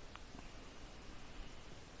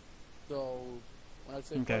 So when I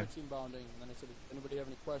say Okay. fire team bounding, and then I said, does anybody have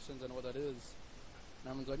any questions? I know what that is. And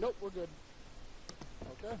everyone's like, nope, we're good.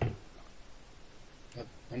 Okay.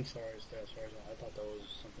 I'm sorry, Stats Sergeant. I thought that was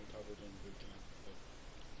something covered in boot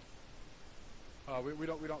camp.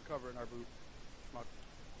 We don't cover it in our boot.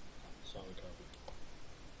 Solid cover.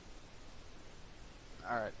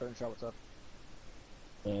 Alright, Burnshaw, what's up?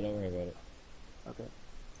 No, don't worry about it. Okay.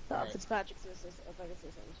 Fitzpatrick's assistant, if I can say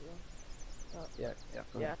something to you. Yeah,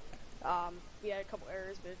 go Yeah. ahead. We had a couple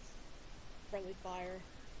errors, but it's friendly fire.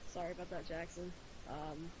 Sorry about that, Jackson.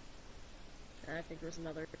 And I think there was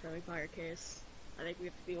another friendly fire case. I think we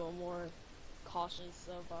have to be a little more cautious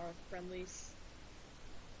of our friendlies.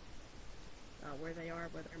 Where they are,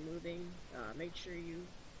 where they're moving. Make sure you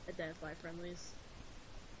identify friendlies.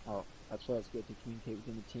 Oh, that's why it's good to communicate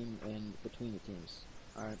within the team and between the teams.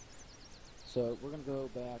 Alright. So we're going to go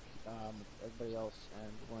back with everybody else,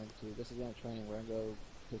 and we're going to, this is the end of training, we're going to go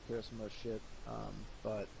take care of some more shit, and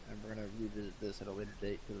we're going to revisit this at a later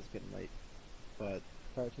date because it's getting late. But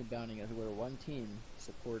fire team bounding is where one team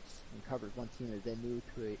supports and covers one team as they move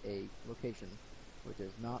to a location, which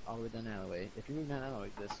is not always an alleyway. If you're moving down an alleyway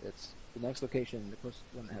like this, it's the next location, the closest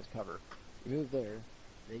one that has cover. You move there,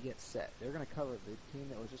 they get set. They're going to cover the team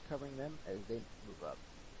that was just covering them as they move up.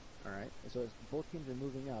 Alright? So as both teams are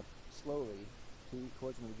moving up slowly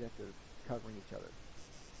towards an objective, covering each other.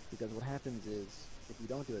 Because what happens is, if you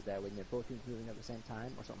don't do it that way, and you have both teams moving up at the same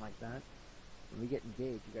time, or something like that, when we get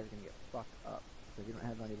engaged, you guys are going to get fucked up. Because you don't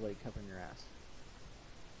have anybody covering your ass.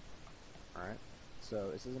 Alright?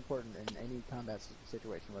 So this is important in any combat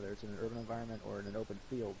situation, whether it's in an urban environment or in an open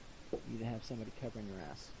field. You need to have somebody covering your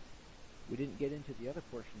ass. We didn't get into the other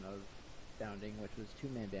portion of bounding, which was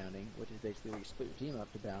two-man bounding, which is basically where you split your team up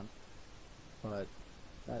to bound. But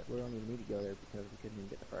that we don't even need to go there because we couldn't even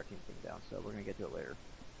get the fire team thing down. So we're gonna get to it later.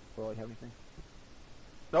 Roy, have anything?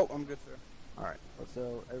 Nope, I'm good, sir. All right.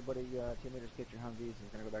 So everybody, team leaders, get your Humvees.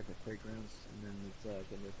 We're gonna go back to the parade grounds, and then let's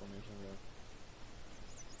get into the formation.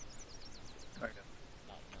 Okay.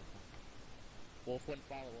 Wolf wouldn't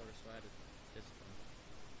follow orders, so I had to discipline.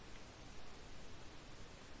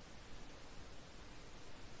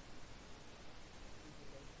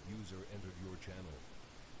 User entered your channel.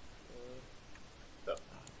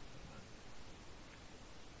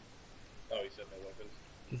 Oh, he said no weapons.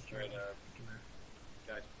 Just Alright,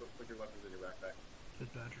 guys, put your weapons in your backpack.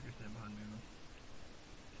 Fitzpatrick, you stand behind me, man.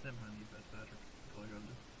 Stand behind you, Fitzpatrick. That's all I gotta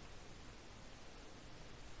do.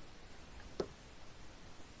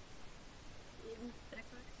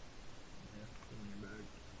 Yeah, put them in your bag.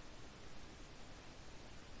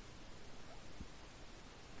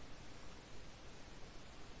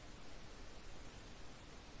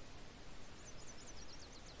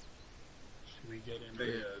 Should we get in?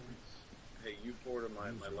 Hey, you forward on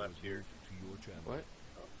my left here. To your channel. What?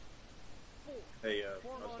 Hey,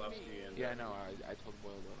 Kozlowski and... Yeah, I know. I told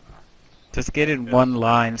Boyle about Just get in one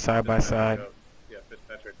line side by side. Yeah,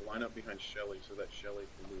 Fitzpatrick, line up behind Shelly so that Shelly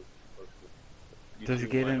can move close to Just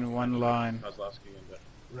get in one line. Kozlowski and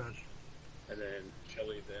Raj. and then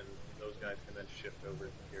Shelly, then those guys can then shift over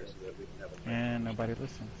here so that we can have a... And nobody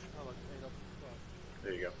listens.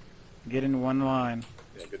 There you go. Get in one line.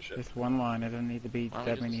 Yeah, good shit. Just one line. It doesn't need to be Why don't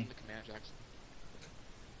that we just many. listen to Command Jackson?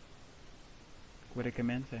 What did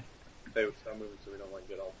command say? They would stop moving so we don't like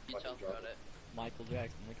get all You tell fucking me about dropped. it. Michael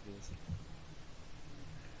Jackson, look at this.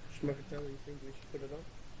 Schmuckatelli, you think we should put it on?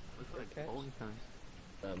 Looks like Okay. bowling time.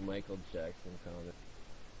 That Michael Jackson comment.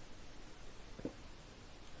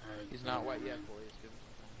 He's not white yet, boys. Give him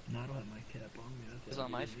some time. No, I don't have my cap on me. He's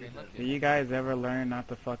on my screen, look. Do you guys ever learn not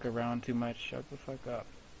to fuck around too much? Shut the fuck up.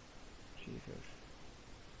 Jesus.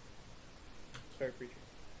 Sorry, preacher.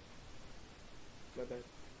 My bad.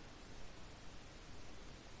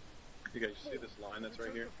 You guys see this line that's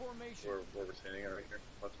right here? Where we're standing at right here?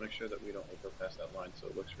 Let's make sure that we don't go past that line so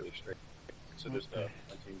it looks really straight. So just one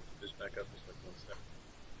team, just back up just like one step.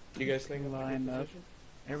 You guys think I'm Line in up. position?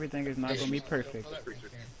 Everything is not gonna be perfect. Go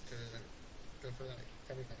for that,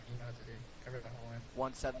 everything. You know what to do. Cover the whole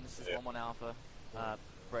line. 1-7, this is 1-1 Alpha.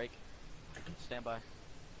 Break. Stand by.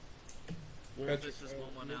 Wolf, this is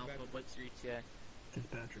 1-1 Alpha. What's your ETA?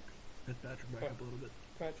 Fitzpatrick. Fitzpatrick, back up a little bit.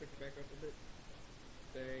 Patrick, back up a bit.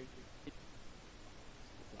 Thank you.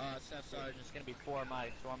 Staff Sergeant, it's gonna be 4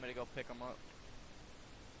 mics. You want me to go pick them up?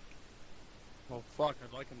 Well, fuck,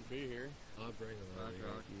 I'd like him to be here. I'll bring him over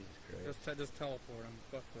here. Jesus Christ. Just teleport him.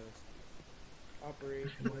 Fuck this.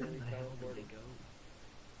 Operationally teleporting.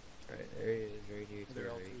 Alright, there he is, right here. They're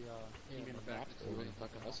all Right. team in the back.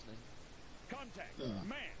 Fucking listening. Contact,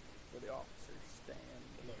 man! Where the officers stand.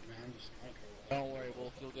 Look, man, I'm just gonna go. Don't worry,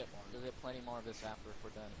 Wolf. You'll get plenty more of this after if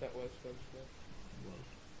we're done. That was fun stuff.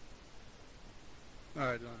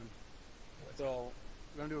 Alright, done. So,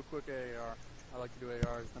 we're gonna do a quick AAR. I like to do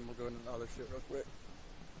ARs, then we'll go into the other shit real quick.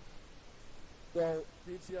 So,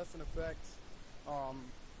 PTS in effect.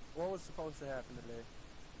 What was supposed to happen today?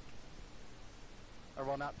 Or,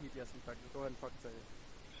 well, not PTS in effect. Just go ahead and fucking say it.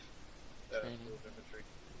 Training. Infantry.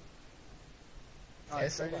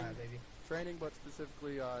 Alright, SOI, training, baby. training, but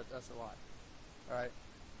specifically SOI. Alright.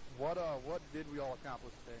 What did we all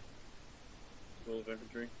accomplish today? School of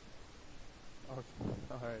Infantry. Okay.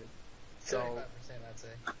 Alright. 75%, I'd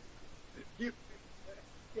say.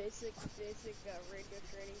 Basic radio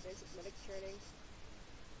training, basic medic training,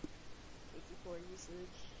 AK-4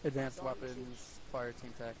 usage. Advanced assault weapons, usage. fire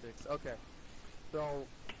team tactics. Okay. So,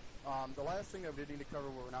 the last thing that we did need to cover,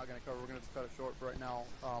 what we're not going to cover, we're going to just cut it short for right now,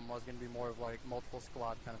 was going to be more of like multiple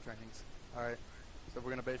squad kind of trainings. Alright? So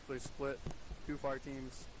we're going to basically split 2 fire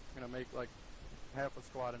teams, we're going to make like half a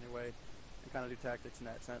squad anyway, and kind of do tactics in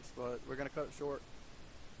that sense. But we're going to cut it short,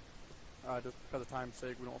 just because of time's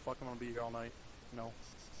sake. We don't fucking want to be here all night, you know,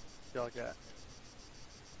 shit like that.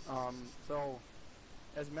 So,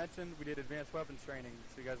 as mentioned, we did advanced weapons training,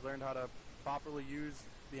 so you guys learned how to properly use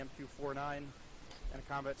the M249. In a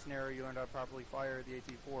combat scenario, you learned how to properly fire the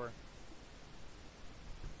AT4.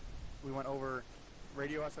 We went over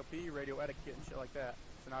radio SOP, radio etiquette, and shit like that.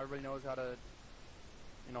 So now everybody knows how to,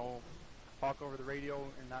 you know, talk over the radio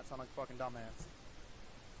and not sound like a fucking dumbass.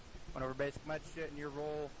 Went over basic med shit and your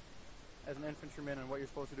role as an infantryman and what you're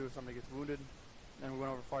supposed to do if somebody gets wounded. And we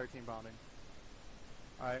went over fire team bonding.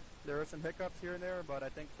 Alright, there were some hiccups here and there, but I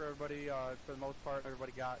think for everybody, for the most part,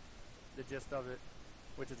 everybody got the gist of it,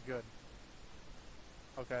 which is good.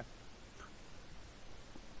 Okay.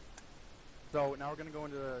 So now we're going to go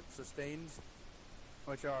into the sustains,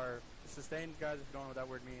 which are, sustains, guys, if you don't know what that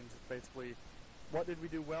word means, it's basically what did we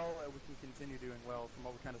do well and we can continue doing well from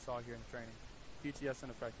what we kind of saw here in the training. PTS in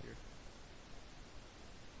effect here.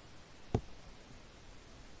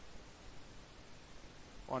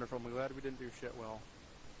 Wonderful, I'm glad we didn't do shit well.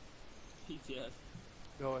 PTS.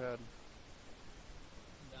 Go ahead.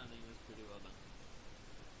 Downing was pretty well done.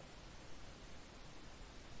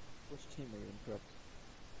 Which team are you in, correct?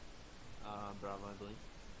 Bravo, I believe.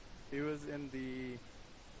 He was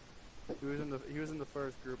in the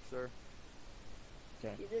first group, sir.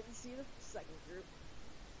 Okay. You didn't see the second group.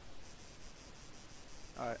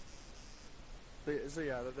 Alright. So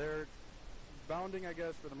yeah, they're bounding, I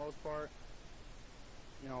guess, for the most part.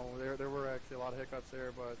 You know, there were actually a lot of hiccups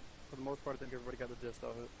there, but for the most part, I think everybody got the gist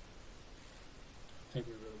of it. I think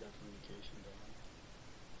we really got communication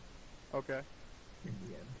down. Okay. In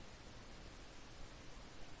the end.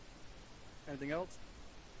 Anything else?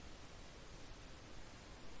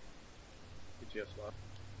 PTS left.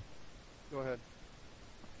 Go ahead.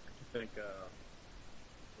 I think,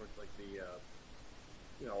 towards like the,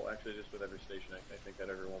 you know, actually just with every station, I think that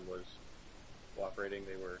everyone was cooperating.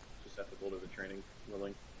 They were susceptible to the training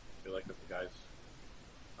willing. I feel like that the guys,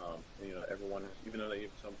 and, you know, everyone, even though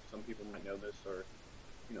some people might know this, or,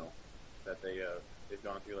 you know, that they've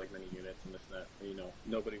gone through like many units and this and that, and, you know,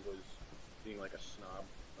 nobody was being like a snob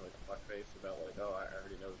or like a fuckface about like, oh, I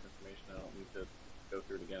already know this information, I don't need to go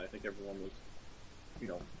through it again. I think everyone was, you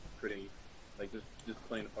know, pretty, like, just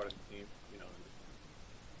playing a part of the team, you know, and,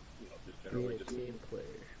 you know, just generally just team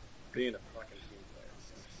player. being a fucking team player.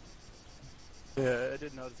 Yeah, I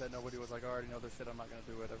did notice that nobody was like, I already know this shit, I'm not going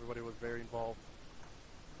to do it. Everybody was very involved.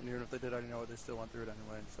 And even if they did already know it, they still went through it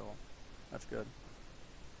anyway, so that's good.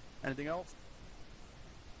 Anything else?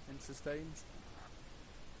 In sustains?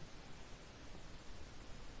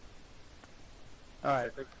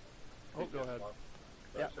 Alright. Oh, go ahead.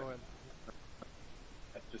 Yeah, go ahead.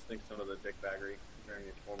 I just think some of the dickbaggery during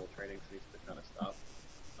your formal trainings needs to kind of stop.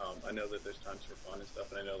 I know that there's times for fun and stuff,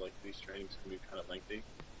 and I know like these trainings can be kind of lengthy,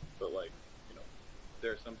 but like, you know, there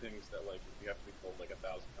are some things that like if you have to be told like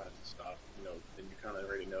 1,000 times to stop, you know, then you kind of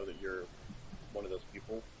already know that you're one of those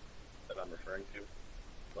people that I'm referring to.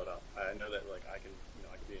 But I know that like I can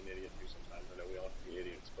be an idiot too sometimes. I know we all have to be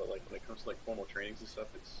idiots, but like when it comes to like formal trainings and stuff,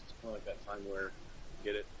 it's kind of like that time where you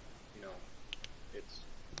get it, you know, it's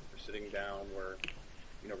we're sitting down, we're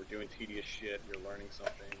doing tedious shit, you're learning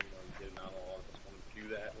something, you know, not a lot of us want to do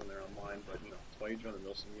that when they're online, but you know, that's why you join the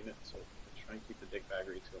Milsim unit, so we're try and keep the dick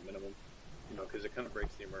baggery to a minimum, you know, because it kind of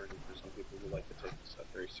breaks the immersion for some people who like to take this stuff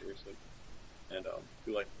very seriously, and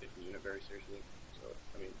who like to take the unit very seriously. So,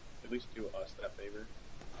 I mean, at least do us that favor,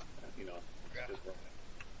 you know, because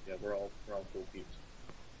we're all cool peeps.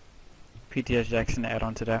 PTS Jackson, to add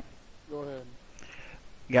on to that. Go ahead.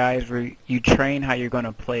 Guys, you train how you're going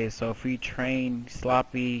to play. So if we train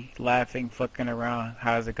sloppy, laughing, fucking around,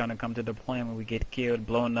 how is it going to come to deployment? We get killed,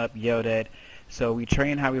 blown up, yelled at. So we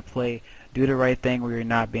train how we play, do the right thing where you're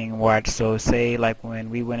not being watched. So say like when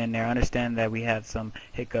we went in there, understand that we had some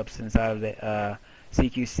hiccups inside of the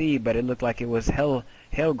CQC, but it looked like it was hell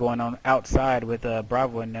going on outside with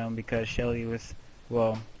Bravo and them, because Shelly was,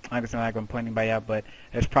 well, I'm not going to point anybody out, but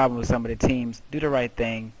there's problems with some of the teams. Do the right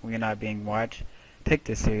thing when you're not being watched. Take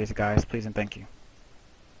this serious, guys, please and thank you.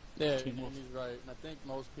 Yeah, he's right. And I think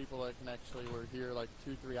most people that can actually were here like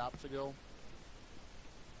 2-3 ops ago,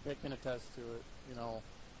 they can attest to it. You know,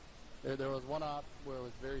 there was one op where it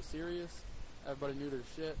was very serious. Everybody knew their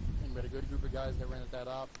shit, and we had a good group of guys that ran at that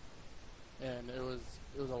op, and it was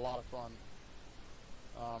a lot of fun.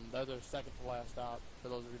 That was our second to last op. For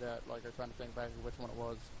those of you that like are trying to think back to which one it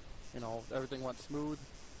was, you know, everything went smooth,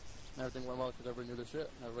 and everything went well because everybody knew their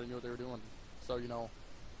shit, and everybody knew what they were doing. So, you know,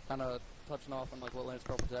 kind of touching off on like what Lance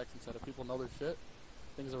Corporal Jackson said, if people know their shit,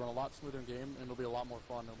 things will run a lot smoother in game, and it'll be a lot more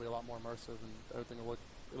fun. It'll be a lot more immersive, and everything will look.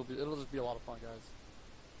 It'll just be a lot of fun, guys.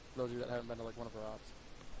 For those of you that haven't been to like one of our ops.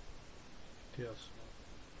 Yes.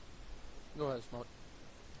 Go ahead, Smoke.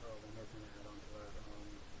 One more thing to add on to that.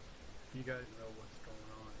 If you guys know what's going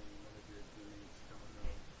on, and one of your teammates don't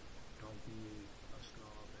know, don't be a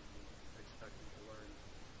snob and expect them to learn.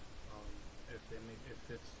 If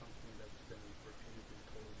it's something that's been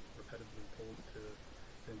repetitively told to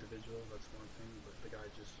the individual, that's one thing, but the guy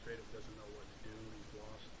just straight up doesn't know what to do, he's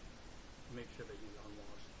lost, make sure that he's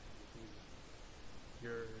unlost.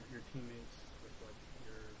 Your teammates reflect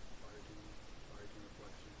your fire team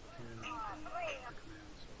reflection, platoon, and the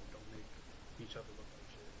command, so don't make each other look like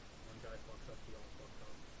shit. One guy fucks up, we all fucked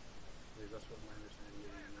up. At least that's what my understanding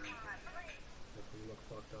is. If we look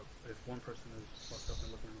fucked up, if one person is fucked up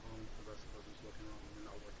and looking wrong, the rest of us is looking wrong, and we're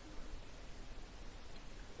not working right.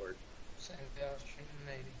 Word. Same guys, treating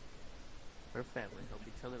the Navy. We're family, help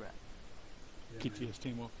each other out. Yeah, KTS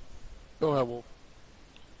Team Wolf. Go ahead, Wolf.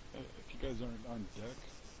 If you guys aren't on deck,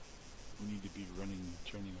 we need to be running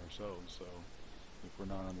training ourselves, so if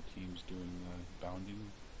we're not on the teams doing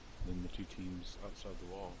bounding, then the two teams outside the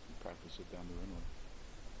wall can practice it down the runway.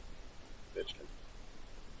 Bitch.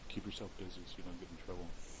 Keep yourself busy so you don't get in trouble.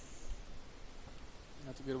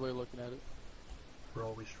 That's a good way of looking at it. We're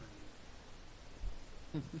always training.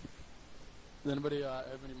 Does anybody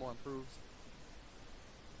have any more improves?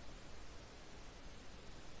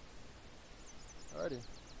 Alrighty,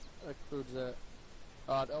 that concludes that.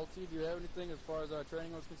 LT, do you have anything as far as our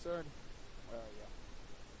training was concerned? Yeah.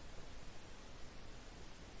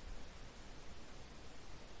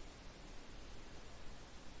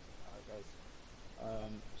 Alright, guys.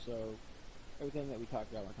 So everything that we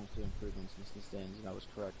talked about when it comes to improvements and sustains, that was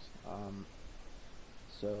correct.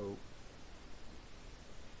 So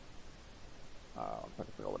I'm trying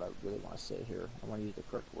to figure out what I really want to say here. I want to use the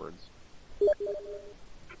correct words.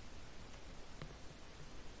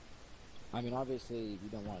 I mean, obviously, we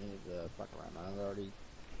don't want any of the fuck around. I've already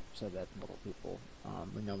said that to multiple people.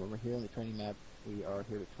 We know when we're here on the training map, we are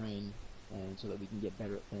here to train, and so that we can get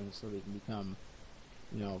better at things, so we can become,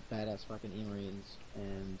 you know, badass fucking E-Marines,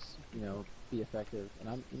 and, you know, be effective.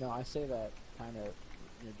 And I say that kind of,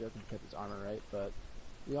 you know, joking because it's armor, right? But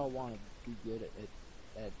we all want to be good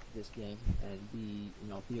at this game and be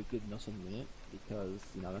a good Muslim unit, because,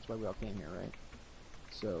 you know, that's why we all came here, right?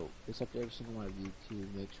 So it's up to every single one of you to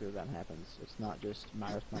make sure that happens. It's not just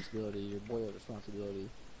my responsibility, your boy's responsibility.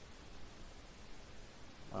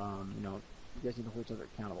 You know, you guys need to hold each other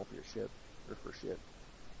accountable for your ship, or for shit.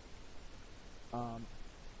 When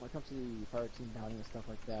it comes to the fire team bounty and stuff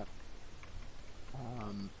like that,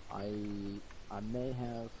 I may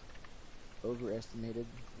have overestimated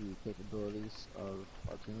the capabilities of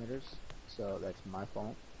our team leaders, so that's my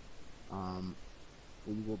fault.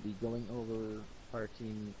 We will be going over fire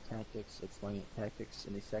team tactics, explaining tactics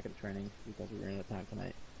in the second training, because we're running out of time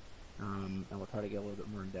tonight. And we'll try to get a little bit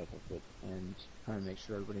more in depth with it, and try to make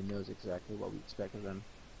sure everybody knows exactly what we expect of them.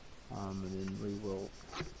 And then we will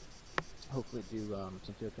hopefully do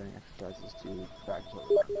some field training exercises to practice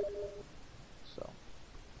what we learn. So,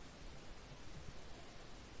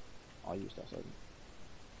 I'll use that second.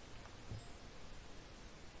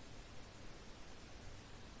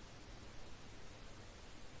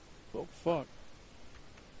 Oh, fuck.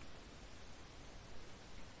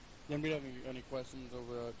 Anybody have any questions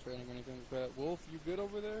over training or anything like that? Wolf, you good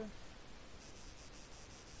over there?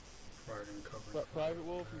 Private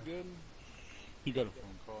Wolf, you good? He got a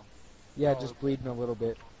phone call. Yeah, Oh, just okay. bleeding a little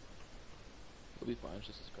bit. It'll be fine, it's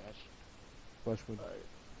just a scratch. Flesh wound. Alright.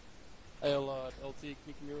 Hey, LT, can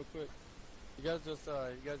you come here real quick? You guys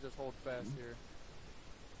just hold fast here.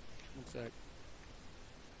 1 sec.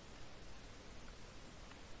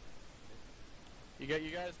 You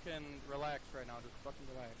guys can relax right now. Just fucking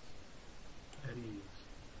relax. At ease.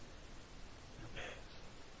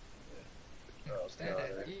 Oh, Stand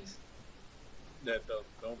God. at ease. That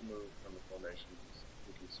don't move from the formation.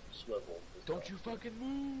 You can swivel. Don't you fucking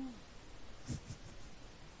move!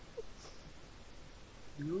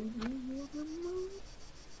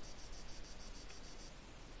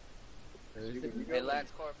 Hey,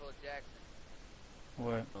 Lance Corporal Jackson.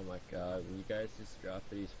 What? Oh my god, will you guys just drop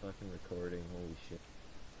that he's fucking recording? Holy shit.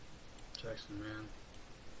 Jackson, man.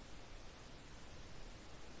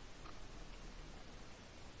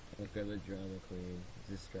 Look at the drama queen.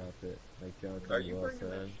 Just drop it. Like drama Are queen you well bringing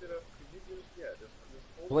that said. shit up? Could you just, yeah, just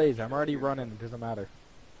hold Blaze, that I'm shit already up. running. It doesn't matter.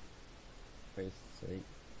 Christ's sake.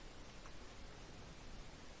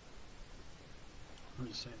 I'm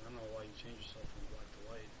just saying, I don't know why you changed yourself from black to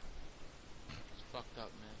white. It's fucked up,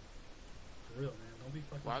 man. For real, man. Don't be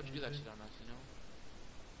fucking. Why would you do that stupid. shit on us, you know?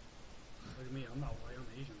 Look at me. I'm not white. I'm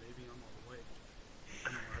Asian, baby. I'm all the way.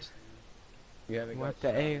 I'm the last thing. You haven't What got the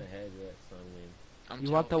shot A? in the head yet, son, man. I'm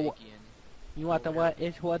You want the Chelvakian. You want the what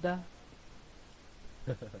is what the?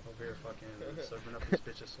 Over here fucking serving up these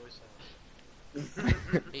bitches soy sauce.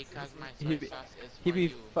 Because my He soy be- sauce is He for be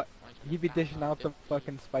you. fu- he be dishing out some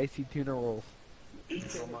fucking spicy tuna rolls. Y'all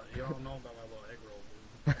know about my little egg roll,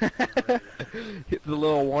 dude. The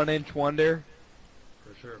little 1-inch wonder.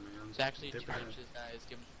 For sure, man. It's actually 2 Dip it in. inches, guys.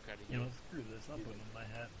 Give him some credit. You know, screw this. I'm putting on my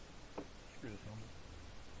hat. Screw this helmet.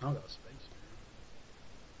 I don't got space, man.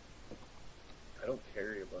 I don't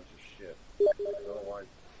carry a bunch of shit. I don't know why.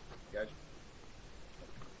 You guys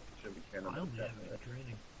should be carrying I only that. have it in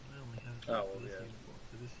training. I only have it Oh, for this yeah. uniform,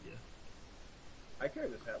 for this year. I carry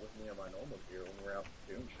this hat with me on my normal gear when we're out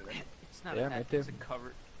doing shit. It's not Yeah, a me hat, too. it's a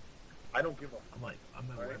cover. I don't give a I'm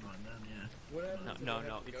gonna wear mine then, yeah. What happened? No,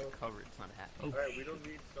 it's a cover, it's not a hat. Oh, Alright, we don't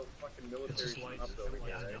need so fucking It's military just shit lights. up over Everything's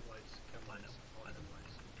here, got right? lights. Got I lights. know. All got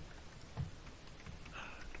lights.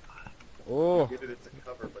 Oh. Get it, it's a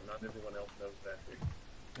cover, but not everyone else knows that.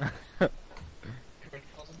 Everyone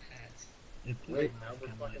calls them hats. Wait, now we're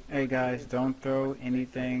fucking... Hey guys, don't throw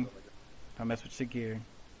anything. Don't mess with your gear.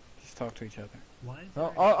 Just talk to each other. Why is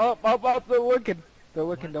Oh, there oh, they're looking. They're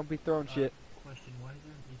looking. Don't be throwing shit. question, why is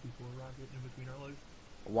there an EP4 rocket in between our loads?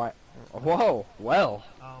 Why? Whoa. Well.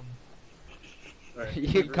 Alright, You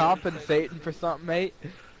everyone- compensating for something, mate?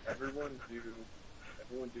 Everyone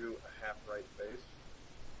do a half right face,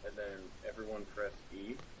 and then everyone press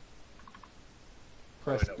E.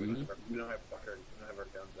 Press oh, wait, no, E? we don't have our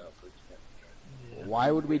guns out, so we just can't. Yeah.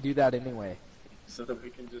 Why would we do that anyway? So that we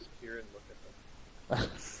can just peer and look at them.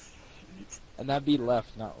 And that'd be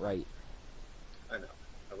left, not right. I know.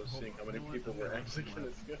 I was seeing how many You know what? people I'm were gonna run actually some gonna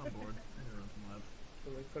laps. skip. I'm bored. I'm gonna run some laps.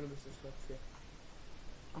 So make fun of Mr. Dyslexia.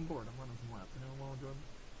 I'm bored. I'm running some laps. Anyone want to join me?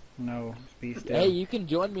 No, be still. Hey, you can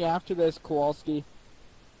join me after this, Kowalski.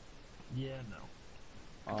 Yeah, no.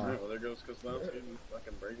 Alright, well there goes Kozlowski and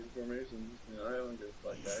fucking breaking formations. You know, I don't give a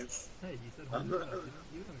fuck, guys. Hey, you said one shot.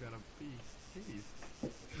 You don't gotta be teased.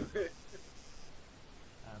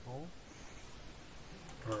 Asshole.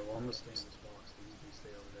 Alright, well I'm gonna stay in this box. You can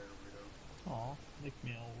stay over there, weirdo. Aw, make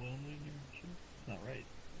me all lonely in your shit. It's not right.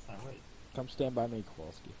 It's not right. Come stand by me,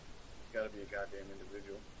 Kowalski. You gotta be a goddamn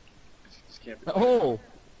individual. You just can't be. Oh!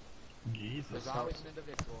 Jesus. There's always an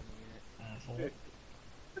individual in the unit. Asshole.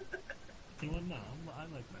 You know what? No, I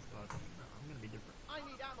like my stock. No, I'm gonna be different. I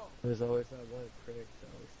need ammo. There's always that one critic that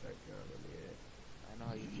always start drawing on the unit. I know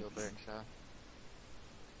how you feel, Burnshaw.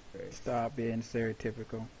 Right. Stop being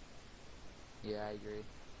stereotypical. Yeah, I agree.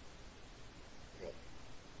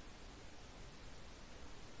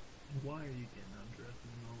 Why are you getting undressed in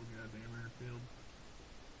the middle of the goddamn airfield?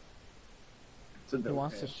 It's a He no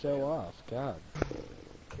wants to pants show fan. off. God.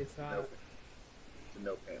 It's No, hot. it's a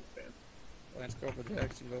no pants fan. Lance Corporal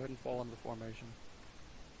Jackson, go ahead and fall into formation.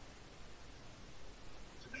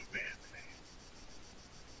 It's a no pants fan.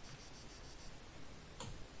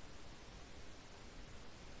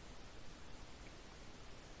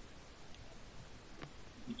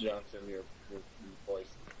 Johnson, your voice.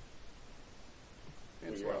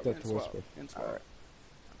 And Well, swap, That's and swap, whisper. and swap. Alright.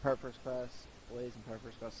 Purpose class, Blaze and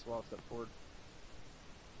Purpose class swap, step forward.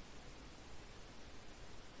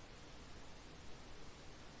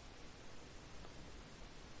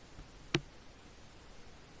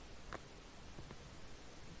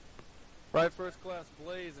 Private First Class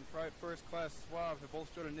Blaze and Private First Class Suave have both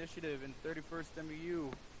showed initiative in 31st MEU,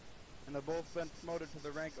 and they've both been promoted to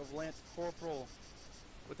the rank of Lance Corporal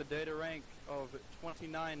with a data rank of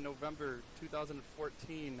 29 November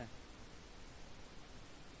 2014.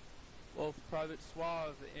 Both Private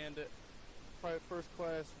Suave and Private First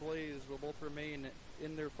Class Blaze will both remain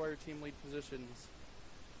in their fire team lead positions.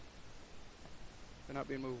 They're not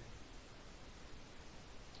being moved.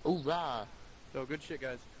 Hoorah! So good shit,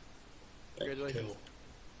 guys. Congratulations.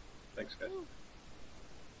 Thanks, guys.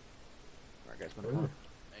 Alright, guys, want to come?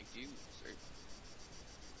 Thank you, sir.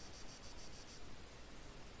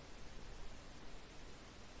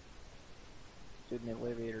 Student Naval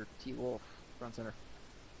Aviator T. Wolf, front center.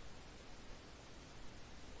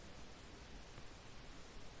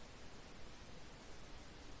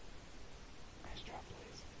 Nice job,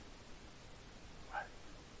 please. What?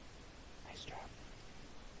 Nice job.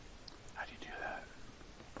 How do you do that?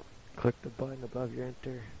 Click the button above your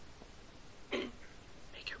enter.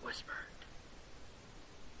 Make it whisper.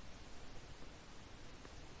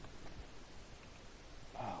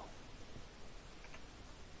 Oh.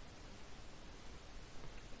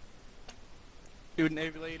 Student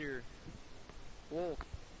Aviator Wolf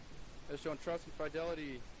has shown trust and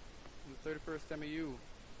fidelity in the 31st MEU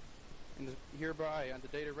and is hereby on the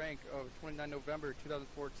data rank of 29 November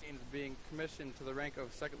 2014 being commissioned to the rank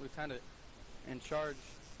of Second Lieutenant in charge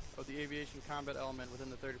of the aviation combat element within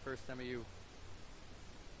the 31st MEU.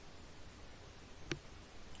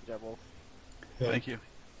 Good job, Wolf. Thank you.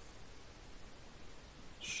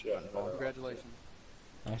 Congratulations.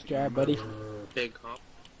 Nice job, buddy. Big comp.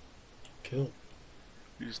 Kill.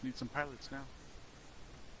 We just need some pilots now.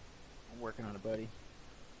 I'm working on it, buddy.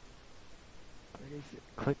 Where is it?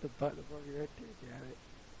 Click the button above your enter. Got it.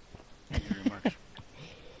 Thank you very much.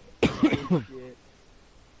 Oh, shit.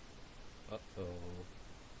 Uh-oh.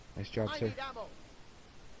 Nice job, sir.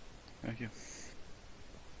 Thank you.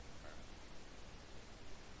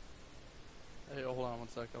 Hey, hold on one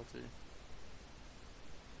sec, I'll see.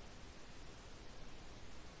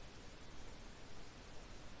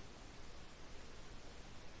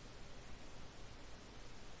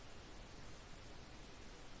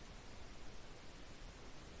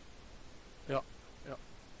 Yep.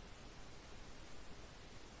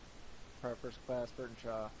 Private First Class Burton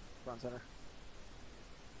Shaw, front center.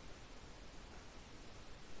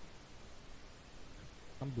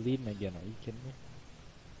 I'm bleeding again. Are you kidding me?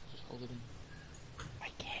 Just hold it in. I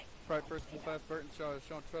can't. Private First Class Burton Shaw has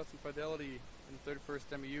shown trust and fidelity in the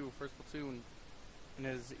 31st MEU, 1st Platoon, and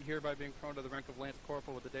is hereby being promoted to the rank of Lance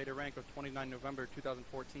Corporal with a data rank of 29 November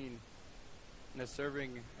 2014, and is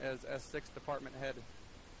serving as S6 Department Head.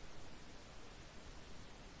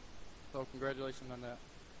 So congratulations on that.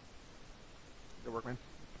 Good work, man.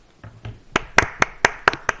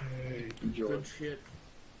 Hey, Good shit.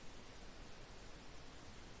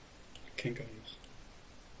 Kinkos.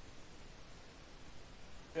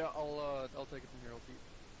 Yeah, I'll take it from here, LT.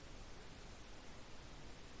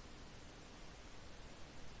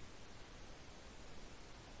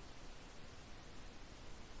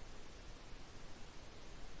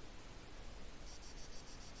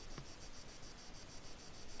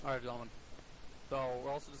 Alright, gentlemen. So,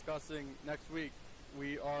 we're also discussing next week.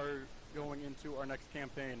 We are going into our next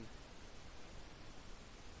campaign.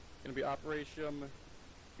 It's gonna be Operation...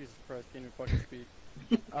 Jesus Christ, can't even fucking speak.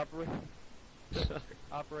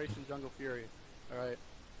 Operation Jungle Fury. Alright.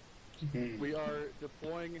 We are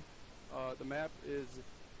deploying, the map is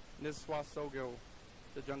Niswasogo,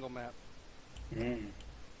 the jungle map.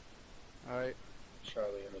 Alright.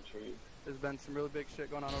 Charlie in the tree. There's been some really big shit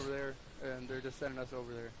going on over there, and they're just sending us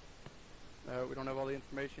over there. We don't have all the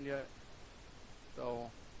information yet, so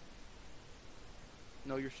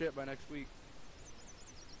know your shit by next week.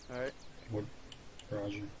 Alright? What?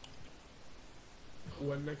 Roger.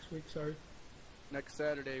 When next week, sorry? Next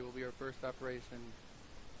Saturday will be our first operation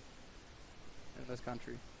in this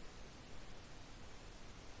country.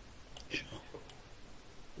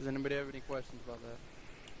 Does anybody have any questions about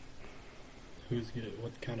that?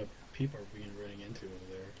 What kind of people are we running into over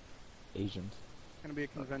there? Asians. It's gonna be a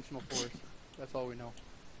conventional force. That's all we know.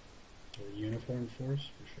 A uniformed force,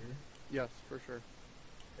 for sure? Yes, for sure.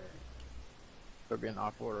 There'll be an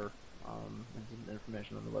off order and some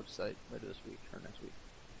information on the website later this week or next week.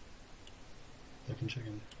 I can check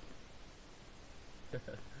in.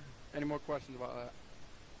 Any more questions about that?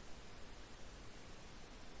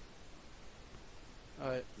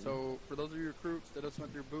 Alright, so for those of you recruits that just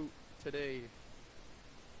went through boot today,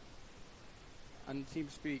 on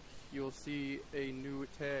TeamSpeak, you'll see a new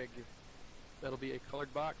tag that'll be a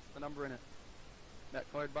colored box with a number in it. That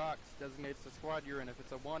colored box designates the squad you're in. If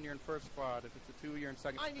it's a 1, you're in first squad. If it's a 2, you're in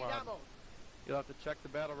second squad. You'll have to check the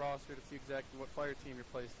battle roster to see exactly what fire team you're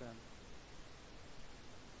placed in.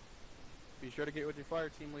 Be sure to get with your fire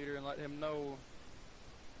team leader and let him know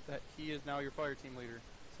that he is now your fire team leader,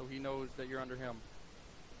 so he knows that you're under him.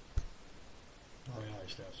 Oh yeah,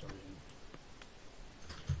 Staff Sergeant.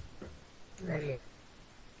 Right.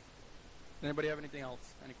 Anybody have anything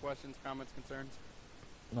else? Any questions, comments, concerns?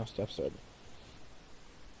 No, Steph said.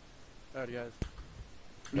 Alright, guys.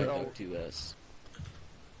 No, So, to us.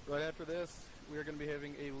 right after this, we are going to be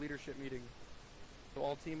having a leadership meeting. So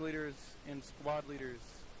all team leaders and squad leaders,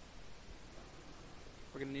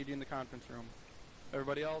 we're going to need you in the conference room.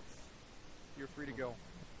 Everybody else, you're free to go.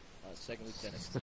 Second lieutenant.